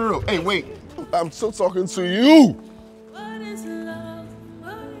upset. No. Hey, wait. I'm still talking to you. What is love?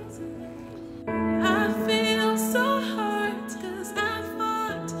 What is love? I feel so hurt 'cause I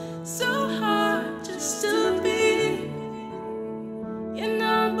fought so hard just to be your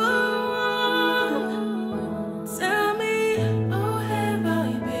number one. Tell me, oh, have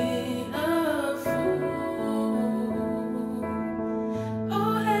I been a fool?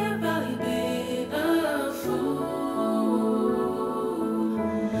 Oh, have I been a fool?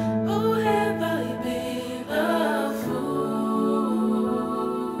 Oh, have I been a fool?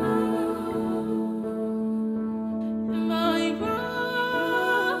 Am I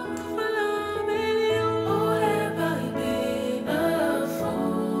wrong for loving you? Oh, have I been a fool?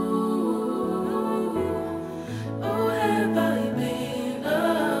 Oh, have I been a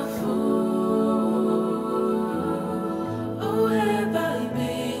fool? Oh, have I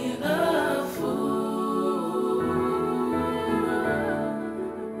been a fool?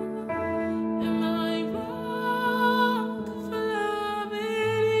 Am I wrong for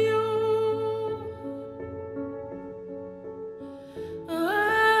loving you?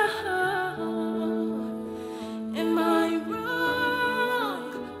 Am I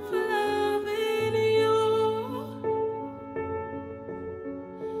wrong for loving you?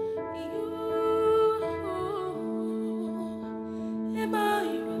 Am I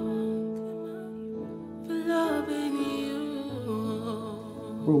wrong for loving you?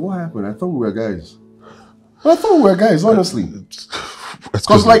 Bro, what happened? I thought we were guys. Honestly.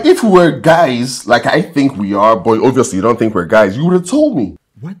 Because, like, if we were guys, like I think we are, but obviously you don't think we're guys, you would have told me.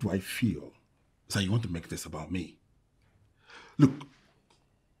 Why do I feel that you want to make this about me? Look,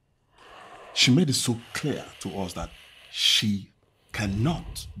 she made it so clear to us that she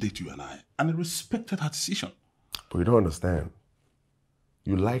cannot date you and I respected her decision. But you don't understand.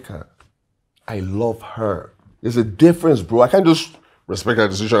 You like her. I love her. There's a difference, bro. I can't just respect her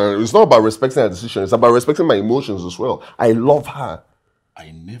decision. It's not about respecting her decision. It's about respecting my emotions as well. I love her.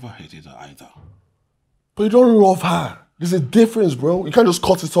 I never hated her either. But you don't love her. There's a difference, bro. You can't just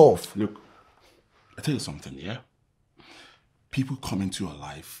cut it off. Look, I tell you something, yeah? People come into your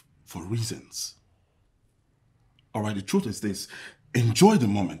life for reasons. All right, the truth is this. Enjoy the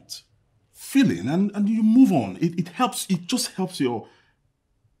moment. Feel it, and you move on. It helps. It just helps your...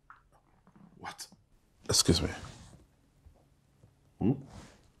 What? Excuse me.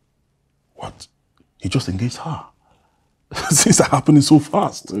 What? He just engaged her. Things are happening so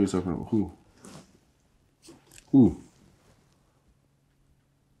fast. What are you talking about? Who?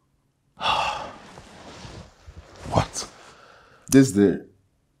 What? This there?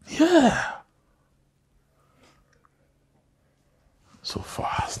 Yeah.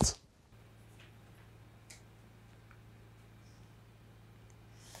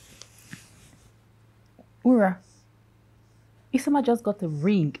 Ura, Isama just got a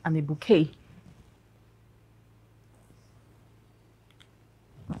ring and a bouquet.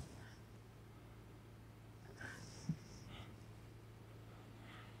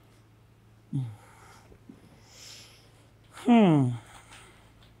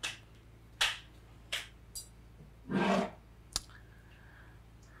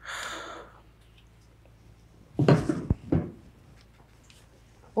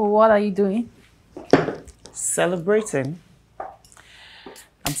 What are you doing? Celebrating.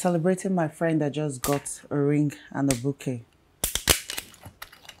 I'm celebrating my friend that just got a ring and a bouquet.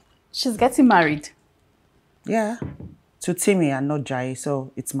 She's getting married. Yeah, to Timmy and not Jai,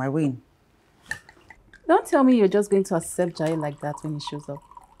 so it's my win. Don't tell me you're just going to accept Jai like that when he shows up.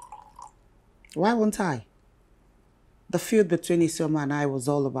 Why won't I? The feud between Isioma and I was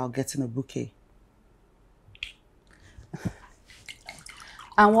all about getting a bouquet.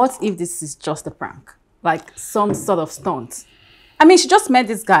 And what if this is just a prank? Like some sort of stunt? I mean, she just met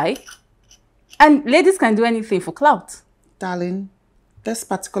this guy. And ladies can do anything for clout. Darling, this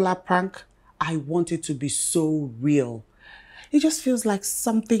particular prank, I want it to be so real. It just feels like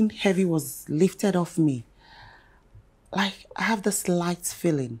something heavy was lifted off me. Like, I have this light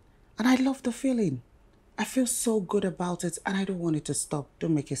feeling. And I love the feeling. I feel so good about it and I don't want it to stop.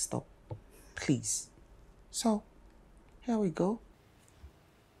 Don't make it stop. Please. So, here we go.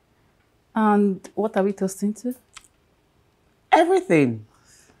 And what are we toasting to? Everything.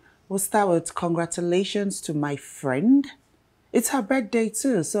 We'll start with congratulations to my friend. It's her birthday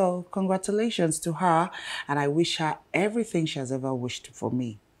too, so congratulations to her. And I wish her everything she has ever wished for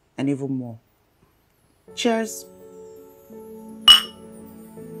me and even more. Cheers.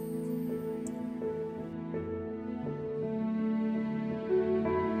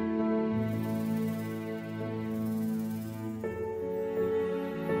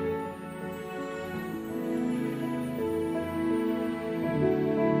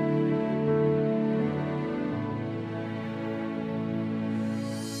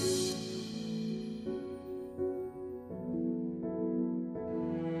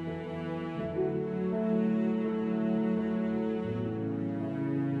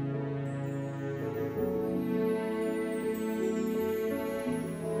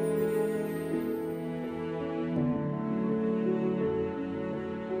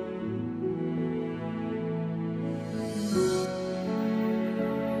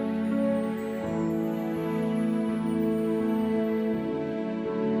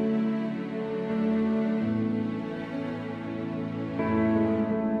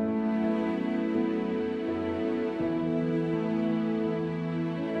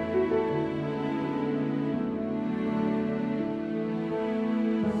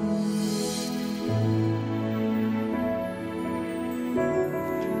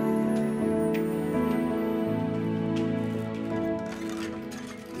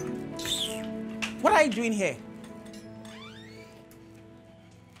 What are you doing here?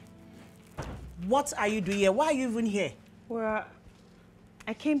 What are you doing here? Why are you even here? Well,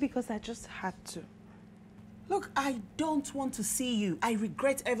 I came because I just had to. Look, I don't want to see you. I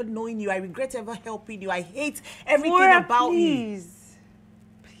regret ever knowing you. I regret ever helping you. I hate everything about please.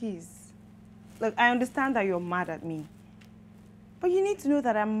 Please. Look, I understand that you're mad at me. But you need to know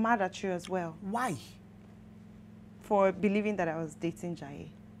that I'm mad at you as well. Why? For believing that I was dating Jai.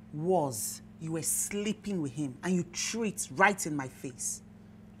 You were sleeping with him and you threw it right in my face.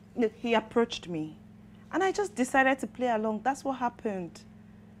 Look, he approached me and I just decided to play along. That's what happened.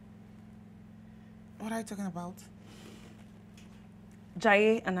 What are you talking about?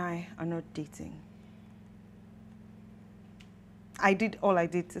 Jai and I are not dating. I did all I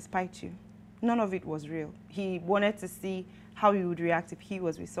did to spite you. None of it was real. He wanted to see how he would react if he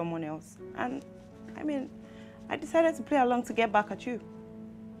was with someone else. And, I mean, I decided to play along to get back at you.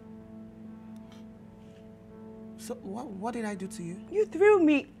 So, what did I do to you? You threw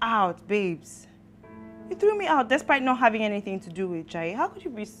me out, babes. You threw me out despite not having anything to do with Jai. How could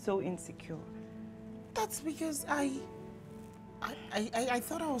you be so insecure? That's because I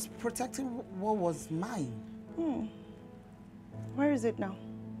thought I was protecting what was mine. Where is it now?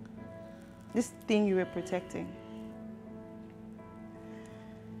 This thing you were protecting.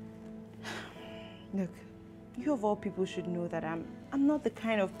 Look, you of all people should know that I'm not the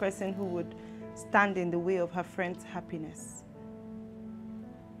kind of person who would stand in the way of her friend's happiness.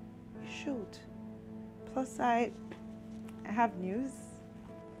 You should. Plus, I have news.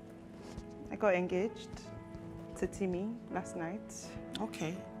 I got engaged to Timmy last night.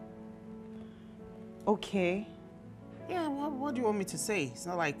 Okay. Okay. Yeah, what do you want me to say? It's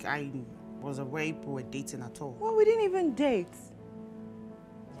not like I was aware we were dating at all. Well, we didn't even date.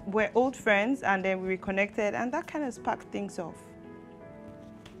 we're old friends and then we reconnected and that kind of sparked things off.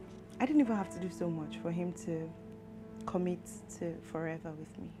 I didn't even have to do so much for him to commit to forever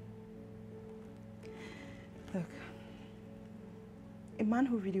with me. Look, a man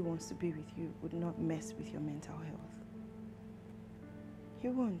who really wants to be with you would not mess with your mental health. He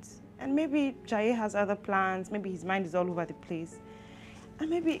won't. And maybe Jaye has other plans, maybe his mind is all over the place. And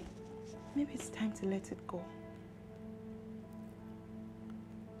maybe it's time to let it go.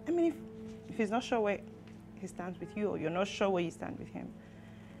 I mean, if he's not sure where he stands with you or you're not sure where you stand with him.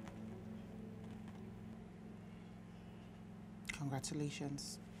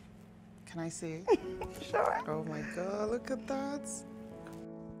 Congratulations. Can I say? Sure. Oh my God, look at that.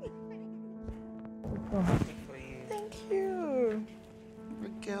 Thank you. The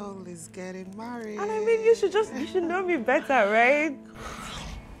girl is getting married. And I mean, you should know me better, right?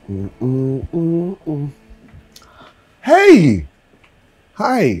 Hey!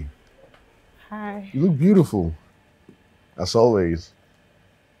 Hi! Hi. You look beautiful. As always.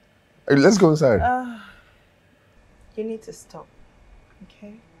 Hey, let's go inside. You need to stop,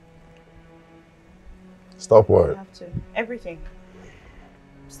 okay? Stop You what? have to. Everything.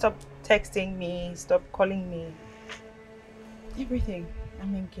 Stop texting me, stop calling me. Everything.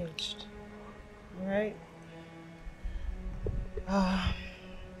 I'm engaged. Alright?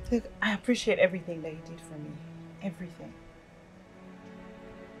 Look, I appreciate everything that you did for me. Everything.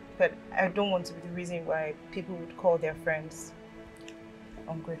 But I don't want to be the reason why people would call their friends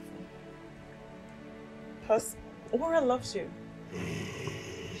ungrateful. Plus, Laura loves you.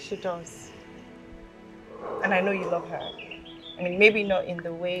 She does. And I know you love her. I mean, maybe not in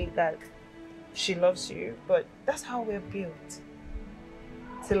the way that she loves you, but that's how we're built.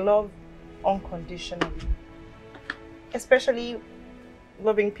 To love unconditionally. Especially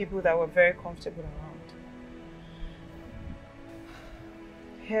loving people that we're very comfortable around.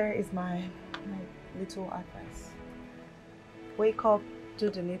 Here is my little advice. Wake up, do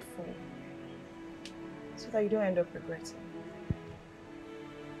the needful, so that you don't end up regretting.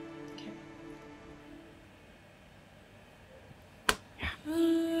 Okay?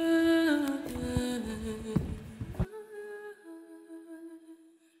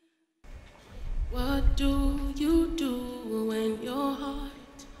 What do you do when your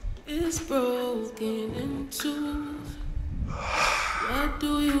heart is broken in two? What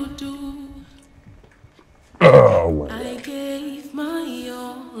do you do? Oh, I gave my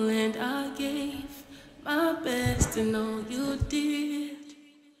all and I gave my best, and all you did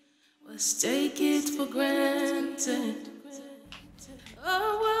was take it for granted.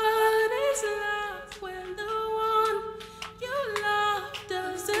 Oh, what is love when the one you love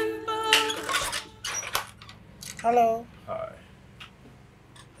doesn't budge? Hello. Hi.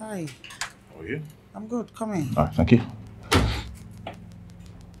 Hi. How are you? I'm good. Come in. Thank you.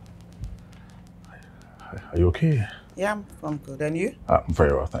 Are you okay? Yeah, I'm good. And you? I'm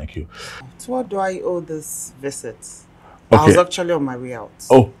very well, thank you. So what do I owe this visit? Okay. I was actually on my way out.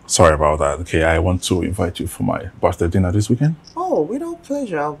 Oh, sorry about that. Okay, I want to invite you for my birthday dinner this weekend. Oh, with all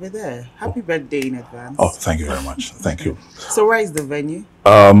pleasure. I'll be there. Happy birthday in advance. Oh, thank you very much. Thank you. So where is the venue?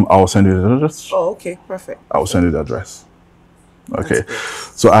 I'll send you the address. Oh, okay. Perfect. I'll send you the address. Okay.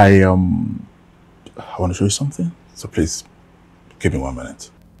 So I want to show you something. So please, give me 1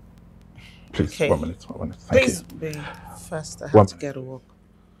 minute. Please, Okay. 1 minute. 1 minute. Thank Please you. be fast. I have One to get to work.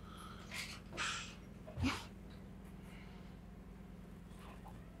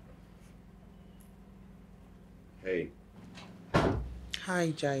 Hey.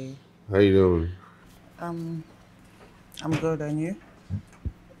 Hi, Jai. How you doing? I'm good, and you?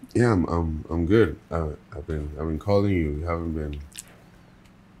 Yeah, I'm good. I've been calling you. You haven't been.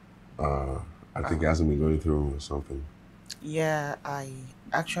 I think it hasn't been going through or something. Yeah, I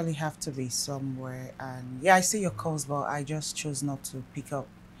actually have to be somewhere, and yeah, I see your calls, but I just chose not to pick up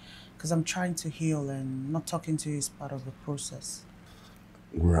because I'm trying to heal, and not talking to you is part of the process.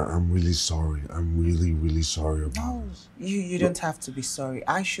 Well, I'm really sorry. I'm really sorry about this. You don't have to be sorry.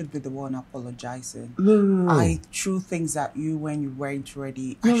 I should be the one apologizing. No. I threw things at you when you weren't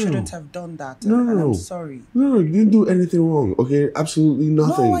ready. No. I shouldn't have done that. No. And I'm sorry. No, you didn't do anything wrong. Okay, absolutely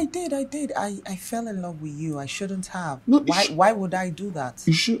nothing. No, I did. I fell in love with you. I shouldn't have. No, Why would I do that?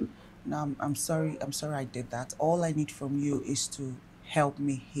 You should. No, I'm sorry. I'm sorry I did that. All I need from you is to help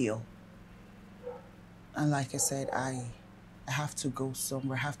me heal. And like I said, I have to go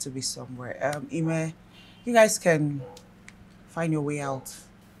somewhere. I have to be somewhere. Ime, you guys can find your way out.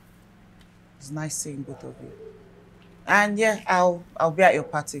 It's nice seeing both of you. And yeah, I'll be at your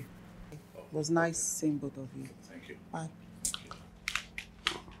party. It was nice seeing both of you. Thank you. Bye.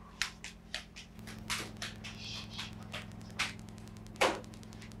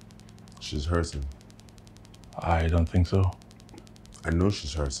 She's hurting. I don't think so. I know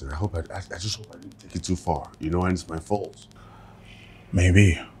she's hurting. I just hope I didn't take it too far, you know, and it's my fault.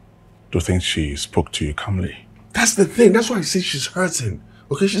 Maybe. Do you think she spoke to you calmly? That's the thing. That's why I say she's hurting.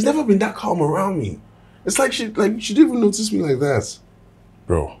 Okay, she's never been that calm around me. It's like she didn't even notice me like that.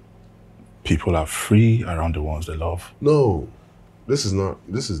 Bro, people are free around the ones they love. No, this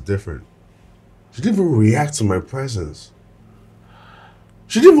is different. She didn't even react to my presence.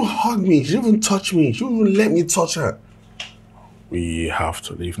 She didn't even hug me. She didn't even touch me. She didn't even let me touch her. We have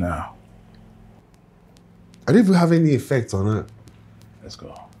to leave now. I didn't even have any effect on her. Let's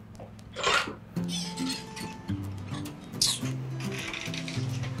go.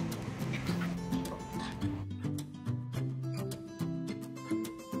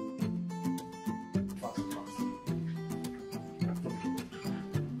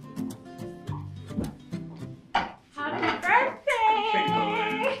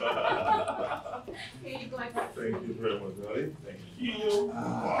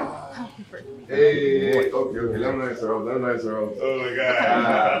 Hey, okay, let me nice around. Oh my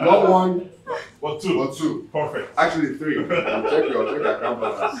God. Not one. What two? What two? Perfect. Actually, three. Check your account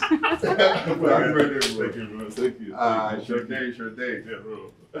balance. Thank you, bro. Thank you. Sure day. Yeah,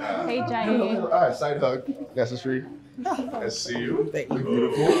 bro. Hey, Giant. All right, side hug. Necessary. Let's see you. Thank you.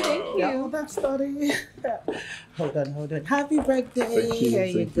 Beautiful. Thank you. Yeah, that's funny. Hold on. Happy birthday. Thank you. Here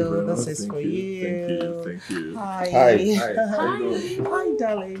you Thank you, go. bro. This is for you. Thank you. Hi. Hi. How you doing? Hi,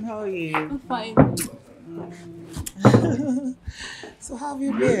 darling. How are you? I'm fine. So how have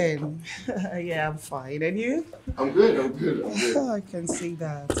you been? Yeah, I'm fine. And you? I'm good. I can see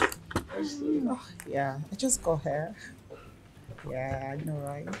that. Oh, yeah, I just got here. Yeah, I know,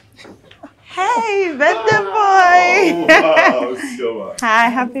 right? Hey, birthday boy! Oh, wow, Silva. Hi,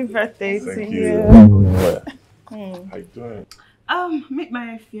 happy birthday to Thank you. you. How you doing? Meet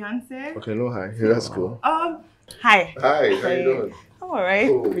my fiance. Okay, no hi. Yeah, that's cool. Hi. Hi, how you doing? I'm alright.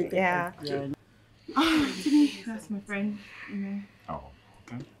 Cool. Yeah. Timmy, that's my friend. Oh,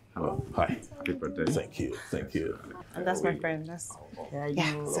 okay. Hello. Hi. Happy birthday. Thank you. And that's my friend. That's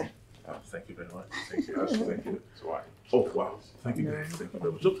so, Oh, thank you very much. Thank you. Thank you. So why? Oh, wow. Thank you very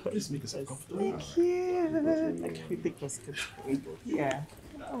much. So, please make yourself comfortable. Thank you. Like everything was good. Yeah.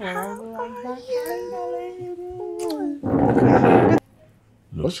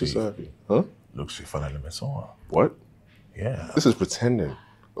 What's she so happy? Huh? Looks she finally met someone. What? Yeah. This is pretending.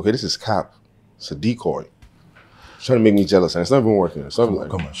 Okay, this is cap. It's a decoy. She's trying to make me jealous, and it's not even working. It's not even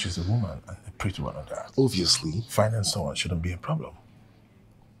Come on, she's a woman and a pretty one on that. Obviously. Finding someone shouldn't be a problem.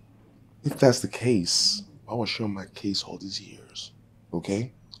 If that's the case, why was she on my case all these years?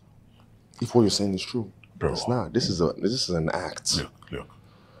 Okay? If what you're saying is true. Bro. It's not. This is an act. Look.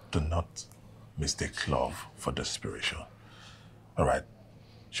 Do not mistake love for desperation. All right?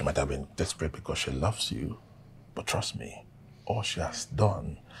 She might have been desperate because she loves you, but trust me, all she has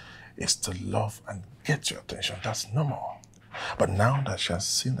done is to love and get your attention. That's normal. But now that she has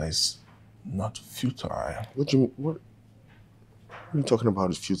seen that it's not futile. What do you mean? What are you talking about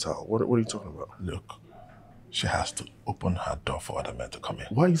is futile? What are you talking about? Look, she has to open her door for other men to come in.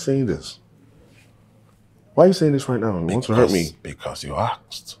 Why are you saying this? Why are you saying this right now? You want to hurt me? Because you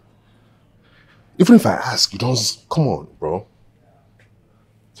asked. Even if I ask, you don't... Come on, bro.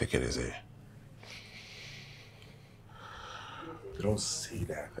 Take it easy. You don't say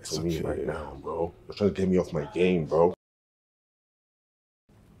that to me right now, bro. You're trying to get me off my game, bro.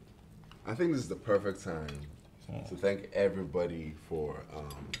 I think this is the perfect time to thank everybody for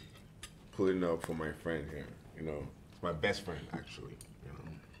pulling up for my friend here. You know, it's my best friend, actually. You know,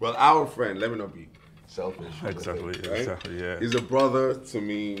 well, our friend. Let me not be selfish. Exactly, yeah. He's a brother to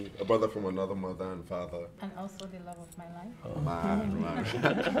me, a brother from another mother and father. And also the love of my life. Oh,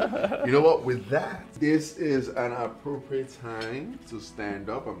 man. You know what? With that, this is an appropriate time to stand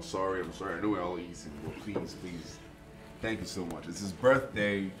up. I'm sorry. I know we're all easy, but please. Thank you so much. It's his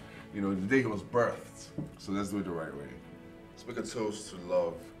birthday. You know, the day he was birthed. So let's do it the right way. Let's make a toast to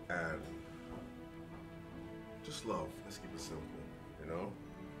love and just love. Let's keep it simple, you know?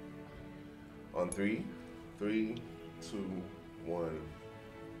 On 3, 3, 2, 1.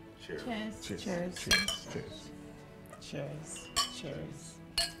 Cheers. Cheers. Cheers.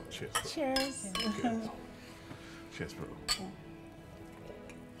 Cheers, bro.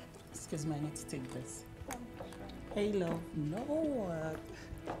 Excuse me, I need to take this. Hey, love. No.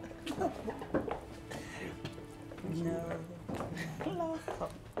 No. Love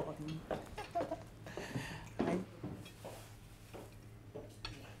popcorn.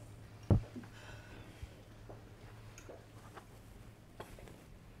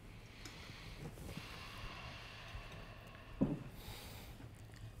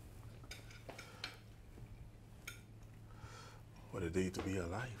 day to be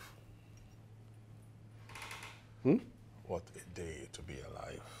alive. What a day to be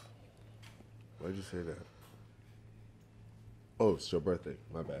alive. Why'd you say that? Oh, it's your birthday.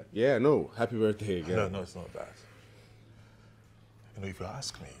 My bad. Yeah, no. Happy birthday again. No, it's not that. You know, if you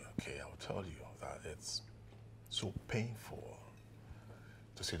ask me, okay, I'll tell you that it's so painful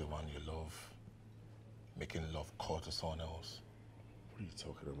to see the one you love making love call to someone else. What are you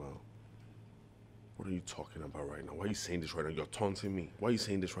talking about? What are you talking about right now? Why are you saying this right now? You're taunting me. Why are you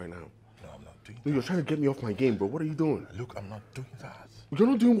saying this right now? No, I'm not doing that. You're trying to get me off my game, bro. What are you doing? Look, I'm not doing that. You're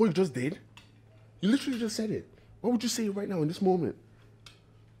not doing what you just did? You literally just said it. Why would you say it right now in this moment?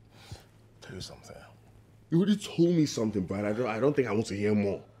 Tell you something. You already told me something, Brad. I don't think I want to hear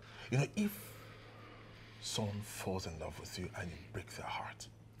more. You know, if someone falls in love with you and you break their heart,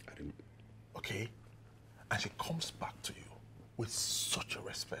 okay, and she comes back to you with such a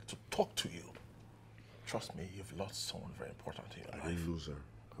respect to talk to you, trust me, you've lost someone very important in your life. I didn't lose her.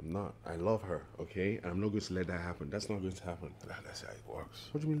 I'm not. I love her, okay? And I'm not going to let that happen. That's not going to happen. Let's see how it works.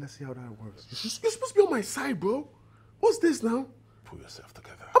 What do you mean, let's see how that works? You're supposed to be on my side, bro. What's this now? Pull yourself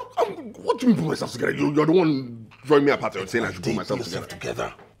together. What do you mean pull myself together? You're the one throwing me apart and saying I should pull myself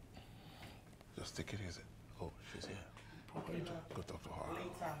together. Just take it easy. Oh, she's here. Go talk to her.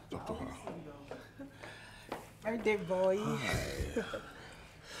 Later. Talk to her. Birthday boy. Hi.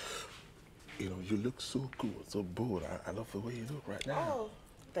 You know, you look so good, so bold. I love the way you look right now. Oh,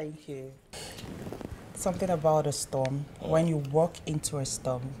 thank you. Something about a storm. When you walk into a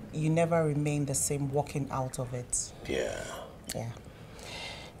storm, you never remain the same walking out of it. Yeah. Yeah.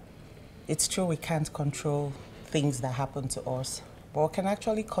 It's true we can't control things that happen to us, but we can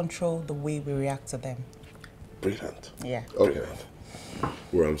actually control the way we react to them. Brilliant. Yeah. Okay.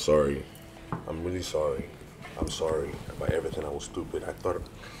 Well, I'm sorry. I'm really sorry. I'm sorry about everything. I was stupid. I thought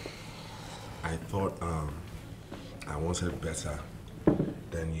I wanted better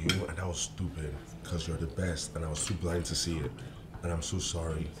than you, and that was stupid because you're the best, and I was too blind to see it. And I'm so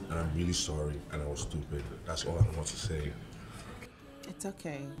sorry, and I'm really sorry, and I was stupid. That's all I want to say. It's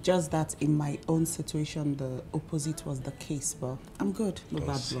okay. Just that in my own situation, the opposite was the case, but I'm good. No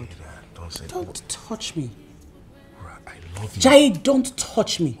bad blood. Don't say that. Don't touch me. I love you. Jai, don't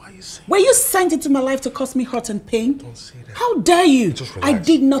touch me. Why are you saying? Were you sent into my life to cause me hurt and pain? Don't say that. How dare you? Just relax. I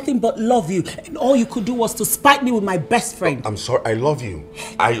did nothing but love you, and all you could do was to spite me with my best friend. I'm sorry. I love you.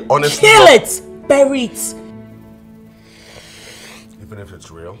 I honestly. Kill it. Bury it. Even if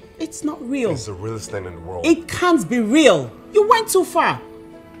it's real? It's not real. It's the realest thing in the world. It can't be real. You went too far.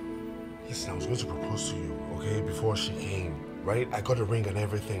 Listen, I was going to propose to you, okay, before she came, right? I got a ring and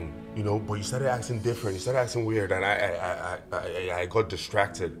everything, you know, but you started acting different. You started acting weird, and I got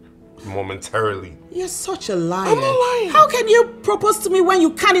distracted momentarily. You're such a liar. I'm not lying. How can you propose to me when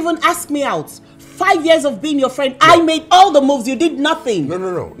you can't even ask me out? 5 years of being your friend, no. I made all the moves, you did nothing.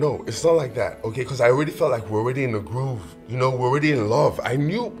 No, it's not like that, okay? Because I already felt like we're already in the groove. You know, we're already in love. I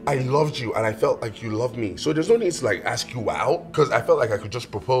knew I loved you, and I felt like you loved me. So there's no need to, like, ask you out, because I felt like I could just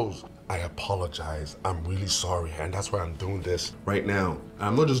propose. I apologize. I'm really sorry, and that's why I'm doing this right now.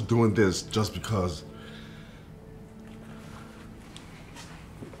 I'm not just doing this just because.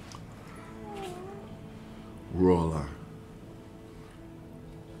 Rolla,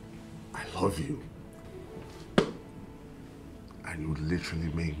 I love you. And you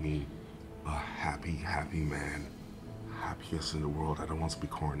literally made me a happy, happy man. Happiest in the world. I don't want to be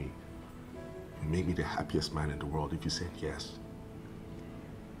corny. You made me the happiest man in the world if you said yes.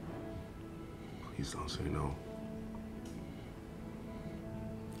 Please don't say no.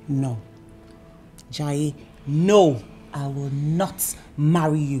 No. Jai, no. I will not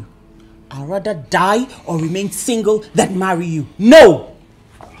marry you. I'd rather die or remain single than marry you. No!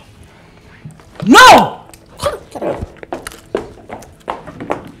 No! Get out.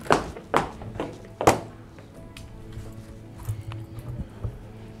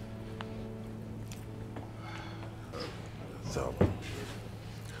 So,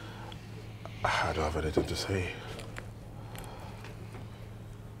 I don't have anything to say.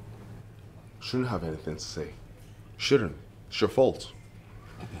 Shouldn't have anything to say. Shouldn't. It's your fault.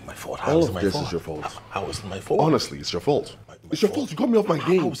 My fault? How is it my fault? All of this is your fault. How is it my fault? Honestly, it's your fault. It's your fault. You got me off my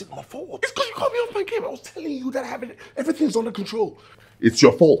game. How is it my fault? It's because you got me off my game. I was telling you that everything's under control. It's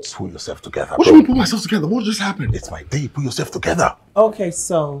your fault. Pull yourself together. What do you mean pull myself together? What just happened? It's my day. Pull yourself together. Okay,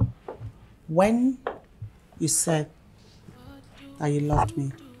 so when you said that you loved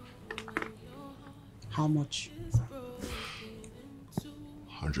me, how much?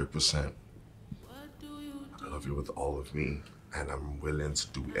 100%. I love you with all of me, and I'm willing to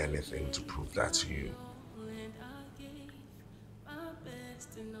do anything to prove that to you.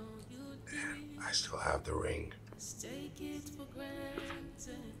 And I still have the ring. Must take it for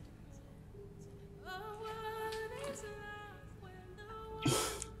granted. Oh, what is love when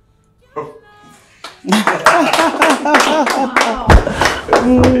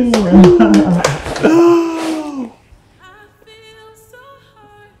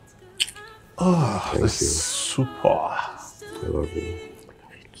Oh, this is super. I love you.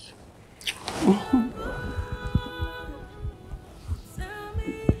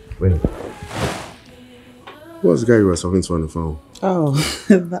 Wait. Who was the guy you were talking to on the phone? Oh,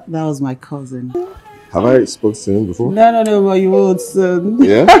 that was my cousin. Have I spoken to him before? No, but you will soon.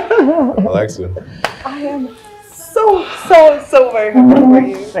 Yeah? I like to. I am so very happy for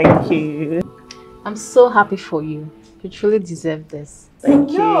you. Thank you. I'm so happy for you. You truly deserve this. Thank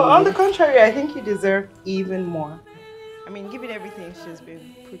you. No, on the contrary, I think you deserve even more. I mean, given everything she's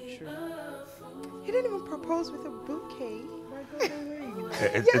been put through. He didn't even propose with a bouquet.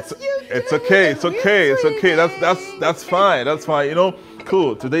 It's okay. That's fine. You know,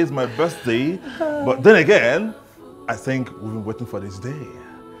 cool. Today's my birthday, but then again, I think we've been waiting for this day,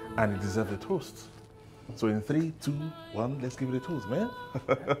 and it deserves a toast. So in 3, 2, 1, let's give it a toast, man.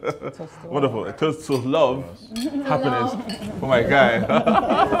 Wonderful. A toast to love, happiness for my guy.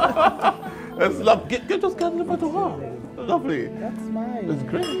 Let's love. Just get a little bit of her. Lovely. That's mine. That's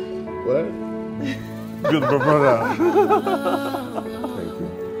great. What? Good, brother. Thank you.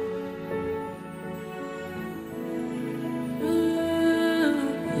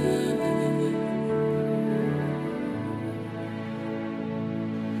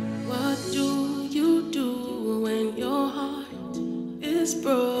 what do you do when your heart is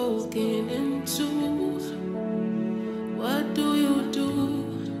broken in two? What do you do?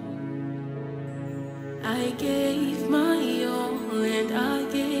 I gave my all and I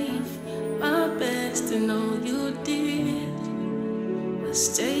gave my best and all you did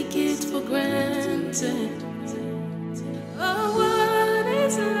was take it for granted.